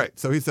 All right.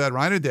 So he said,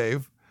 Ryan and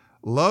Dave,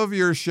 love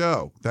your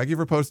show. Thank you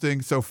for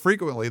posting so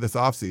frequently this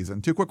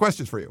offseason. 2 quick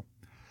questions for you.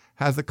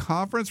 Has the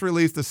conference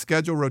released a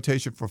schedule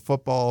rotation for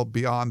football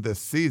beyond this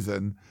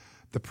season?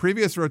 The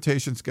previous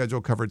rotation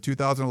schedule covered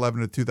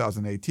 2011 to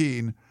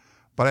 2018,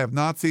 but I have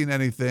not seen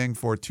anything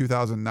for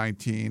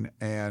 2019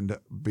 and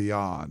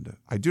beyond.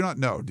 I do not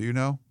know. Do you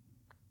know?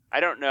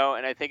 I don't know,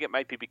 and I think it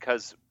might be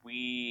because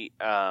we,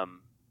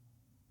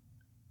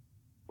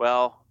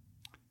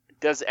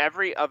 does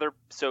every other,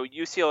 so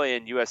UCLA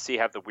and USC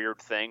have the weird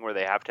thing where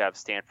they have to have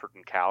Stanford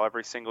and Cal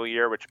every single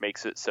year, which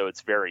makes it so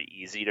it's very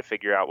easy to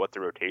figure out what the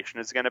rotation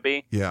is going to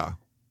be. Yeah.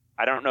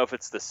 I don't know if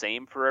it's the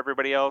same for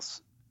everybody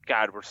else.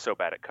 God, we're so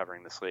bad at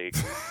covering this league.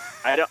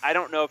 I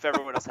don't know if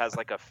everyone else has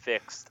a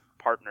fixed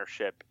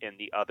partnership in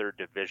the other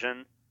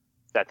division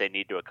that they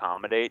need to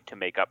accommodate to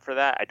make up for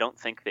that. I don't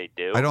think they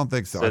do. I don't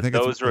think so. I think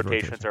those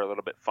rotations are a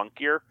little bit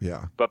funkier.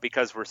 Yeah. But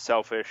because we're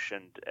selfish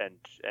and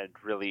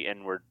really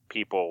inward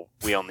people,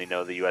 we only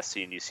know the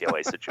USC and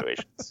UCLA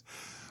situations.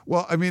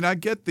 Well, I mean, what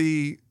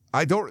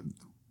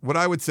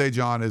I would say,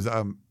 John, is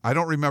I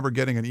don't remember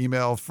getting an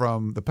email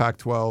from the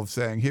Pac-12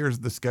 saying, here's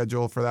the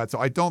schedule for that. So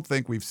I don't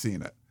think we've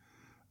seen it.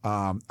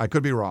 I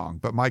could be wrong,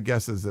 but my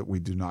guess is that we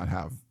do not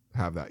have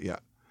that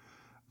yet.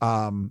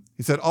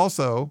 He said,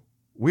 also,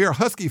 we are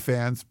Husky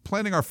fans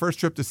planning our first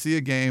trip to see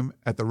a game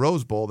at the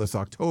Rose Bowl this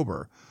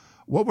October.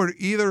 What would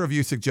either of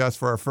you suggest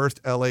for our first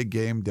LA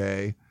game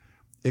day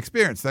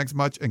experience? Thanks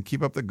much and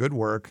keep up the good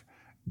work.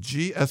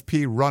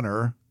 GSP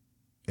Runner,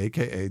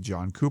 a.k.a.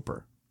 John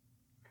Cooper.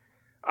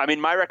 I mean,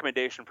 my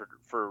recommendation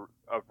for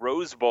a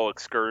Rose Bowl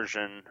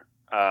excursion,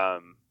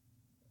 God,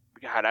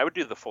 I would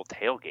do the full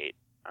tailgate.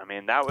 I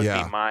mean, that would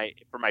be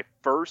for my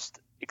first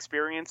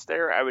experience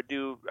there. I would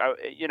do,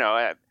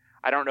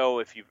 I don't know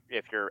if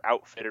you're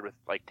outfitted with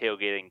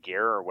tailgating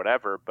gear or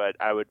whatever, but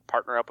I would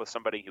partner up with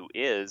somebody who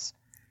is,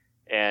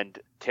 and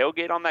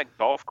tailgate on that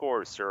golf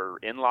course or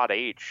in Lot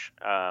H.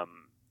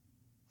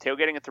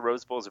 Tailgating at the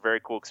Rose Bowl is a very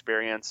cool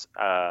experience.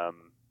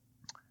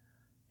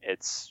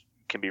 It's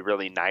can be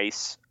really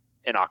nice.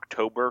 In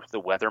October, the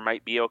weather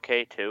might be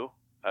okay too.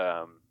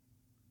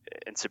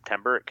 In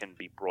September, it can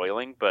be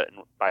broiling, but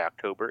by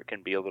October, it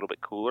can be a little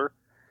bit cooler.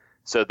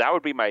 So that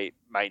would be my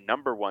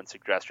number one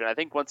suggestion. I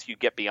think once you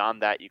get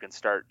beyond that, you can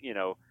start,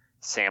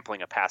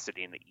 sampling a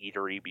Pasadena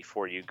eatery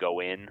before you go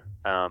in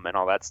and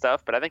all that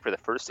stuff. But I think for the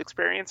first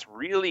experience,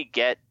 really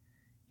get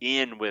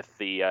in with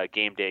the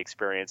game day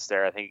experience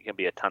there. I think it can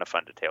be a ton of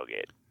fun to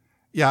tailgate.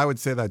 Yeah, I would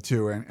say that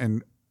too.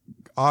 And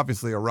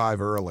obviously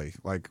arrive early.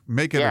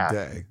 Make it a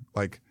day.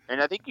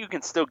 And I think you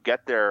can still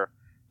get there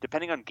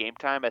depending on game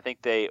time. I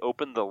think they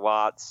open the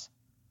lots.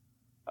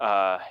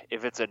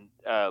 If it's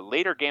a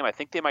later game, I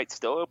think they might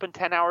still open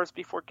 10 hours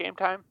before game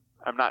time.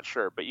 I'm not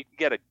sure, but you can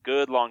get a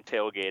good long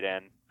tailgate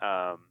in.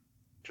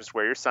 Just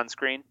wear your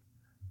sunscreen.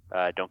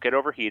 Don't get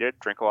overheated.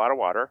 Drink a lot of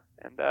water,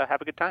 and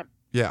have a good time.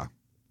 Yeah,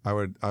 I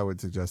would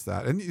suggest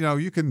that. And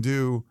you can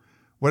do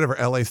whatever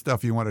LA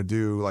stuff you want to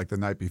do the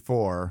night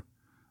before.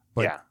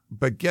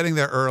 But getting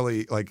there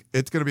early,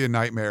 it's going to be a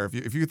nightmare.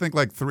 If you think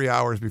 3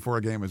 hours before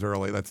a game is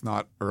early, that's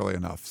not early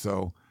enough.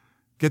 So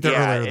get there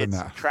earlier than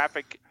that.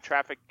 Traffic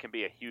can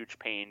be a huge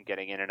pain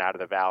getting in and out of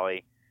the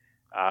valley.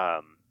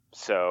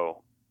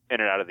 So in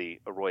and out of the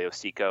Arroyo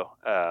Seco.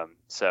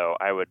 So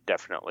I would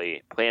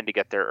definitely plan to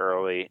get there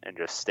early and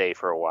just stay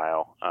for a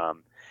while.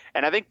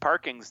 And I think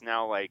parking's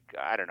now I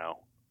don't know,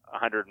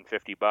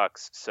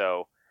 $150.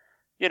 So,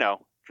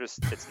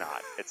 it's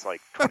not. It's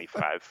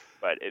 25,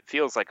 but it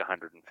feels like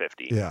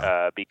 150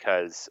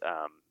 because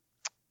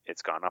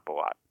it's gone up a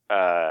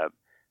lot.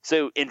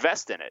 So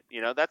invest in it.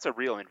 That's a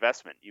real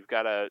investment. You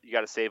got to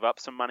save up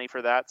some money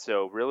for that.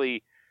 So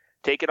really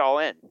take it all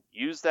in.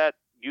 Use that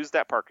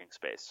parking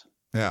space.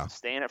 Yeah.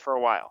 Stay in it for a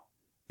while.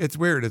 It's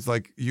weird. It's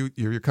like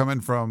you're coming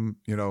from,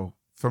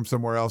 from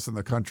somewhere else in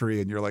the country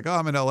and you're like, oh,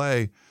 I'm in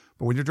LA.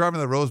 But when you're driving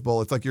the Rose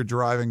Bowl, it's like you're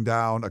driving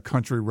down a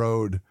country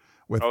road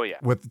with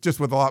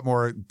a lot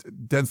more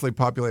densely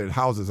populated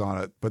houses on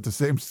it, but the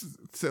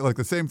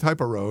same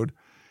type of road.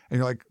 And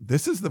you're like,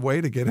 this is the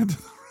way to get into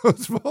the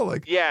Rose Bowl.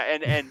 Like, yeah.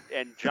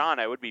 And John,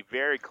 I would be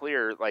very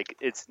clear. Like,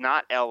 it's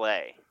not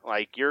LA.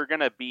 Like, you're going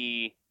to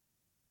be,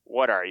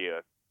 what are you?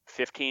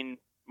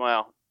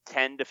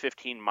 10 to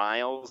 15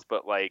 miles,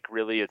 but like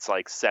really it's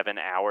like 7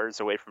 hours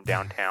away from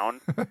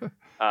downtown.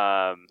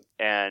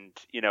 And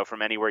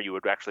from anywhere you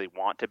would actually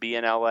want to be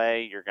in LA,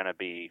 you're going to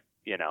be,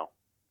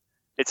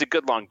 it's a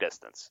good long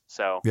distance.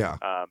 So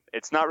yeah,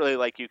 it's not really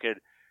like you could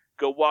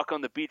go walk on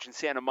the beach in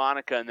Santa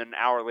Monica and then an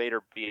hour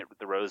later be at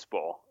the Rose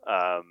Bowl.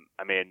 I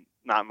mean,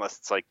 not unless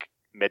it's like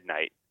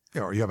midnight.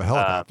 Yeah, or you have a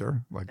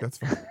helicopter. Like, that's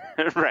fine.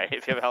 Right.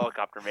 If you have a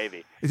helicopter,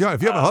 maybe. Yeah,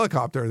 if you have a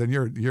helicopter, then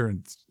you're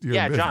in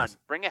business. John,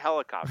 bring a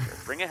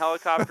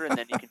helicopter. And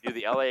then you can do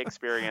the LA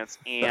experience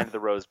and the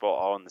Rose Bowl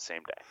all in the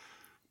same day.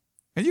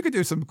 And you could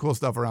do some cool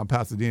stuff around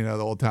Pasadena,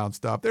 the Old Town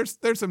stuff. There's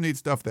some neat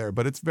stuff there,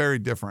 but it's very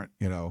different,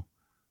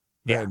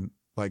 than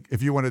like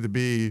if you wanted to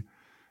be,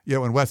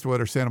 in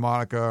Westwood or Santa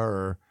Monica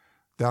or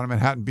down in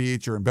Manhattan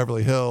Beach or in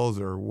Beverly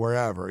Hills or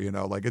wherever,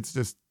 like it's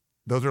just,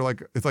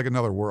 it's like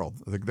another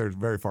world. Like they're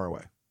very far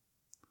away.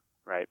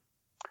 Right.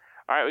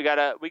 All right,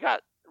 we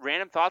got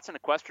random thoughts and a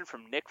question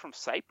from Nick from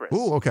Cyprus.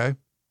 Ooh, okay.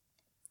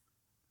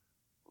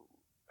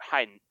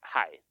 Hi.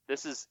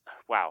 This is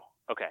wow.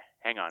 Okay,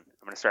 hang on.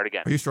 I'm going to start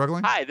again. Are you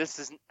struggling? Hi, this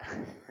is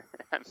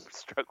I'm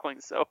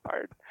struggling so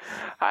hard.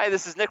 Hi,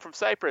 this is Nick from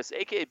Cyprus,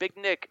 aka Big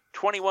Nick,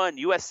 21,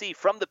 USC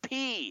from the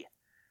P.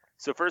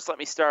 So first, let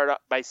me start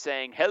up by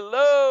saying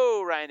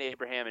hello, Ryan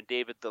Abraham and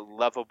David, the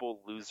lovable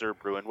loser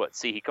Bruin.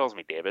 See, he calls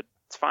me David.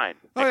 It's fine.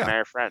 Nick and I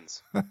are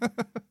friends.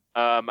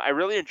 I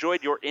really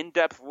enjoyed your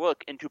in-depth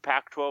look into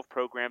Pac-12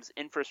 programs'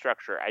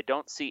 infrastructure. I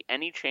don't see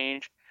any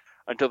change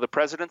until the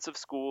presidents of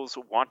schools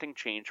wanting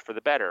change for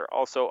the better.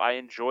 Also, I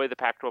enjoy the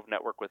Pac-12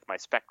 network with my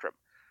Spectrum.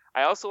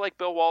 I also like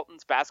Bill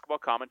Walton's basketball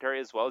commentary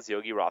as well as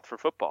Yogi Roth for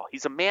football.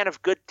 He's a man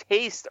of good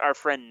taste, our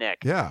friend Nick.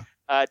 Yeah.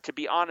 To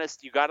be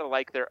honest, you got to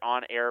like their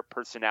on-air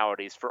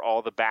personalities for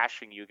all the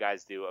bashing you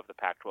guys do of the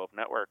Pac-12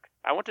 network.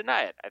 I won't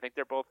deny it. I think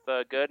they're both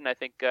good, and I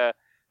think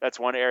that's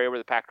one area where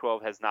the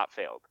Pac-12 has not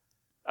failed.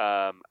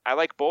 I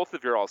like both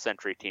of your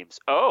all-century teams.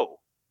 Oh,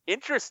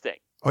 interesting.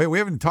 Oh, yeah, we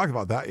haven't talked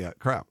about that yet.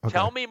 Crap. Okay.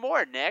 Tell me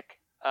more, Nick.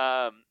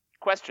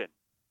 Question.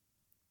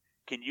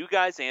 Can you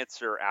guys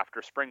answer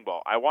after spring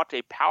ball? I want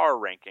a power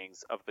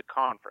rankings of the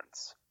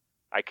conference.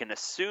 I can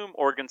assume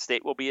Oregon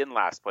State will be in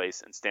last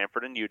place and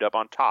Stanford and UW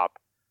on top.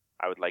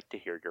 I would like to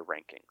hear your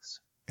rankings.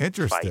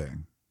 Interesting. Fight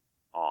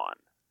on.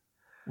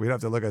 We'd have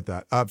to look at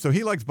that. So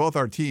he likes both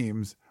our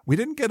teams. We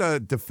didn't get a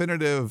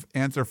definitive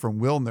answer from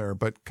Wilner,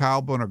 but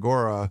Kyle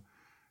Bonagora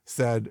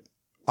said,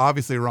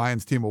 obviously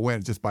Ryan's team will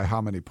win just by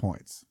how many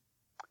points?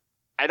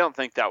 I don't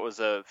think that was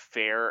a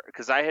fair,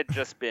 because I had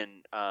just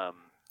been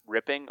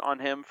ripping on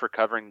him for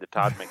covering the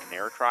Todd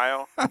McNair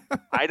trial.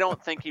 I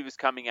don't think he was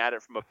coming at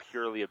it from a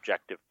purely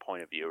objective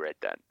point of view right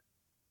then.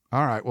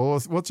 All right. Well,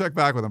 we'll check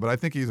back with him, but I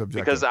think he's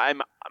objective. Because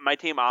my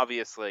team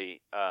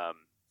obviously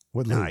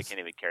would lose. I can't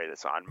even carry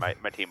this on.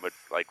 My team would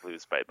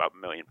lose by about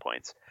 1 million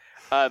points.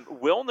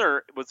 Wilner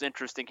was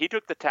interesting. He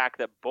took the tack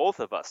that both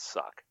of us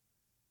suck,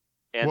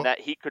 and that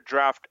he could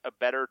draft a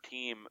better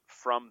team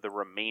from the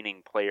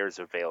remaining players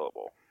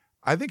available.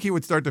 I think he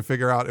would start to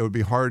figure out it would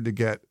be hard to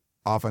get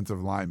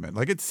offensive linemen.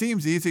 Like, it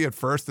seems easy at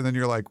first, and then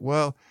you're like,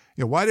 well,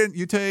 why didn't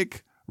you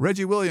take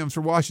Reggie Williams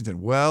from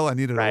Washington? Well, I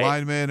needed a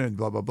lineman and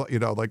blah, blah, blah.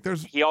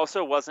 There's... He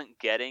also wasn't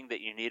getting that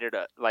you needed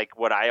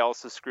what I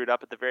also screwed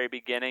up at the very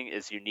beginning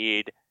is you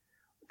need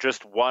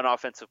just one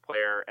offensive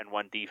player and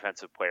one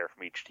defensive player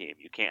from each team.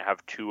 You can't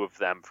have two of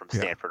them from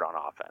Stanford on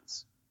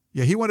offense.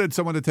 Yeah, he wanted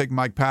someone to take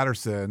Mike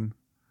Patterson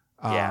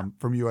from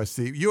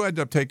USC. You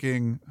ended up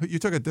taking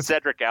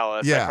Cedric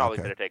Ellis. Yeah, I probably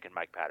could have taken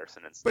Mike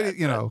Patterson instead.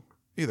 But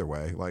either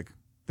way,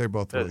 they're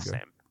both really the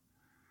good.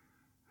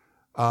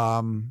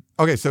 Same.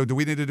 Okay, so do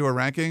we need to do a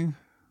ranking?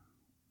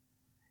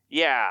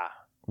 Yeah.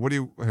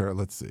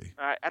 Let's see.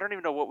 I don't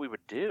even know what we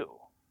would do.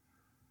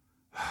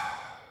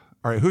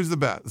 All right, who's the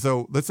best?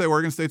 So let's say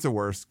Oregon State's the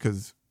worst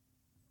because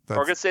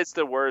Oregon State's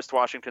the worst.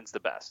 Washington's the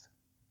best.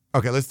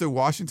 Okay, let's do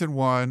Washington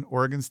 1,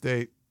 Oregon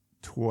State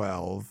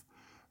 12.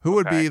 Who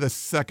would be the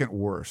second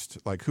worst?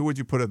 Who would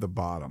you put at the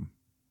bottom?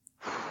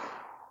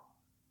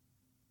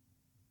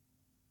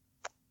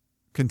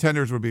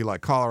 Contenders would be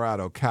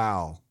Colorado,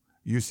 Cal,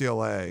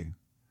 UCLA,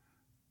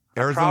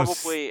 Arizona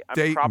State,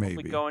 I'm probably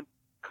maybe. Going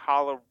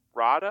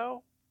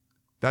Colorado.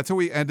 That's who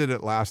we ended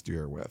it last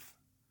year with.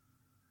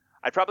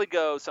 I'd probably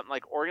go something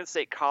like Oregon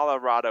State,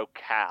 Colorado,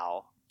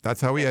 Cal.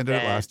 That's how we ended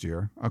it last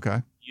year.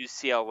 Okay.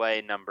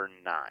 UCLA number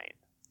 9.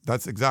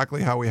 That's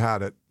exactly how we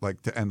had it,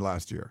 to end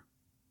last year.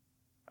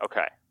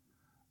 Okay.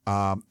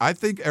 I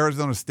think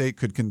Arizona State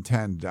could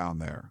contend down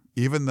there,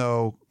 even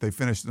though they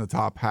finished in the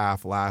top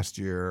half last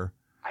year.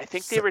 I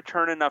think they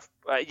return enough.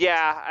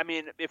 Yeah, I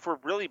mean, if we're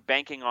really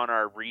banking on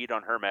our read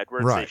on Herm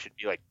Edwards, Right. they should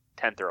be like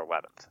 10th or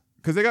 11th.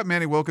 Because they got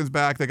Manny Wilkins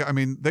back. They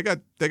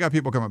got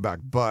people coming back,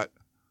 but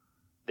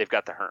They've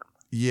got the Herm.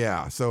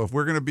 yeah. So if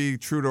we're going to be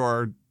true to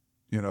our,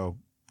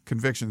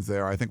 convictions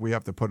there, I think we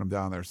have to put them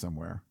down there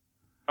somewhere.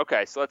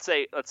 Okay, so let's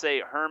say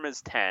Herm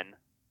is 10,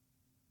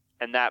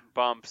 and that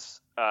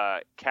bumps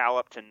Cal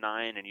up to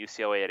 9 and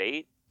UCLA at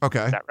 8.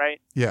 Okay. Is that right?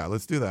 Yeah,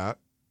 let's do that.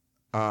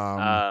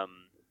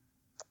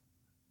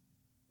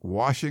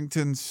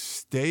 Washington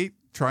State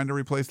trying to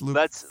replace Luke.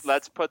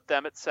 Let's put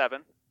them at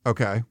 7.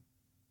 Okay.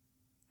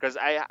 Because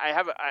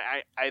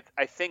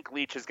I think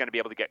Leach is going to be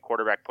able to get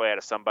quarterback play out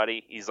of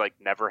somebody. He's like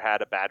never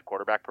had a bad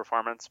quarterback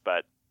performance,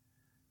 but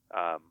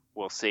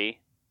we'll see.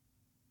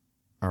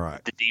 All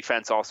right. The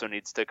defense also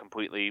needs to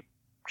completely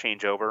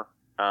change over.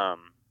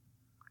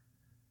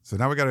 So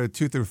now we got a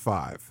 2 through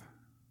 5.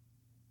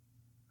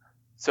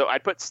 So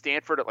I'd put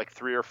Stanford at like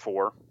 3 or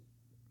 4.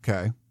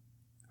 Okay.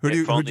 Who'd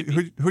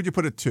you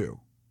put at 2?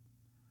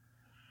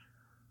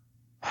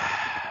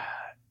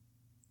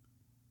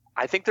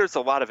 I think there's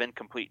a lot of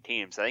incomplete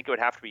teams. I think it would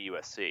have to be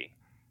USC.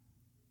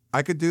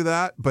 I could do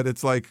that, but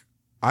it's like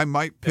I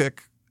might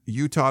pick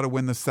Utah to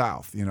win the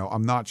South.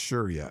 I'm not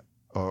sure yet.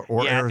 Or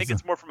yeah, Arizona. I think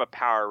it's more from a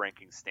power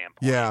ranking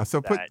standpoint. Yeah,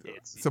 so put yeah.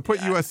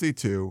 USC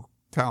 2,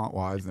 talent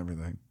wise and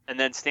everything. And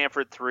then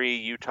Stanford 3,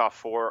 Utah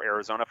 4,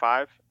 Arizona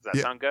 5. Does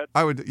that sound good?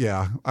 I would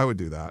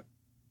do that.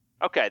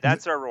 Okay,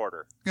 that's our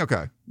order.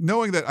 Okay.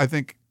 Knowing that I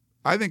think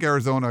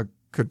Arizona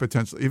could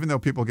potentially, even though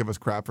people give us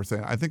crap for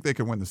saying, I think they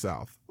can win the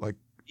South. Like,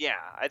 yeah,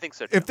 I think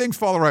so too. if things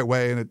fall the right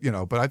way, and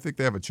but I think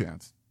they have a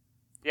chance.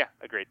 Yeah,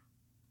 agreed.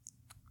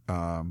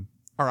 All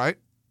right,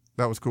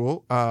 that was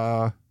cool.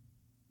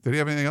 Did he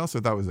have anything else,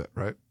 or that was it?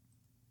 Right.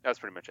 That's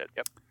pretty much it.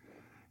 Yep.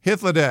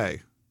 Hitler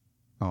Day.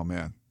 Oh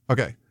man.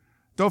 Okay.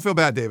 Don't feel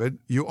bad, David.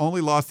 You only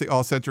lost the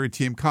All-Century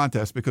Team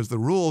contest because the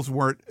rules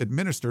weren't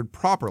administered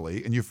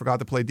properly, and you forgot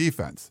to play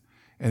defense.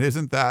 And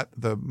isn't that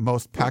the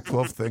most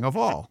Pac-12 thing of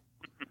all?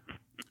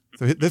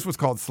 So this was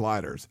called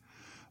sliders.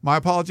 My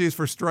apologies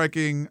for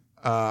striking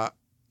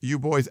you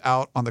boys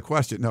out on the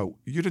question. No,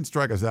 you didn't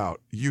strike us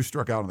out. You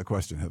struck out on the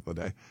question, Hitler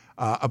Day.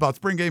 About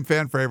spring game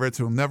fan favorites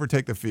who will never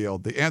take the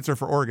field. The answer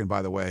for Oregon,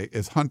 by the way,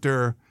 is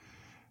Hunter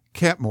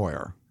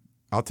Kampmoyer.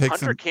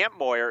 Hunter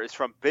Kampmoyer is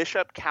from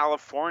Bishop,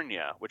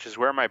 California, which is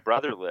where my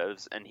brother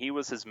lives, and he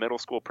was his middle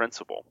school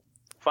principal.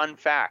 Fun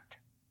fact.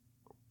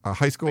 A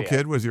high school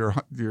kid was your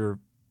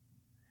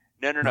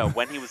No.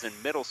 When he was in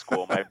middle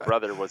school, my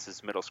brother was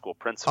his middle school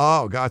principal.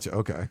 Oh, gotcha.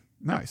 Okay,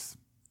 nice.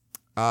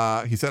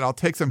 He said, "I'll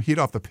take some heat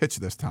off the pitch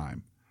this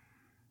time."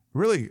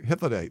 Really,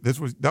 Hitler Day.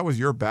 That was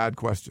your bad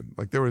question.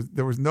 Like there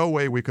was no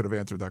way we could have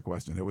answered that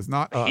question. It was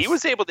not us. He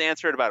was able to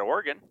answer it about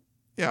Oregon.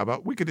 Yeah,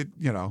 but we could,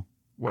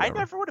 whatever. I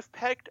never would have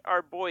pegged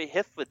our boy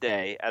Hitler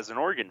Day as an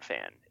Oregon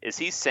fan. Is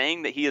he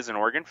saying that he is an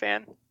Oregon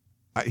fan?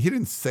 He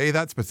didn't say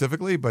that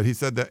specifically, but he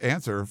said the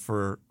answer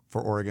for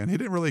Oregon. He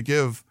didn't really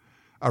give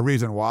a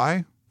reason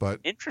why,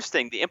 but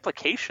interesting. The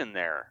implication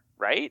there,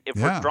 right? If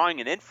Yeah. we're drawing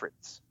an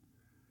inference.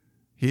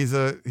 he's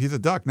a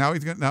duck. Now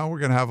we're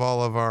gonna have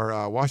all of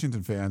our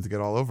Washington fans get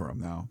all over him.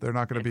 Now they're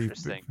not going to be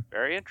Interesting.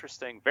 Very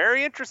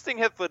interesting,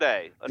 Hitler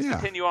Day. Let's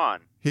continue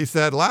on. He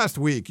said last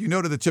week, you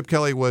noted that Chip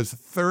Kelly was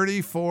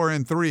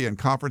 34-3 in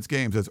conference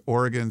games as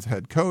Oregon's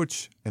head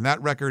coach, and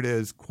that record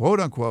is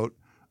quote unquote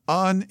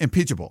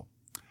unimpeachable.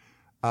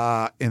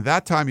 In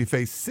that time, he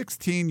faced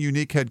 16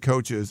 unique head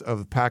coaches of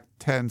the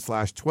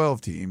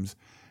Pac-10/12 teams.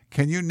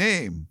 Can you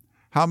name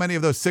how many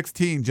of those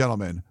 16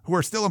 gentlemen who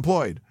are still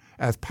employed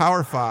as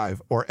Power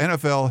 5 or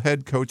NFL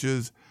head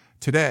coaches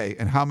today,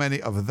 and how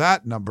many of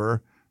that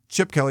number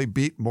Chip Kelly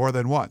beat more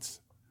than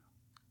once?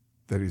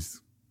 That he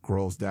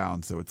scrolls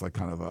down, so it's like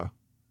kind of a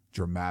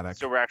dramatic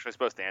So we're actually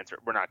supposed to answer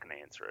it. We're not going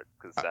to answer it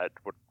because that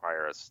would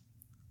require us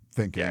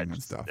thinking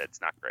and stuff. It's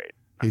not great.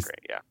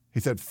 Yeah. He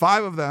said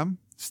 5 of them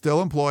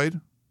still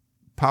employed,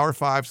 Power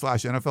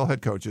 5/NFL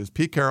head coaches: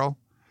 Pete Carroll,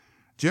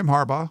 Jim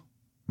Harbaugh,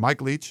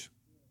 Mike Leach,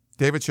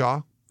 David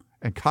Shaw,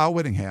 and Kyle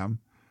Whittingham,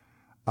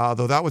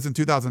 though that was in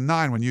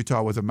 2009 when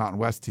Utah was a Mountain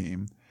West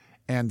team.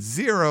 And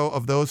 0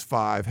 of those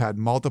 5 had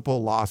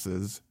multiple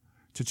losses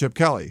to Chip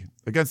Kelly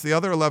against the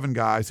other 11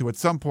 guys who at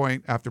some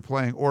point after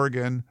playing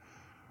Oregon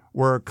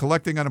were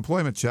collecting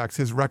unemployment checks.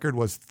 His record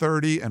was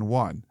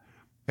 30-1.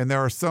 And there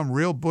are some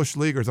real bush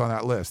leaguers on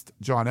that list: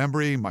 John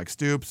Embry, Mike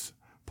Stoops,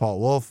 Paul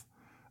Wolf,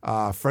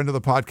 friend of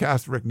the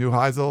podcast, Rick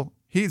Neuheisel.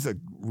 He's a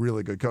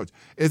really good coach.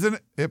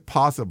 Isn't it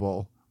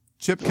possible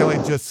Chip Kelly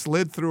just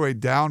slid through a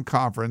down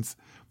conference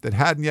that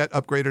hadn't yet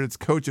upgraded its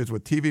coaches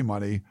with TV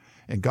money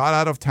and got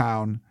out of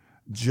town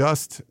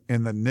just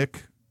in the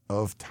nick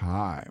of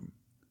time?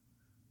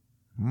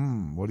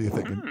 What do you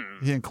think?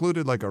 He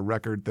included like a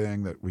record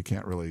thing that we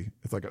can't really,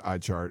 it's like an eye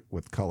chart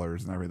with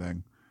colors and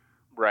everything.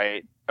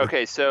 Right.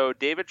 Okay, so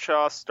David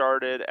Shaw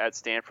started at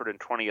Stanford in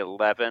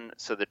 2011.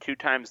 So the 2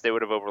 times they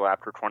would have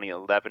overlapped were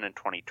 2011 and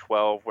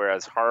 2012,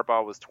 whereas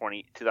Harbaugh was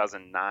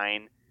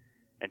 2009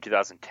 and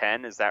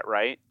 2010. Is that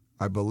right?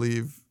 I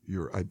believe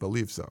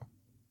so.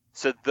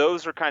 So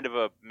those are kind of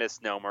a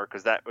misnomer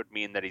because that would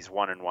mean that he's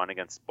 1-1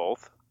 against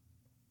both.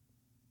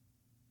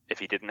 If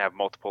he didn't have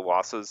multiple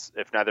losses,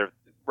 if neither,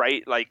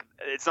 right? Like,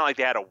 it's not like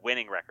they had a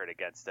winning record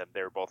against him.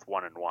 They were both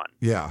 1-1.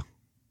 Yeah.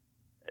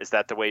 Is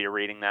that the way you're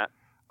reading that?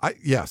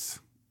 Yes.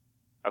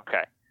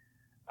 Okay.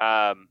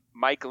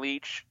 Mike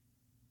Leach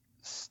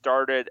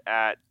started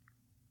at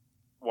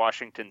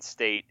Washington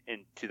State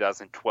in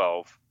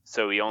 2012,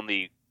 so he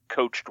only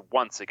coached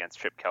once against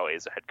Chip Kelly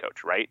as a head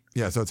coach, right?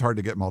 Yeah, so it's hard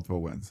to get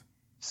multiple wins.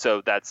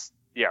 So that's,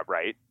 yeah,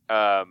 right.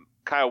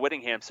 Kyle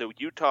Whittingham, so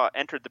Utah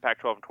entered the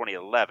Pac-12 in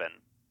 2011.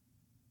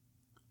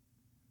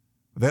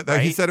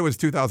 Right? He said it was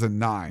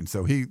 2009,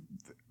 so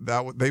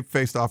they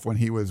faced off when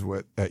he was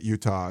at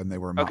Utah, and they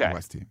were a Mountain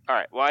West team. All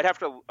right. Well,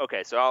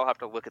 so I'll have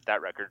to look at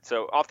that record.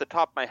 So off the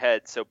top of my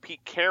head, so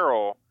Pete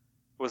Carroll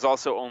was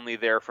also only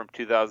there from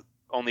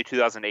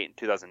 2008 and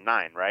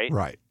 2009, right?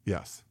 Right.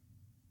 Yes.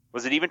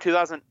 Was it even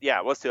 2000? Yeah,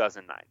 it was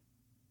 2009.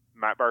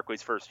 Matt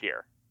Barkley's first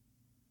year.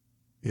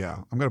 Yeah,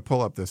 I'm going to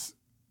pull up this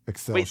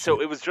Excel sheet.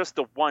 So it was just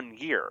the 1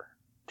 year,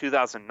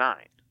 2009.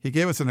 He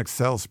gave us an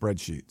Excel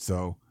spreadsheet,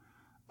 so.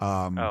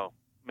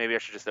 Maybe I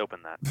should just open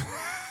that.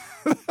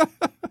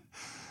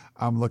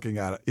 I'm looking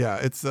at it. Yeah,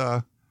 it's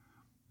I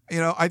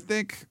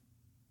think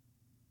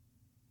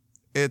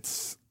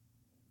it's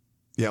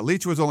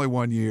Leach was only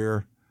 1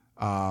 year.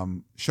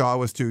 Shaw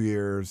was 2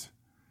 years.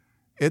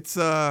 It's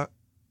I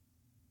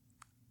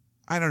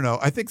don't know.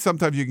 I think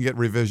sometimes you can get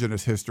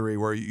revisionist history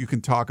where you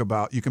can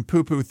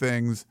poo-poo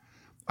things.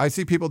 I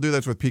see people do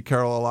this with Pete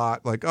Carroll a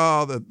lot, like,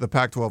 oh, the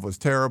Pac-12 was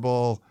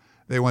terrible.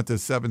 They went to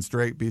 7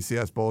 straight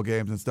BCS bowl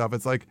games and stuff.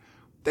 It's like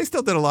they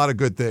still did a lot of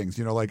good things,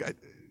 like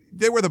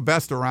they were the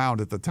best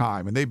around at the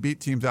time, and they beat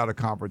teams out of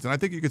conference. And I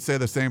think you could say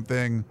the same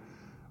thing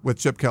with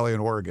Chip Kelly in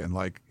Oregon.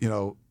 Like,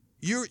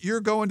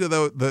 you're going to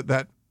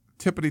that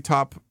tippity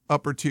top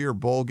upper tier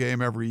bowl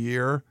game every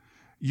year.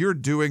 You're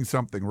doing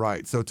something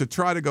right. So to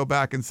try to go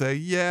back and say,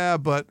 yeah,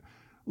 but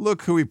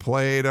look who he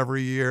played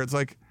every year. It's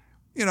like,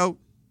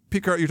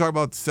 Pete Carroll, you're talking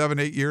about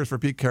 7-8 years for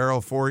Pete Carroll,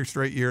 4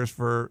 straight years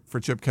for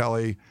Chip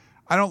Kelly.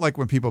 I don't like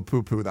when people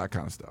poo-poo that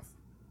kind of stuff.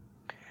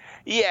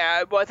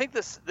 Yeah, well, I think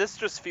this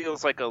just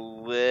feels like a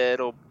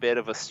little bit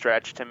of a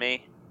stretch to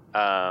me,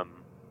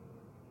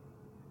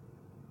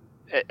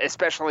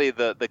 especially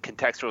the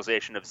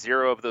contextualization of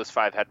 0 of those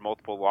 5 had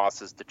multiple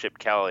losses to Chip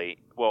Kelly.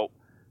 Well,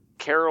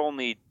 Carroll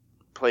only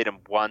played him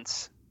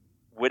once.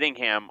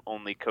 Whittingham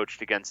only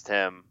coached against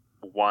him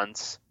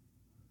once.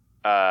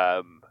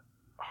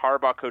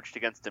 Harbaugh coached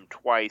against him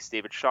twice.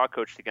 David Shaw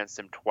coached against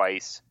him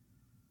twice.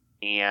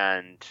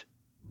 And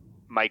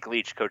Mike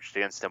Leach coached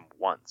against him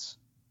once.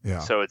 Yeah.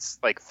 So it's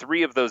like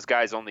 3 of those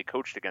guys only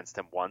coached against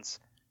him once,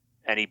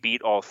 and he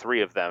beat all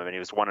 3 of them, and he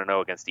was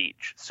 1-0 against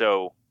each.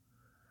 So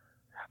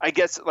I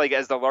guess, like,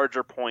 as the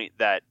larger point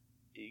that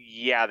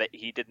he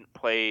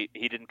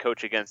didn't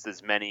coach against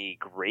as many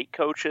great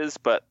coaches,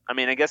 but I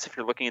mean, I guess if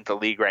you're looking at the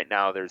league right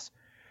now, there's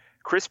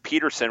Chris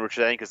Peterson, which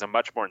I think is a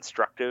much more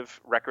instructive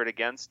record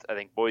against. I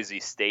think Boise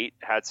State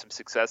had some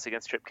success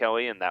against Chip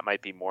Kelly, and that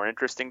might be more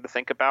interesting to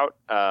think about.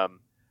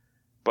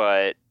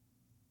 But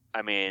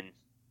I mean,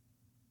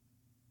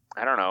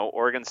 I don't know.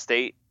 Oregon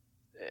State,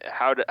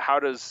 how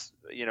does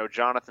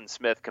Jonathan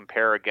Smith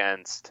compare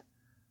against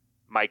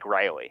Mike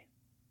Riley?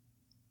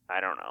 I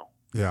don't know.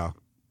 Yeah.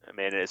 I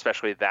mean,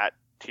 especially that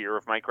tier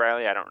of Mike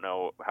Riley. I don't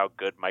know how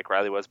good Mike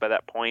Riley was by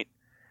that point.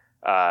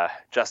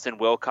 Justin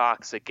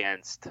Wilcox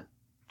against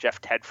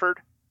Jeff Tedford.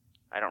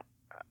 I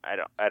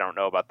don't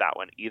know about that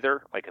one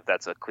either. Like, if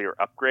that's a clear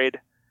upgrade.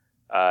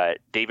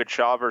 David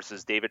Shaw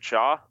versus David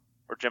Shaw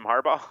or Jim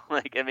Harbaugh.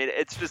 Like, I mean,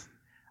 it's just,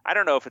 I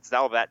don't know if it's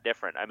all that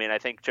different. I mean, I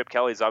think Chip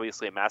Kelly is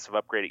obviously a massive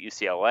upgrade at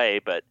UCLA,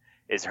 but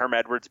is Herm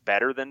Edwards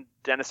better than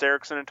Dennis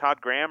Erickson and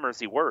Todd Graham, or is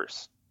he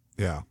worse?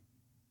 Yeah.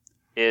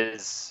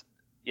 Is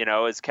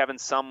Kevin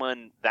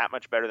Sumlin that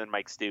much better than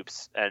Mike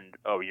Stoops and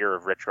year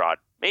of Rich Rod?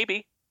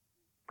 Maybe.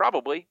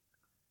 Probably.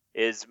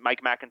 Is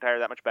Mike McIntyre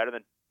that much better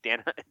than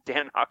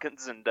Dan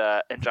Hawkins and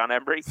John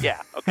Embry?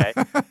 Yeah, okay.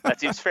 That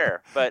seems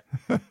fair. But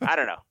I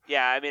don't know.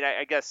 Yeah, I mean,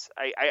 I guess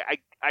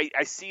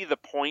I see the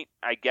point,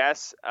 I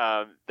guess.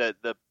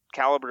 The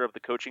caliber of the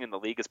coaching in the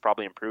league has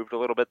probably improved a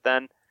little bit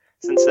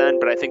since then.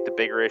 But I think the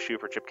bigger issue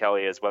for Chip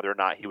Kelly is whether or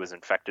not he was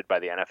infected by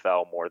the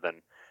NFL more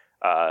than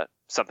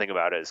something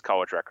about his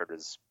college record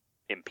is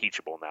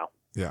impeachable now.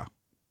 Yeah.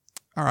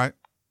 All right.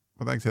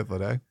 Well, thanks, Hit of the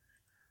Day.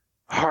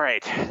 All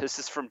right. This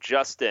is from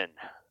Justin.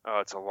 Oh,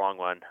 it's a long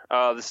one.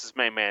 Oh, this is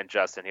my man,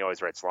 Justin. He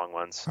always writes long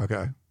ones.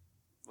 Okay.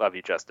 Love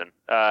you, Justin.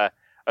 A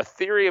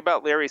theory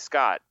about Larry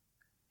Scott.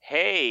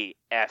 Hey,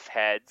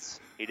 F-heads.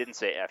 He didn't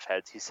say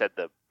F-heads. He said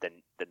the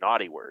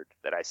naughty word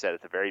that I said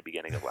at the very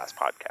beginning of last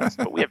podcast.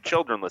 But we have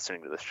children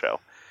listening to this show.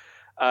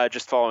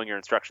 Just following your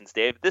instructions,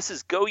 Dave. This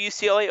is Go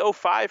UCLA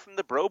 05 from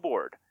the Bro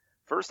Board.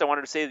 First, I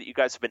wanted to say that you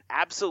guys have been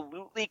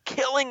absolutely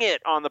killing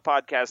it on the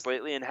podcast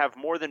lately and have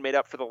more than made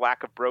up for the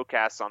lack of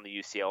broadcasts on the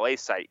UCLA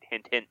site.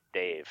 Hint, hint,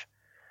 Dave.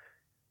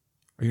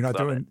 Are you not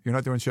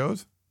doing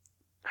shows?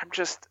 I'm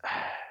just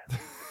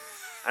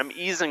I'm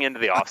easing into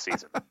the off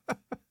season.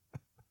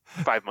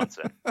 5 months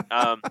in.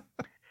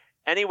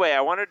 Anyway,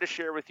 I wanted to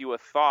share with you a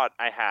thought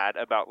I had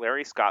about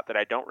Larry Scott that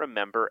I don't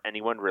remember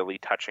anyone really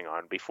touching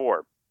on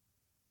before.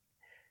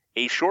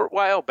 A short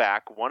while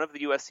back, one of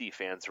the USC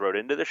fans wrote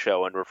into the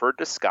show and referred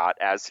to Scott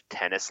as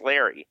Tennis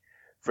Larry.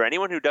 For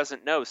anyone who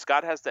doesn't know,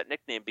 Scott has that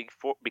nickname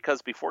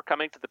because before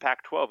coming to the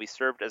Pac-12, he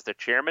served as the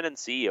chairman and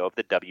CEO of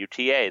the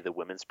WTA, the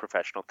Women's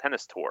Professional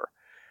Tennis Tour.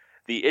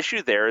 The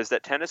issue there is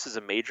that tennis is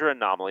a major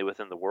anomaly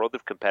within the world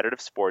of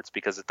competitive sports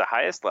because at the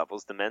highest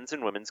levels, the men's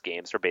and women's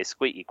games are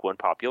basically equal in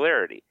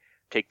popularity.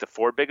 Take the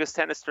 4 biggest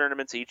tennis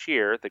tournaments each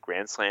year, the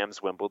Grand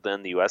Slams,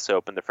 Wimbledon, the US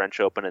Open, the French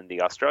Open, and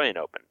the Australian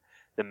Open.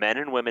 The men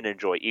and women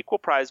enjoy equal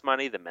prize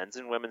money, the men's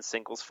and women's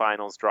singles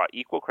finals draw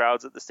equal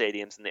crowds at the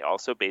stadiums, and they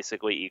also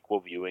basically equal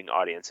viewing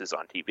audiences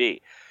on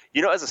TV.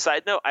 You know, as a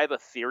side note, I have a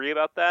theory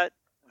about that.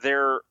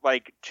 They're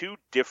like 2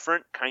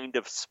 different kind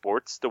of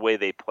sports, the way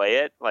they play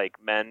it. Like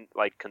men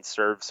like can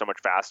serve so much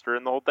faster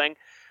in the whole thing,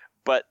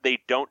 but they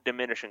don't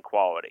diminish in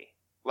quality.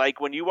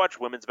 Like when you watch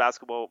women's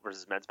basketball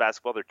versus men's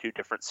basketball, they're 2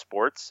 different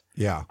sports.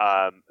 Yeah.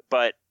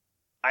 But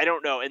I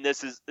don't know, and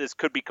this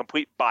could be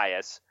complete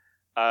bias,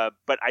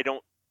 but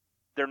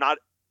they're not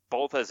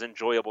both as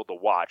enjoyable to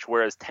watch.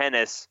 Whereas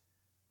tennis,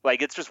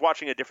 like it's just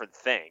watching a different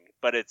thing,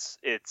 but it's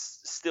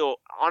still,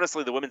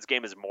 honestly, the women's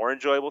game is more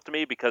enjoyable to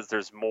me because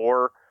there's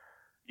more,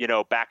 you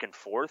know, back and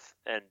forth.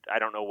 And I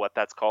don't know what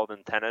that's called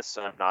in tennis.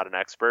 So I'm not an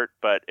expert,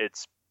 but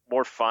it's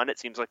more fun. It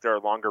seems like there are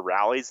longer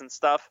rallies and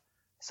stuff.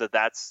 So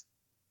that's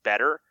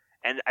better.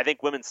 And I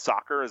think women's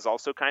soccer is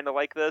also kind of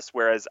like this,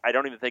 whereas I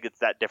don't even think it's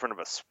that different of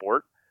a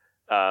sport.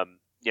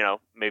 You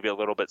know, maybe a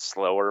little bit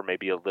slower,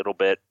 maybe a little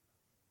bit,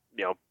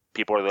 you know,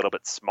 people are a little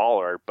bit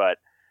smaller, but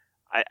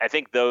I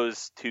think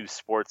those 2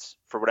 sports,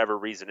 for whatever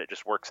reason, it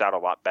just works out a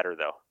lot better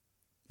though.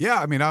 Yeah.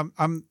 I mean,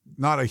 I'm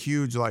not a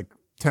huge like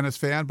tennis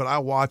fan, but I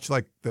watch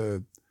like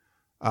the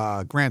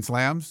Grand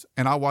Slams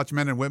and I'll watch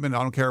men and women.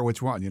 I don't care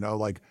which one, you know,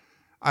 like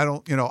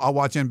I'll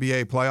watch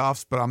NBA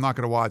playoffs, but I'm not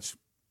going to watch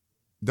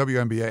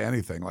WNBA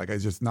anything. Like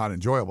it's just not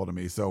enjoyable to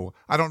me. So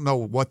I don't know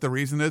what the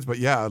reason is, but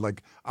yeah,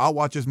 like I'll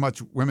watch as much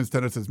women's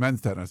tennis as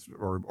men's tennis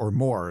or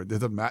more. It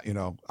doesn't matter, you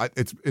know.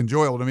 It's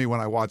enjoyable to me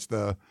when I watch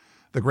the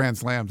Grand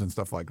Slams and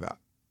stuff like that.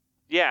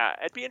 Yeah,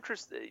 I'd be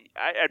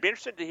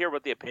interested to hear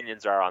what the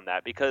opinions are on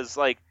that because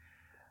like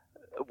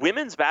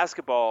women's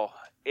basketball,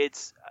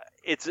 it's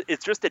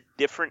just a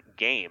different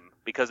game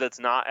because it's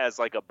not as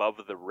like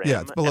above the rim.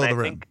 Yeah, it's below the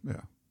rim.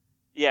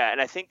 Yeah,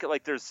 and I think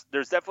like there's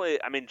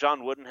definitely, I mean,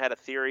 John Wooden had a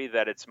theory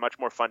that it's much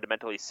more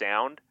fundamentally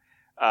sound,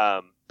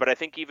 but I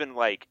think even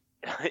like,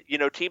 you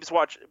know,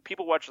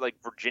 people watch like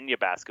Virginia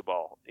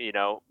basketball, you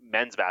know,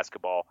 men's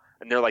basketball,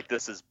 and they're like,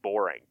 this is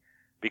boring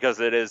because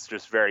it is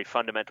just very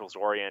fundamentals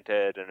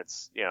oriented, and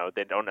it's, you know,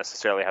 they don't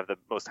necessarily have the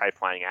most high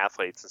flying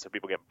athletes, and so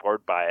people get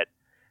bored by it.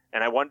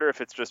 And I wonder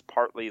if it's just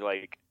partly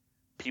like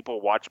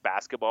people watch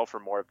basketball for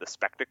more of the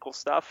spectacle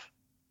stuff.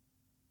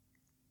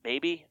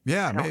 Maybe.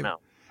 Yeah, I don't know.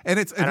 And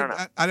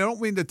I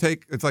don't mean to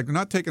take, it's like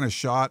not taking a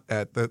shot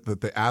at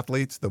the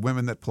athletes, the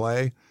women that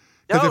play.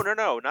 No,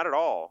 not at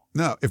all.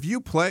 No, if you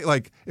play,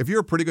 like if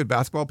you're a pretty good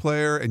basketball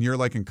player and you're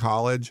like in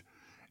college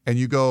and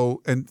you go,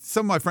 and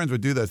some of my friends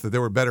would do this, that they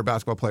were better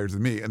basketball players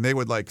than me, and they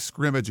would like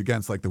scrimmage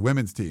against like the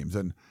women's teams.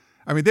 And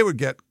I mean, they would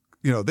get,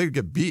 you know, they'd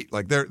get beat.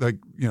 Like they're like,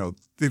 you know,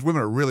 these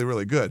women are really,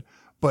 really good.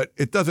 But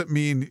it doesn't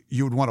mean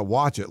you would want to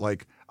watch it.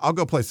 Like I'll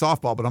go play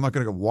softball, but I'm not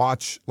going to go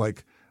watch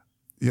like,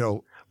 you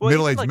know,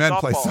 middle-aged like men softball,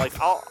 play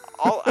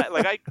softball.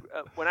 Like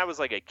when I was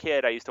like a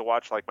kid, I used to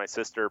watch like my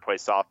sister play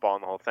softball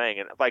and the whole thing.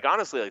 And like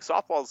honestly, like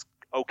softball's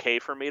okay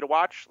for me to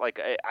watch. Like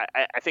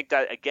I think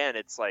that again,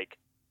 it's like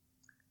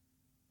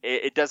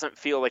it doesn't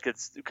feel like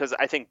it's because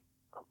I think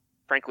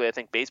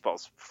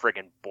baseball's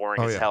friggin'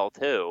 boring as hell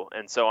too.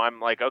 And so I'm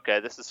like,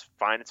 okay, this is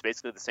fine. It's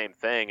basically the same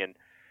thing. And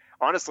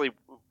honestly,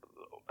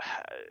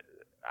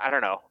 I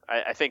don't know.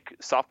 I think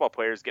softball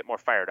players get more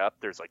fired up.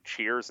 There's like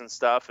cheers and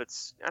stuff.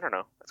 I don't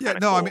know. Yeah,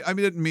 no, cool. I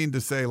didn't mean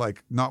to say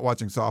like not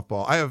watching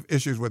softball. I have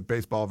issues with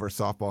baseball versus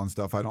softball and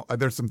stuff.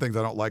 There's some things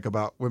I don't like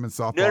about women's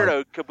softball.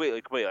 No,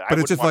 completely. But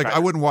it's just like I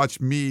wouldn't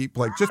watch me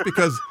like just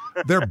because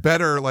they're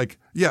better. Like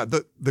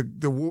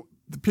the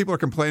people are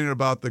complaining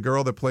about the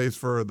girl that plays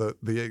for the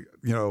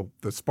you know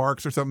the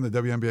Sparks or something,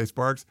 the WNBA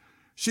Sparks.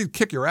 She'd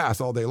kick your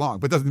ass all day long,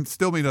 but doesn't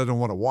still mean I don't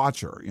want to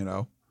watch her. You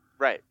know.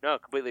 Right. No,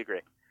 completely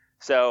agree.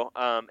 So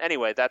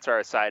anyway, that's our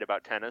aside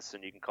about tennis,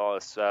 and you can call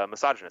us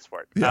misogynist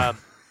for it. Yeah.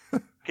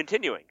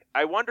 Continuing,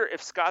 I wonder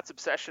if Scott's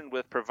obsession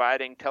with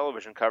providing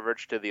television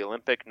coverage to the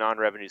Olympic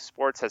non-revenue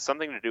sports has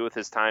something to do with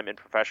his time in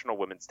professional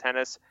women's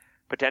tennis,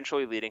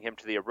 potentially leading him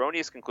to the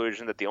erroneous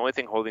conclusion that the only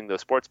thing holding those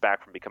sports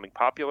back from becoming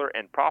popular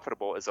and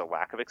profitable is a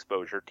lack of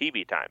exposure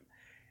TV time.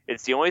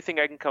 It's the only thing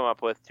I can come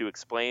up with to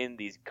explain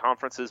the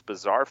conference's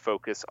bizarre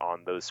focus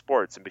on those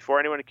sports. And before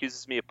anyone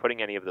accuses me of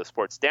putting any of those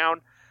sports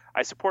down,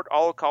 I support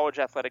all college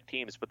athletic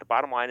teams, but the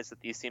bottom line is that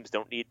these teams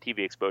don't need TV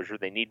exposure.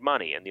 They need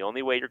money, and the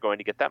only way you're going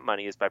to get that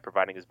money is by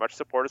providing as much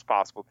support as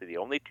possible to the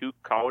only 2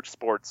 college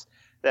sports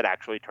that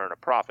actually turn a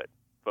profit,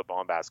 football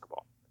and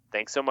basketball.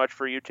 Thanks so much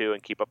for you two,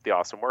 and keep up the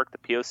awesome work. The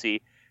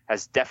POC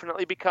has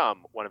definitely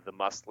become one of the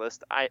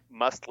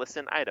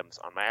must-listen items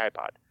on my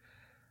iPod.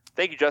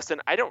 Thank you,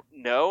 Justin. I don't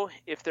know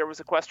if there was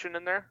a question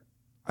in there.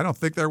 I don't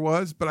think there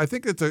was, but I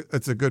think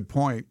it's a good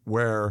point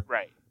where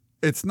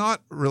it's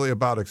not really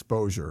about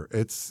exposure.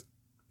 It's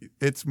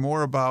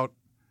more about,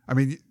 I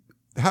mean,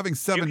 having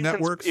seven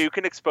networks. You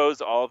can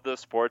expose all of those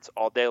sports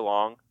all day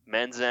long,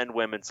 men's and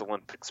women's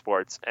Olympic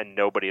sports, and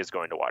nobody is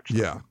going to watch them.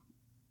 Yeah.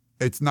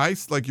 It's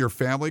nice, like your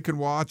family can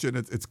watch, and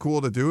it's cool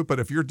to do it. But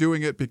if you're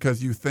doing it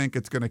because you think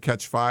it's going to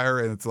catch fire,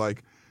 and it's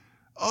like,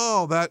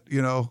 oh, that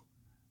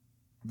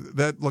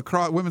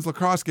women's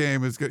lacrosse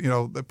game is,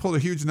 they pulled a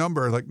huge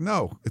number. Like,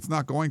 no, it's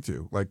not going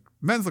to. Like,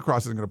 men's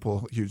lacrosse isn't going to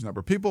pull a huge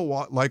number.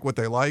 People like what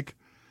they like,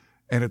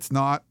 and it's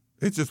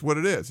just what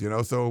it is,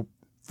 So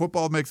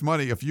football makes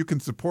money. If you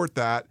can support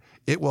that,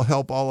 it will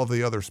help all of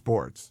the other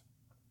sports.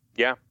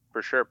 Yeah,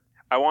 for sure.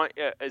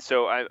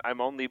 I'm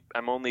only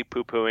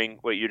poo-pooing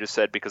what you just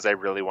said because I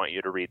really want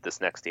you to read this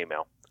next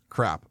email.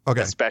 Crap.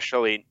 Okay.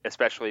 Especially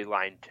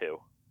line 2.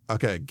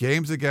 Okay.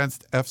 Games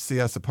against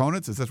FCS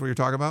opponents. Is this what you're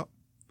talking about?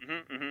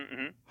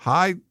 Mm-hmm.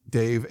 Hi,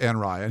 Dave and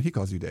Ryan. He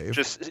calls you Dave.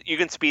 You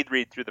can speed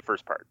read through the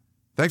first part.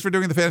 Thanks for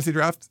doing the fantasy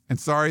draft, and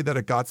sorry that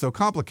it got so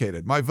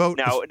complicated. My vote.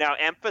 Now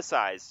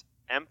emphasize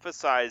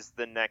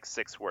the next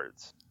 6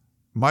 words.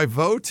 My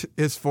vote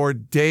is for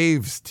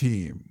Dave's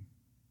team.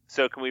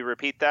 So can we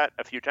repeat that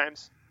a few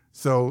times?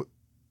 So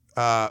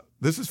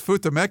this is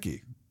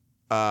Futameki.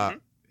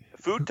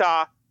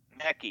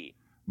 Futameki.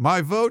 My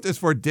vote is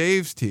for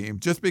Dave's team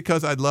just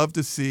because I'd love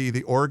to see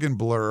the Oregon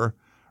Blur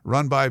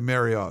run by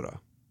Mariota,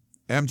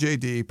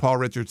 MJD, Paul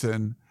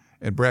Richardson,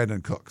 and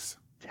Brandon Cooks.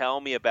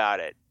 Tell me about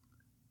it.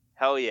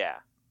 Hell yeah.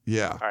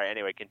 Yeah. All right,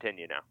 anyway,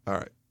 continue now. All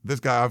right. This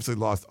guy obviously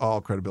lost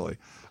all credibility.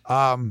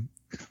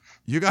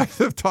 You guys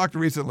have talked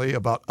recently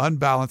about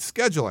unbalanced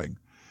scheduling,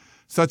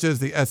 such as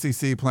the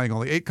SEC playing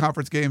only 8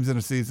 conference games in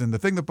a season. The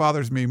thing that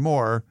bothers me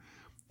more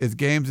is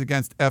games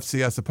against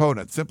FCS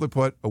opponents. Simply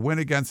put, a win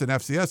against an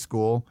FCS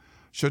school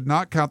should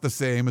not count the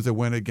same as a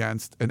win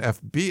against an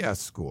FBS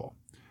school.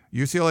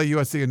 UCLA,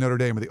 USC, and Notre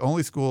Dame are the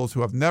only schools who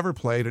have never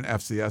played an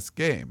FCS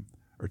game,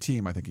 or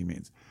team, I think he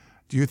means.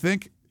 Do you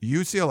think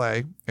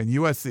UCLA and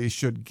USC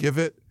should give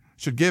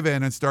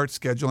in and start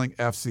scheduling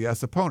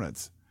FCS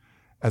opponents?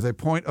 As a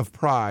point of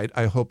pride,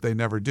 I hope they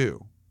never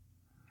do.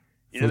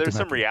 There's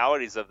some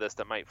realities of this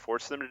that might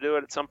force them to do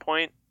it at some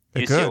point.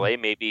 UCLA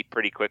maybe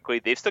pretty quickly.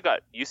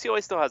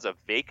 UCLA still has a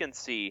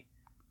vacancy,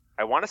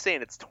 I want to say,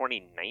 in its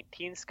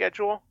 2019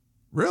 schedule.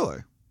 Really?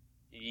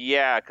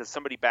 Yeah, because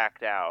somebody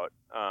backed out.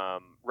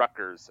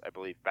 Rutgers, I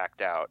believe,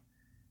 backed out.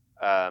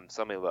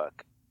 So let me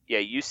look. Yeah,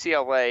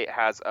 UCLA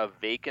has a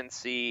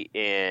vacancy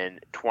in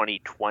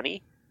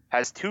 2020,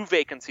 has 2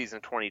 vacancies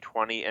in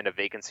 2020 and a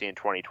vacancy in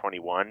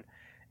 2021.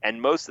 And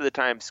most of the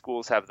time,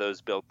 schools have those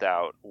built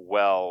out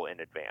well in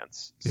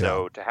advance. Yeah.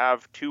 So to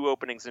have 2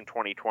 openings in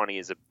 2020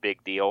 is a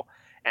big deal.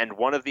 And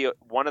one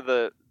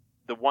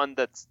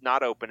that's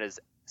not open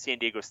is San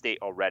Diego State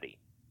already.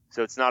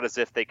 So it's not as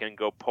if they can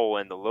go pull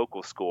in the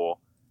local school.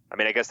 I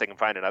mean, I guess they can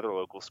find another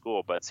local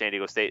school, but San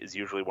Diego State is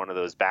usually one of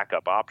those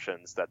backup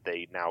options that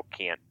they now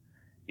can't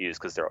use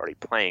because they're already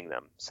playing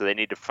them. So they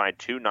need to find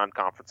 2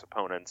 non-conference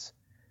opponents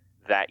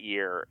that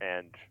year,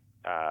 and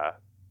a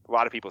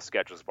lot of people's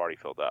schedules have already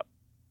filled up.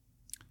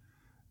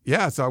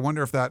 Yeah, so I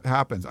wonder if that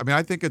happens. I mean,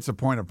 I think it's a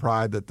point of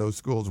pride that those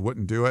schools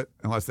wouldn't do it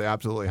unless they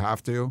absolutely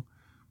have to.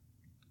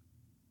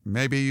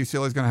 Maybe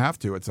UCLA is going to have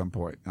to at some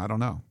point. I don't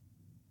know.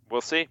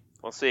 We'll see.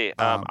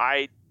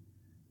 I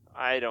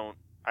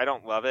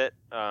don't love it.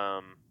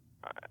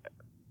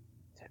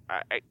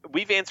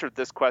 We've answered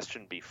this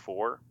question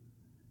before,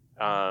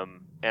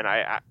 and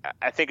I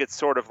think it's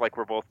sort of like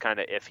we're both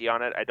kind of iffy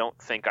on it. I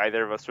don't think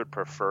either of us would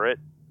prefer it,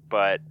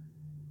 but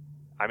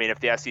I mean,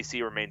 if the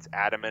SEC remains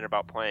adamant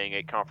about playing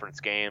 8 conference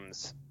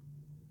games,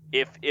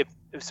 if the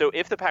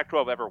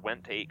Pac-12 ever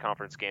went to 8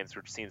 conference games,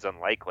 which seems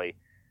unlikely,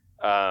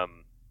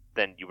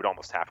 then you would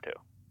almost have to.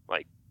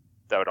 Like,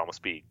 that would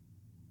almost be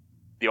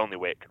the only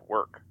way it could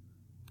work,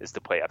 is to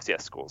play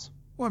FCS schools.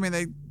 Well, I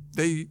mean,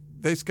 they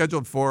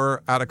scheduled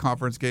 4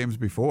 out-of-conference games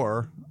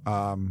before.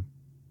 I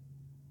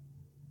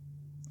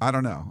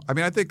don't know. I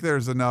mean, I think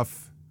there's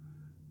enough,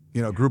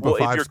 group of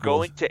 5 if you're schools.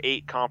 going to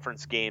 8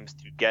 conference games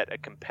to get a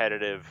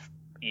competitive,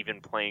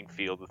 even playing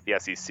field with the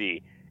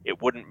SEC,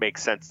 it wouldn't make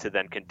sense to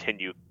then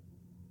continue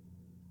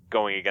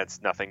going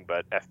against nothing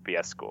but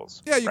FBS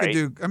schools. Yeah, you right?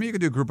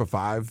 could do group of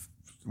 5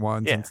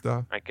 ones and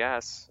stuff. I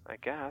guess.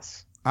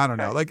 I don't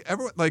know. Like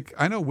everyone,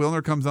 I know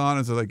Wilner comes on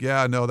and says like,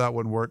 yeah, no, that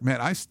wouldn't work. Man,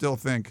 I still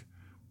think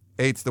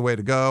 8's the way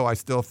to go. I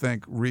still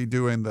think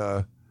redoing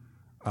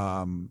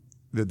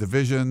the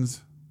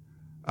divisions.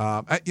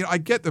 I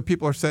get that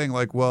people are saying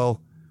like,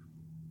 well,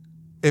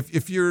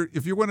 if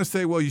you want to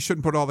say, well, you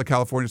shouldn't put all the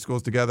California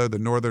schools together, the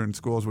northern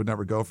schools would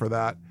never go for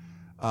that.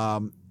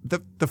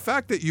 The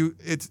fact that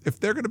if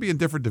they're going to be in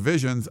different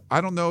divisions,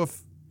 I don't know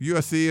if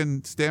USC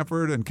and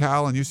Stanford and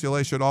Cal and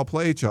UCLA should all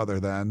play each other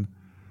then.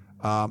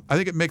 I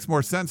think it makes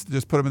more sense to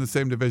just put them in the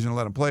same division and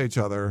let them play each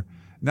other.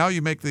 Now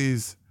you make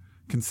these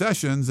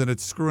concessions and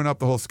it's screwing up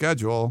the whole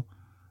schedule.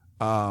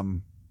 I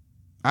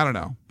don't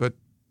know, but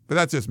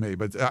that's just me.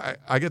 But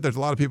I get there's a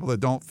lot of people that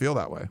don't feel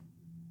that way.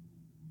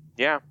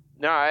 Yeah,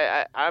 no,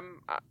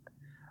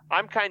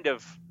 I'm kind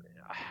of,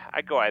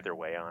 I go either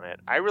way on it.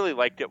 I really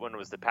liked it when it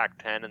was the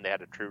Pac-10 and they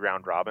had a true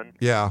round robin.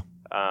 Yeah.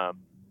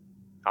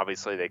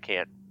 Obviously they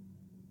can't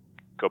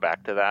go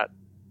back to that.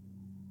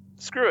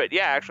 Screw it.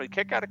 Yeah, actually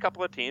kick out a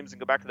couple of teams and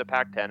go back to the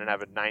Pac-10 and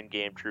have a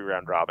 9-game true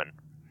round robin.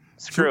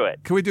 Screw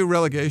it. Can we do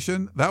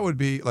relegation? That would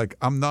be like,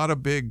 I'm not a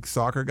big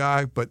soccer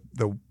guy, but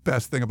the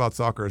best thing about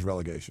soccer is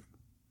relegation.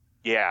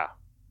 Yeah.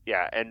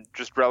 Yeah, and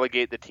just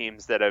relegate the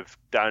teams that have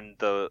done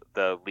the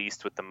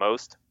least with the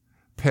most.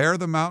 Pair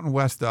the Mountain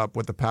West up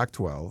with the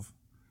Pac-12,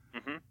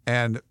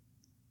 and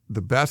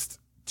the best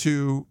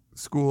 2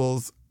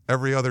 schools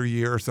every other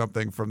year or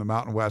something from the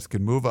Mountain West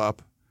can move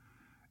up,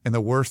 and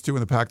the worst 2 in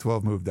the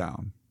Pac-12 move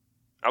down.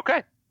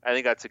 Okay. I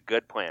think that's a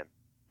good plan.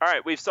 All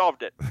right, we've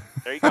solved it.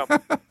 There you go.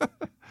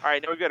 All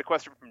right, now we've got a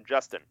question from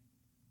Justin.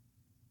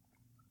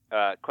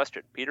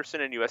 Question,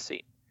 Peterson and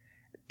USC.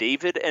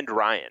 David and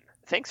Ryan,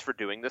 thanks for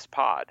doing this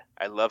pod.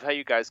 I love how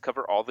you guys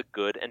cover all the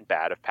good and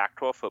bad of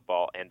Pac-12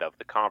 football and of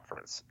the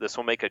conference. This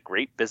will make a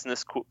great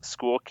business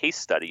school case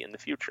study in the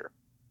future.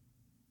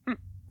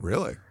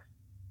 Really?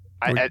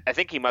 I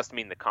think he must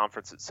mean the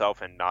conference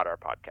itself and not our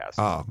podcast.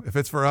 Oh, if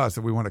it's for us,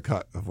 we want a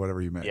cut of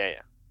whatever you make. Yeah,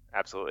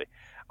 absolutely.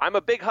 I'm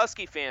a big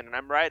Husky fan, and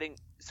I'm writing.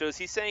 So is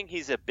he saying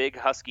he's a big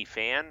Husky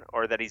fan,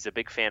 or that he's a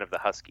big fan of the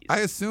Huskies? I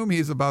assume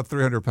he's about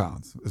 300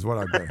 pounds, is what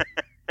I bet.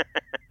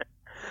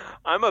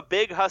 I'm a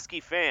big Husky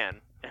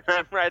fan, and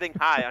I'm writing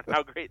high on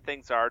how great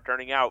things are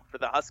turning out for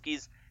the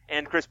Huskies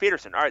and Chris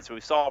Peterson. All right, so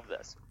we've solved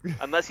this.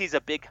 Unless he's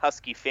a big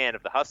Husky fan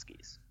of the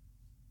Huskies.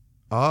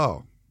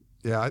 Oh,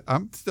 yeah,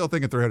 I'm still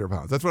thinking 300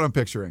 pounds. That's what I'm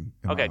picturing.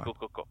 Okay,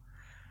 cool.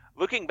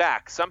 Looking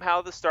back,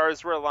 somehow the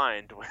stars were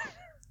aligned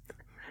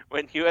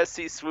when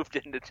USC swooped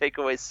in to take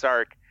away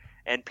Sark,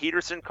 and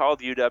Peterson called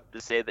UW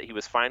to say that he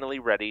was finally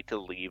ready to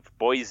leave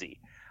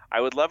Boise. I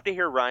would love to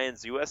hear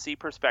Ryan's USC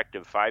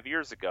perspective 5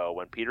 years ago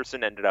when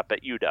Peterson ended up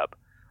at UW.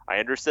 I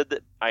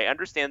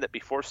understand that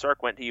before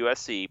Sark went to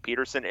USC,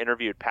 Peterson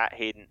interviewed Pat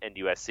Hayden and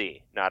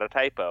USC. Not a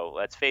typo,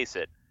 let's face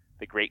it.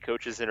 The great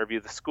coaches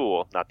interview the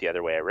school, not the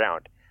other way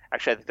around.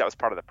 Actually, I think that was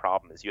part of the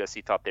problem, is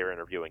USC thought they were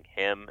interviewing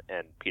him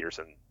and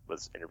Peterson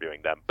was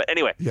interviewing them. But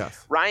anyway,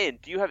 yes. Ryan,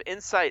 do you have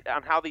insight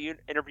on how the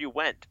interview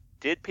went?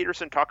 Did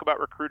Peterson talk about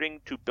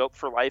recruiting to Built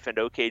for Life and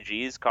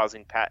OKGs,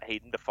 causing Pat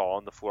Hayden to fall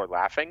on the floor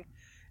laughing?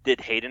 Did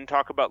Hayden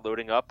talk about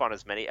loading up on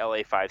as many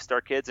LA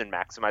 5-star kids and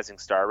maximizing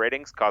star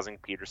ratings, causing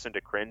Peterson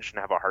to cringe and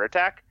have a heart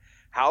attack?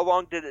 How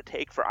long did it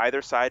take for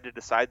either side to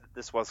decide that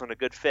this wasn't a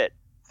good fit?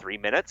 3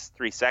 minutes?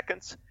 3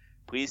 seconds?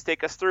 Please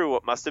take us through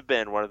what must have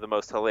been one of the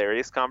most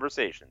hilarious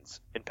conversations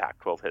in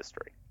Pac-12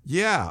 history.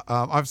 Yeah,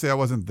 obviously I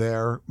wasn't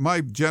there.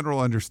 My general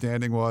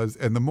understanding was,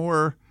 and the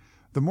more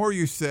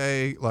you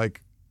say,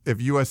 like, if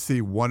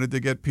USC wanted to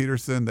get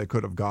Peterson, they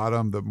could have got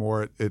him, the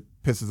more it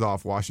pisses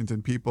off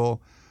Washington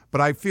people. But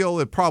I feel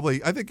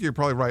I think you're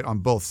probably right on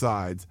both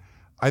sides.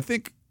 I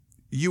think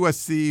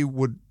USC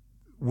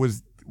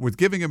was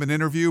giving him an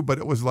interview, but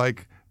it was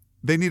like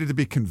they needed to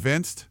be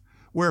convinced.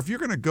 Where if you're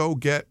going to go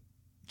get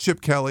Chip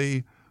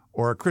Kelly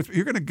or Chris,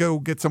 you're going to go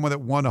get someone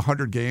that won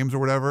 100 games or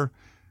whatever,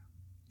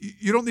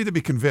 you don't need to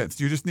be convinced.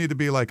 You just need to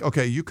be like,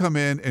 okay, you come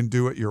in and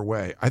do it your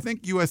way. I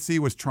think USC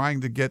was trying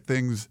to get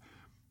things.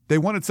 They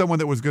wanted someone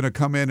that was going to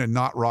come in and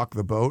not rock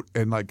the boat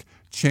and like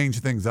change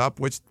things up,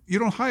 which you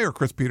don't hire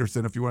Chris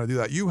Peterson if you want to do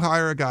that. You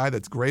hire a guy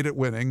that's great at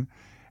winning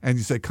and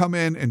you say, come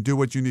in and do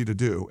what you need to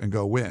do and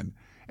go win.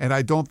 And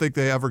I don't think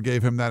they ever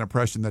gave him that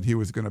impression that he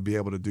was going to be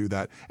able to do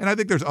that. And I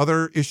think there's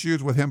other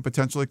issues with him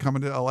potentially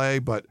coming to LA,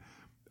 but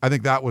I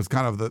think that was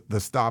kind of the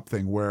stop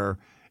thing where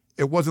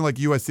it wasn't like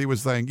USC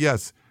was saying,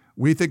 yes,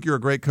 we think you're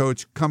a great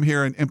coach. Come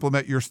here and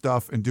implement your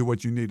stuff and do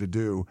what you need to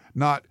do.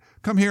 Not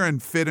come here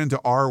and fit into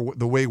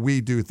the way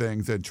we do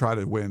things and try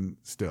to win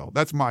still.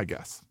 That's my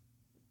guess.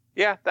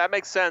 Yeah, that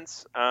makes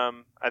sense. I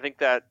think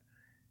that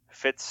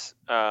fits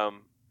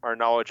our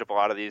knowledge of a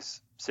lot of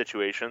these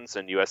situations,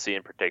 and USC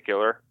in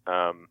particular.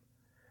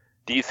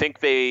 Do you think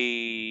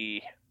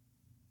they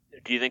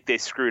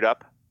screwed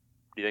up?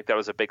 Do you think that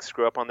was a big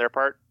screw up on their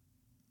part?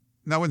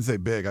 No, I wouldn't say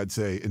big. I'd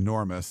say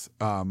enormous.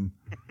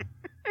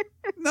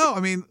 No,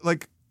 I mean,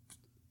 like,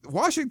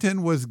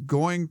 Washington was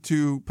going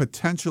to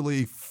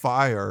potentially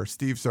fire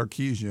Steve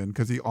Sarkisian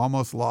because he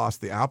almost lost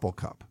the Apple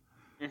Cup.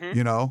 Mm-hmm.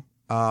 You know?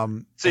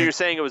 So you're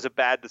saying it was a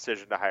bad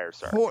decision to hire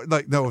Sark? No,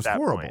 it was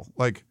horrible. Point.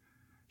 Like,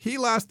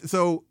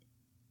 so,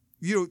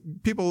 you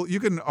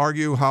can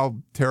argue how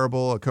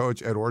terrible a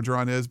coach Ed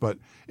Orgeron is, but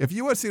if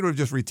USC would have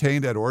just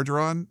retained Ed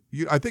Orgeron,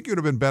 I think you'd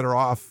have been better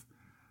off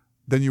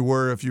than you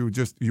were if you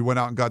went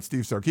out and got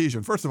Steve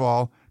Sarkisian. First of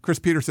all, Chris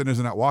Peterson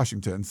isn't at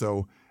Washington,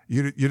 so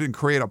you didn't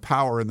create a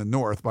power in the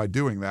North by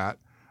doing that.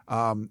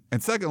 And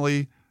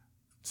secondly,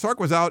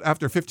 Sark was out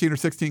after 15 or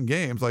 16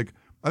 games. Like,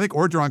 I think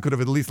Orgeron could have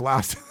at least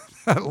lasted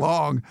that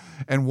long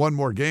and won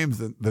more games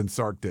than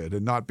Sark did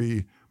and not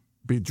be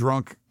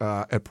drunk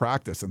at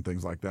practice and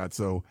things like that.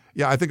 So,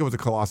 yeah, I think it was a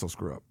colossal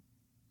screw-up.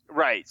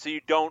 Right. So you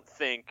don't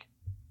think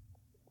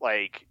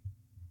like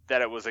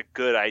that it was a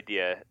good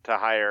idea to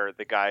hire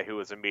the guy who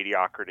was a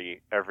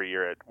mediocrity every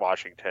year at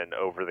Washington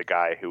over the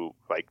guy who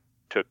like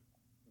took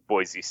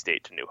Boise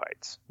State to new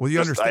heights. Well, you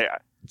understand.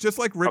 Just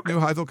like Rick Okay.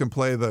 Neuheisel can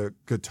play the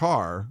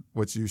guitar,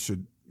 which you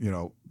should, Steve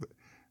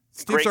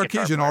Great guitar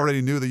Sarkisian player.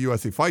 already knew the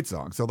USC fight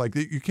song. So, like,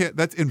 you can't,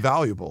 that's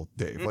invaluable,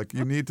 Dave. Like,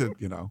 you need to,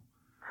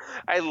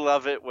 I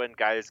love it when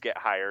guys get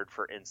hired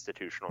for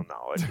institutional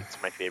knowledge.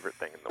 It's my favorite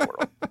thing in the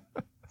world.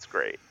 It's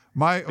great.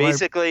 my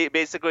Basically,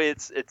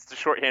 it's the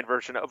shorthand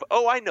version of,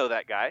 oh, I know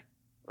that guy.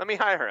 Let me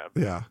hire him.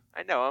 yeah.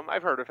 I know him.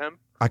 I've heard of him.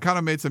 I kind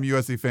of made some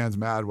USC fans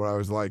mad where I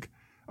was like,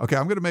 okay,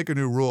 I'm going to make a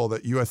new rule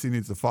that USC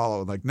needs to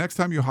follow. Like, next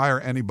time you hire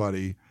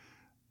anybody,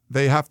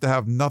 they have to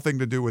have nothing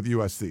to do with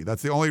USC.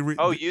 That's the only reason.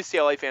 Oh,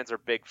 UCLA fans are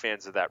big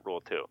fans of that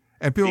rule too.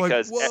 And people are like,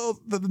 because- well,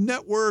 the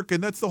network,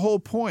 and that's the whole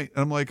point.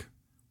 And I'm like,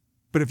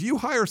 but if you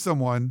hire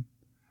someone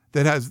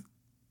that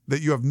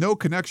you have no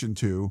connection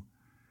to,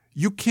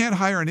 you can't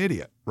hire an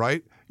idiot,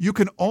 right? You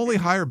can only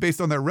hire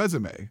based on their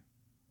resume.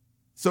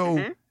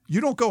 So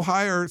you don't go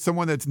hire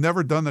someone that's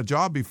never done the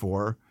job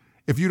before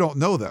if you don't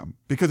know them.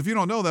 Because if you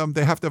don't know them,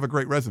 they have to have a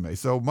great resume.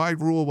 So my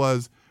rule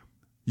was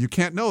you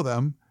can't know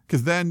them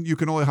because then you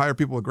can only hire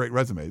people with great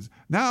resumes.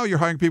 Now you're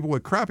hiring people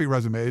with crappy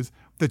resumes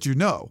that you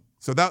know.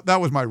 So that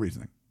was my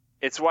reasoning.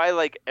 It's why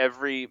like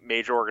every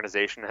major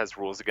organization has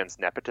rules against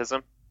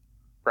nepotism,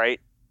 right?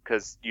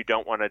 Because you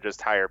don't want to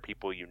just hire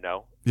people you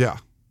know. Yeah.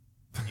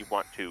 You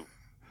want to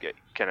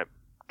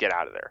get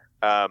out of there.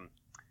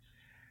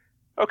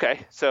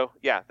 Okay, so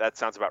yeah, that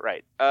sounds about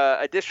right.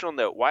 Additional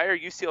note, why are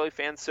UCLA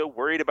fans so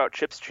worried about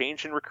Chip's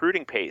change in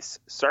recruiting pace?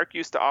 Sark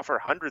used to offer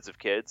hundreds of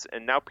kids,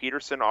 and now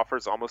Peterson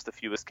offers almost the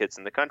fewest kids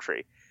in the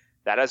country.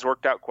 That has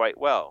worked out quite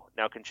well.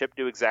 Now, can Chip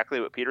do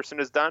exactly what Peterson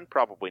has done?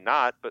 Probably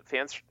not, but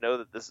fans should know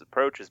that this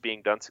approach is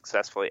being done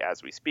successfully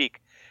as we speak.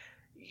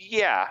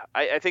 Yeah,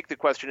 I think the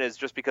question is,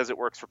 just because it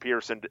works for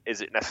Peterson,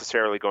 is it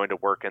necessarily going to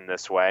work in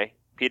this way?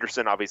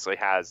 Peterson obviously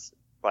has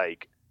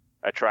like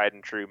a tried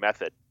and true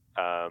method.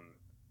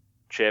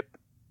 Chip,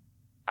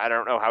 I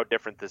don't know how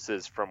different this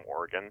is from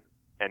Oregon,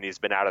 and he's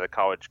been out of the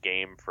college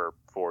game for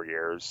 4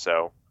 years,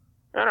 so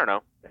I don't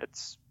know.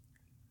 It's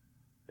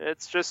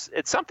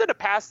something to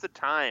pass the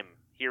time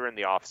here in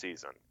the off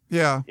season.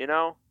 Yeah.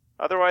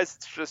 Otherwise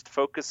it's just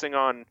focusing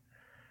on,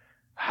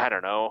 I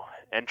don't know,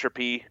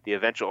 entropy, the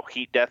eventual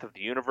heat death of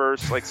the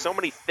universe, like so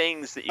many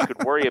things that you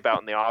could worry about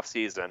in the off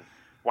season.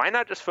 Why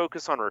not just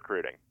focus on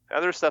recruiting? The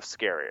other stuff's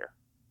scarier.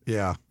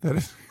 Yeah, that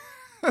is.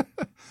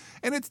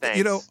 And it's,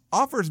 Thanks.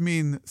 offers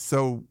mean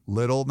so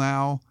little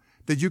now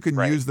that you can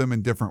Right. use them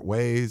in different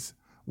ways.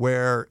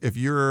 Where if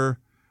you're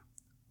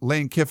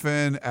Lane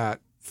Kiffin at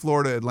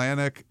Florida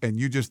Atlantic and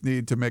you just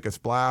need to make a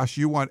splash,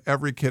 you want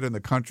every kid in the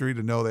country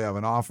to know they have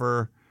an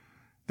offer.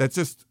 That's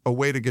just a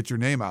way to get your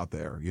name out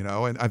there,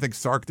 And I think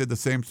Sark did the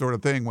same sort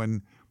of thing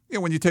when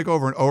you take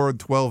over an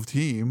 0-12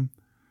 team,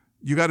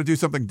 you got to do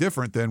something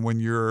different than when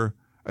you're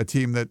a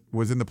team that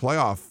was in the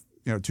playoff,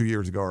 2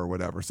 years ago or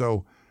whatever.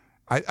 So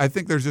I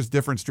think there's just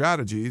different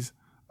strategies.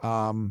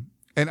 And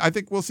I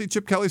think we'll see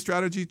Chip Kelly's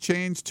strategy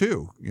change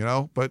too,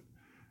 but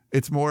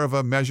it's more of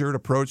a measured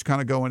approach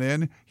kind of going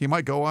in. He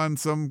might go on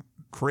some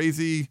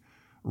crazy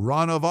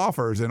run of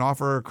offers and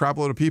offer a crap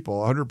load of people,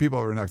 100 people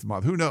over the next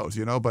month. Who knows,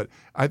 but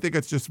I think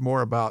it's just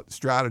more about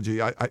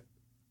strategy. I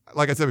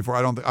like I said before,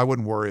 I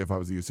wouldn't worry if I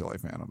was a UCLA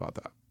fan about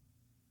that.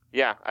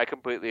 Yeah, I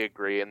completely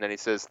agree. And then he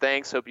says,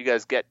 thanks. Hope you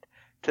guys get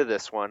to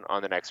this one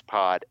on the next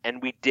pod. And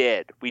we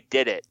did. We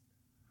did it.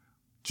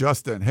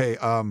 Justin, hey,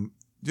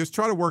 just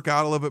try to work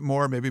out a little bit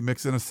more. Maybe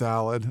mix in a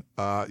salad.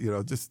 I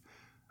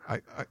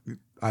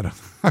don't.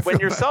 When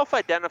you're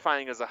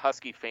self-identifying as a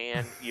Husky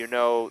fan,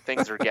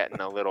 things are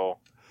getting a little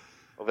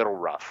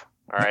rough.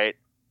 All right.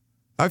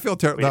 I feel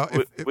terrible.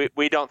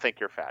 We don't think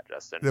you're fat,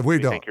 Justin. We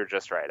don't. think you're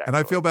just right. Actually. And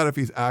I feel bad if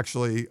he's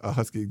actually a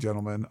Husky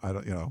gentleman. I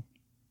don't.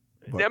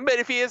 But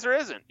if he is or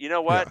isn't, you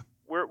know what? Yeah.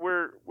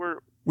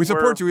 We're We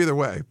support you either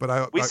way.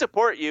 But we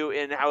support you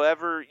in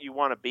however you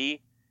want to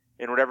be,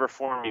 in whatever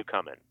form you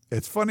come in.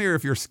 It's funnier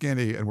if you're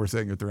skinny and we're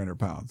saying you're 300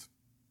 pounds.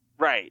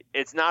 Right.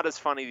 It's not as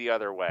funny the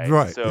other way.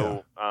 Right,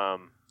 So,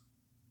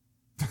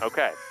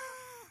 okay.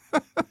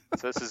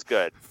 So this is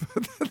good.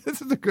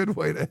 This is a good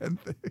way to end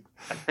things.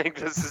 I think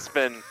this has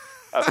been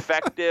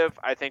effective.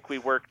 I think we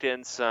worked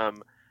in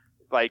some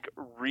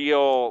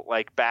real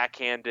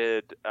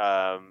backhanded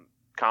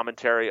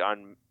commentary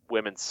on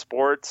women's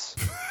sports.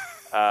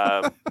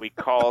 We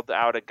called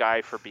out a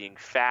guy for being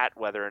fat,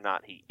 whether or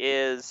not he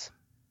is.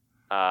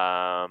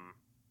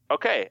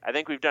 Okay, I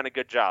think we've done a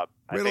good job.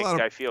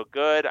 I feel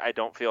good. I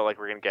don't feel like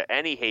we're going to get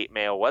any hate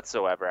mail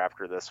whatsoever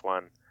after this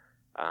one.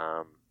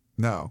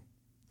 No.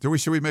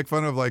 Should we make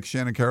fun of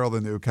Shannon Carroll, the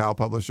new Cal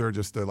publisher,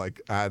 just to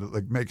add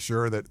make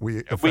sure that we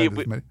offend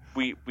as many?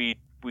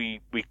 We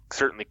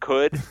certainly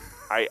could.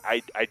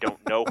 I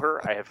don't know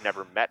her. I have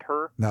never met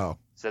her. No.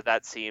 So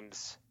that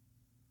seems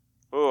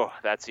like a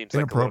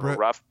Inappropriate. little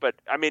rough. But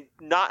I mean,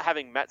 not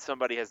having met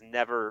somebody has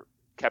never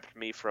kept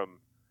me from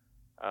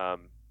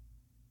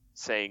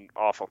saying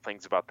awful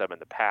things about them in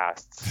the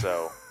past.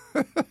 So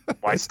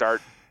Why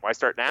start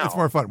now? It's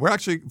more fun. We're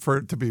actually,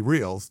 to be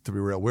real,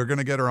 we're going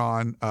to get her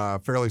on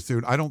fairly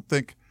soon. I don't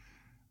think,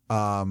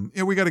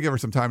 we got to give her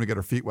some time to get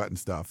her feet wet and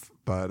stuff.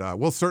 But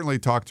we'll certainly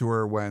talk to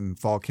her when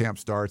fall camp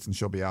starts and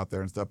she'll be out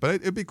there and stuff. But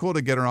it'd be cool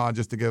to get her on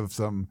just to give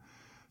some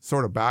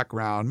sort of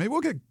background. Maybe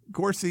we'll get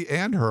Gorsey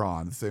and her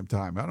on at the same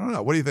time. I don't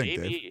know. What do you think,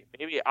 Dave?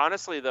 Maybe.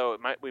 Honestly, though,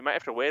 we might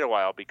have to wait a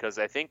while because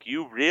I think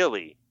you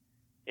really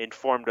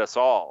informed us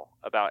all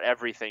about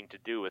everything to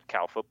do with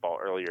Cal football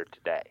earlier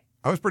today.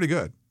 I was pretty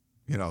good.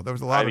 There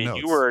was a lot of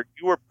notes.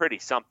 You were pretty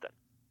something.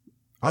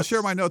 I'll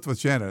share my notes with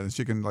Shannon, and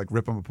she can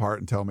rip them apart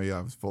and tell me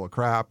I was full of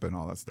crap and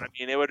all that stuff.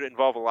 It would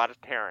involve a lot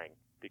of tearing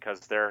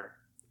because there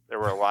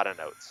were a lot of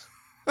notes.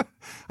 I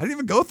didn't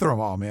even go through them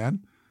all,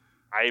 man.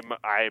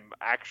 I'm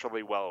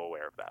actually well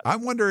aware of that.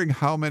 I'm wondering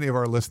how many of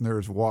our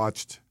listeners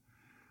watched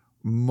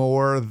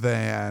more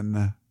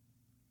than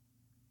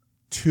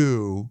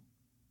 2,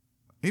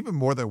 even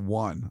more than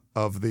 1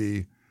 of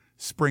the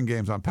spring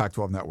games on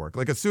Pac-12 Network.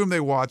 Assume they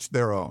watched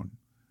their own.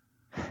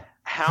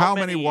 How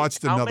many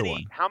watched another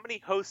one? How many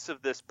hosts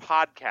of this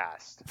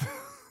podcast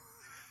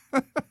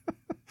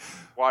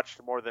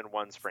watched more than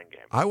one spring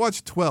game? I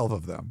watched 12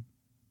 of them.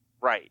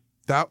 Right.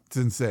 That's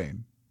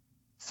insane.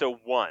 So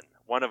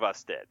one of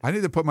us did. I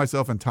need to put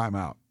myself in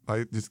timeout.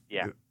 I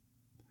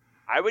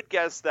would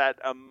guess that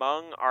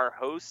among our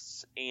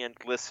hosts and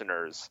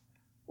listeners,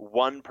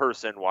 one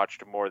person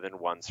watched more than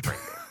one spring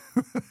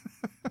game.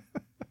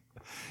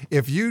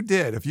 If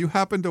you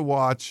happen to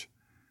watch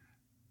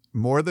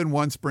more than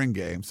one spring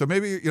game, so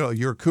maybe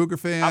you're a Cougar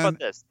fan.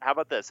 How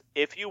about this?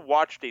 If you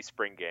watched a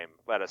spring game,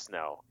 let us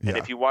know. And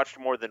if you watched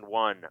more than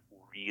one,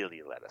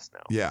 really let us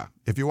know. Yeah.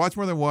 If you watch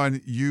more than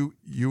one, you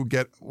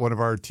get one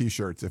of our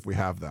T-shirts if we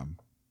have them.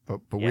 But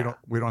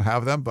we don't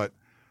have them. But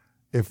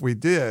if we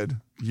did,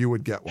 you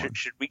would get one.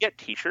 Should we get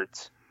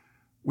T-shirts?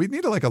 We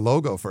need a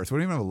logo first. We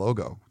don't even have a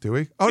logo, do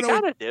we? Oh, we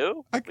kind of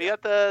do. We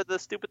got the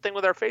stupid thing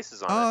with our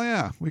faces on it. Oh,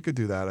 yeah. We could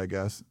do that, I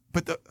guess.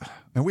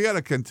 And we got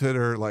to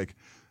consider,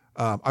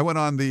 I went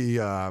on the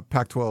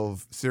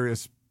Pac-12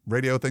 Sirius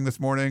radio thing this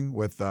morning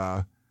with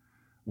our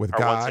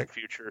Guy. Once and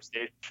Future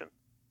station.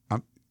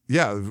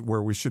 Yeah,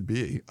 where we should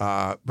be.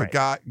 But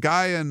right.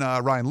 Guy and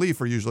Ryan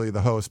Leaf are usually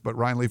the hosts, but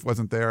Ryan Leaf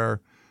wasn't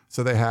there.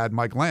 So they had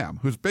Mike Lamb,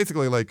 who's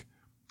basically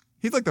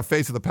he's the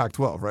face of the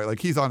Pac-12, right?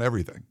 He's on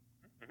everything.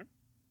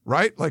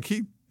 Right?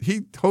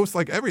 He hosts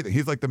everything.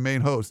 He's the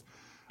main host.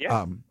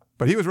 Yeah.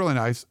 But he was really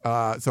nice.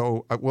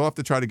 So we'll have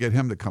to try to get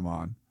him to come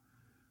on.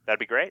 That'd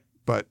be great.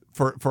 But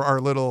for our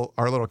little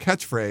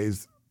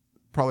catchphrase,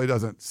 probably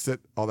doesn't sit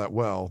all that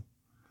well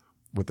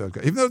with those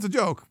guys. Even though it's a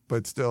joke,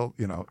 but still,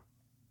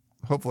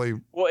 hopefully.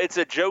 Well, it's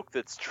a joke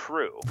that's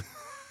true.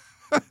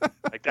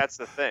 That's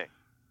the thing.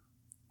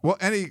 Well,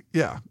 any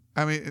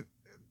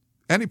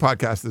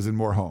podcast is in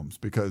more homes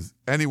because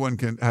anyone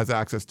has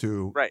access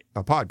to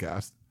a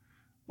podcast.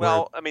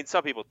 Well,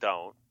 some people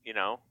don't, If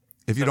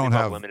you some don't people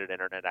have limited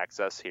internet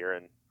access here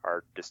in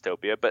our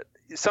dystopia, but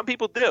some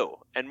people do,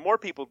 and more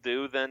people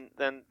do than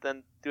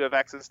do have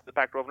access to the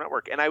Pac-12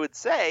 network. And I would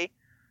say,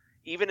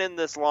 even in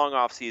this long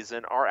off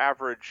season, our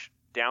average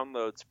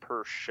downloads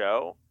per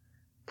show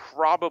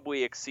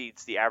probably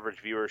exceeds the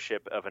average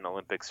viewership of an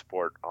Olympic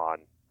sport on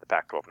the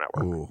Pac-12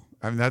 network. Ooh,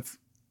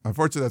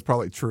 unfortunately that's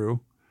probably true.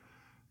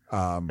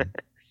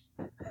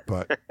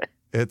 But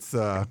it's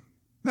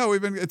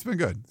it's been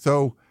good.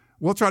 So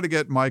we'll try to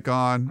get Mike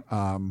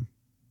on.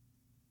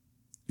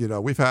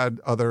 We've had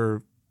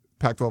other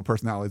Pac-12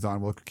 personalities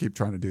on. We'll keep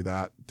trying to do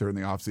that during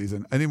the off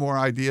season. Any more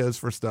ideas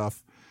for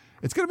stuff?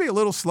 It's going to be a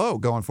little slow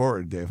going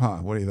forward, Dave, huh?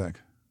 What do you think?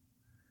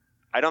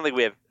 I don't think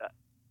we have.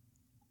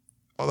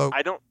 Although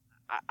I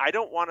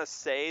don't want to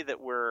say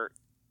that we're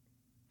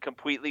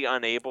completely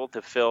unable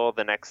to fill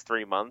the next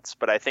 3 months,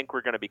 but I think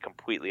we're going to be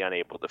completely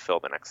unable to fill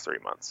the next 3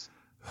 months.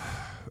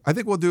 I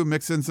think we'll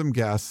mix in some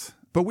guests.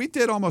 But we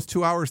did almost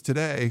 2 hours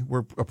today.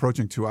 We're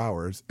approaching 2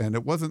 hours, and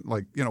it wasn't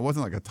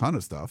a ton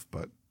of stuff,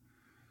 but.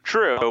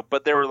 True,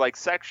 but there were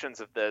sections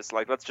of this,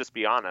 let's just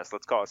be honest,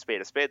 let's call a spade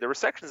a spade. There were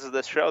sections of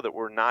this show that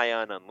were nigh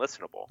on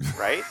unlistenable,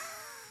 right?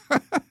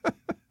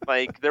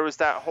 There was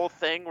that whole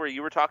thing where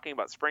you were talking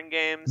about spring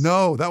games.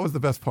 No, that was the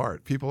best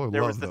part. People love those.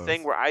 There was the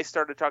thing where I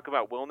started talking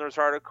about Wilner's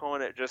article,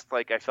 and it just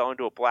I fell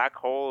into a black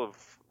hole of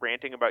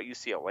ranting about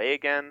UCLA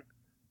again.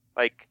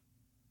 We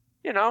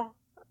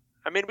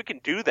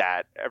can do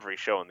that every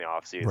show in the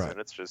off season. Right.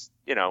 It's just,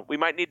 we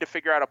might need to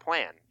figure out a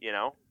plan,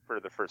 for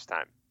the first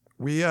time.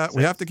 We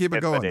have to keep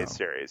it going, though.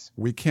 Series.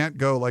 We can't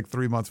go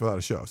 3 months without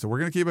a show. So we're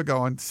going to keep it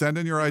going. Send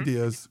in your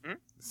ideas. Mm-hmm.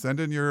 Send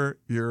in your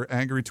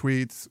angry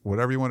tweets,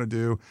 whatever you want to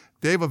do.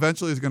 Dave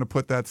eventually is going to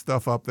put that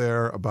stuff up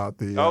there about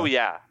the... Oh,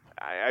 yeah.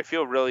 I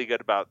feel really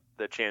good about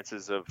the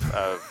chances of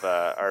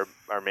our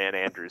man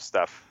Andrew's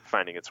stuff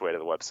finding its way to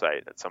the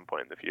website at some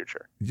point in the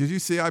future. Did you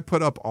see I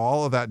put up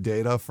all of that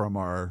data from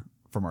our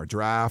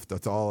draft?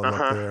 That's all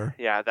up there.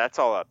 Yeah, that's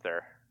all up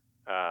there.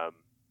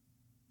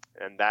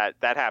 And that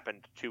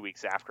happened 2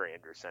 weeks after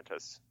Andrew sent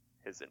us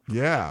his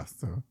information. Yeah.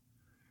 So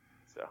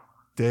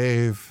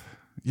Dave,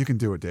 you can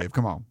do it, Dave.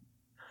 Come on.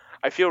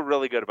 I feel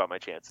really good about my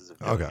chances of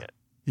doing it.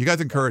 You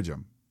guys encourage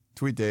him.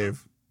 Tweet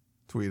Dave.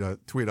 Tweet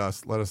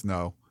us. Let us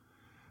know.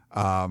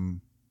 All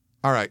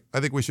right. I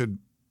think we should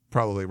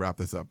probably wrap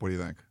this up. What do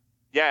you think?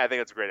 Yeah, I think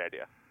that's a great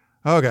idea.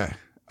 Okay.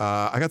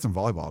 I got some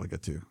volleyball to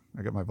get to.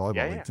 I got my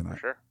volleyball league tonight.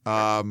 For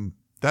sure.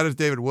 That is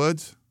David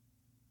Woods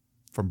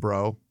from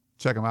Bro.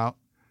 Check him out.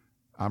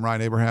 I'm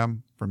Ryan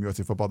Abraham from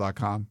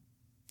USAFootball.com.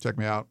 Check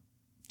me out.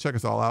 Check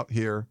us all out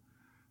here.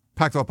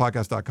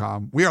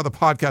 Pac-12podcast.com. We are the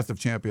podcast of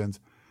champions.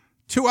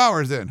 2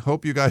 hours in.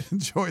 Hope you guys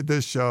enjoyed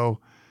this show.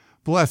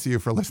 Bless you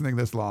for listening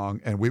this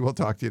long, and we will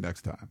talk to you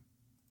next time.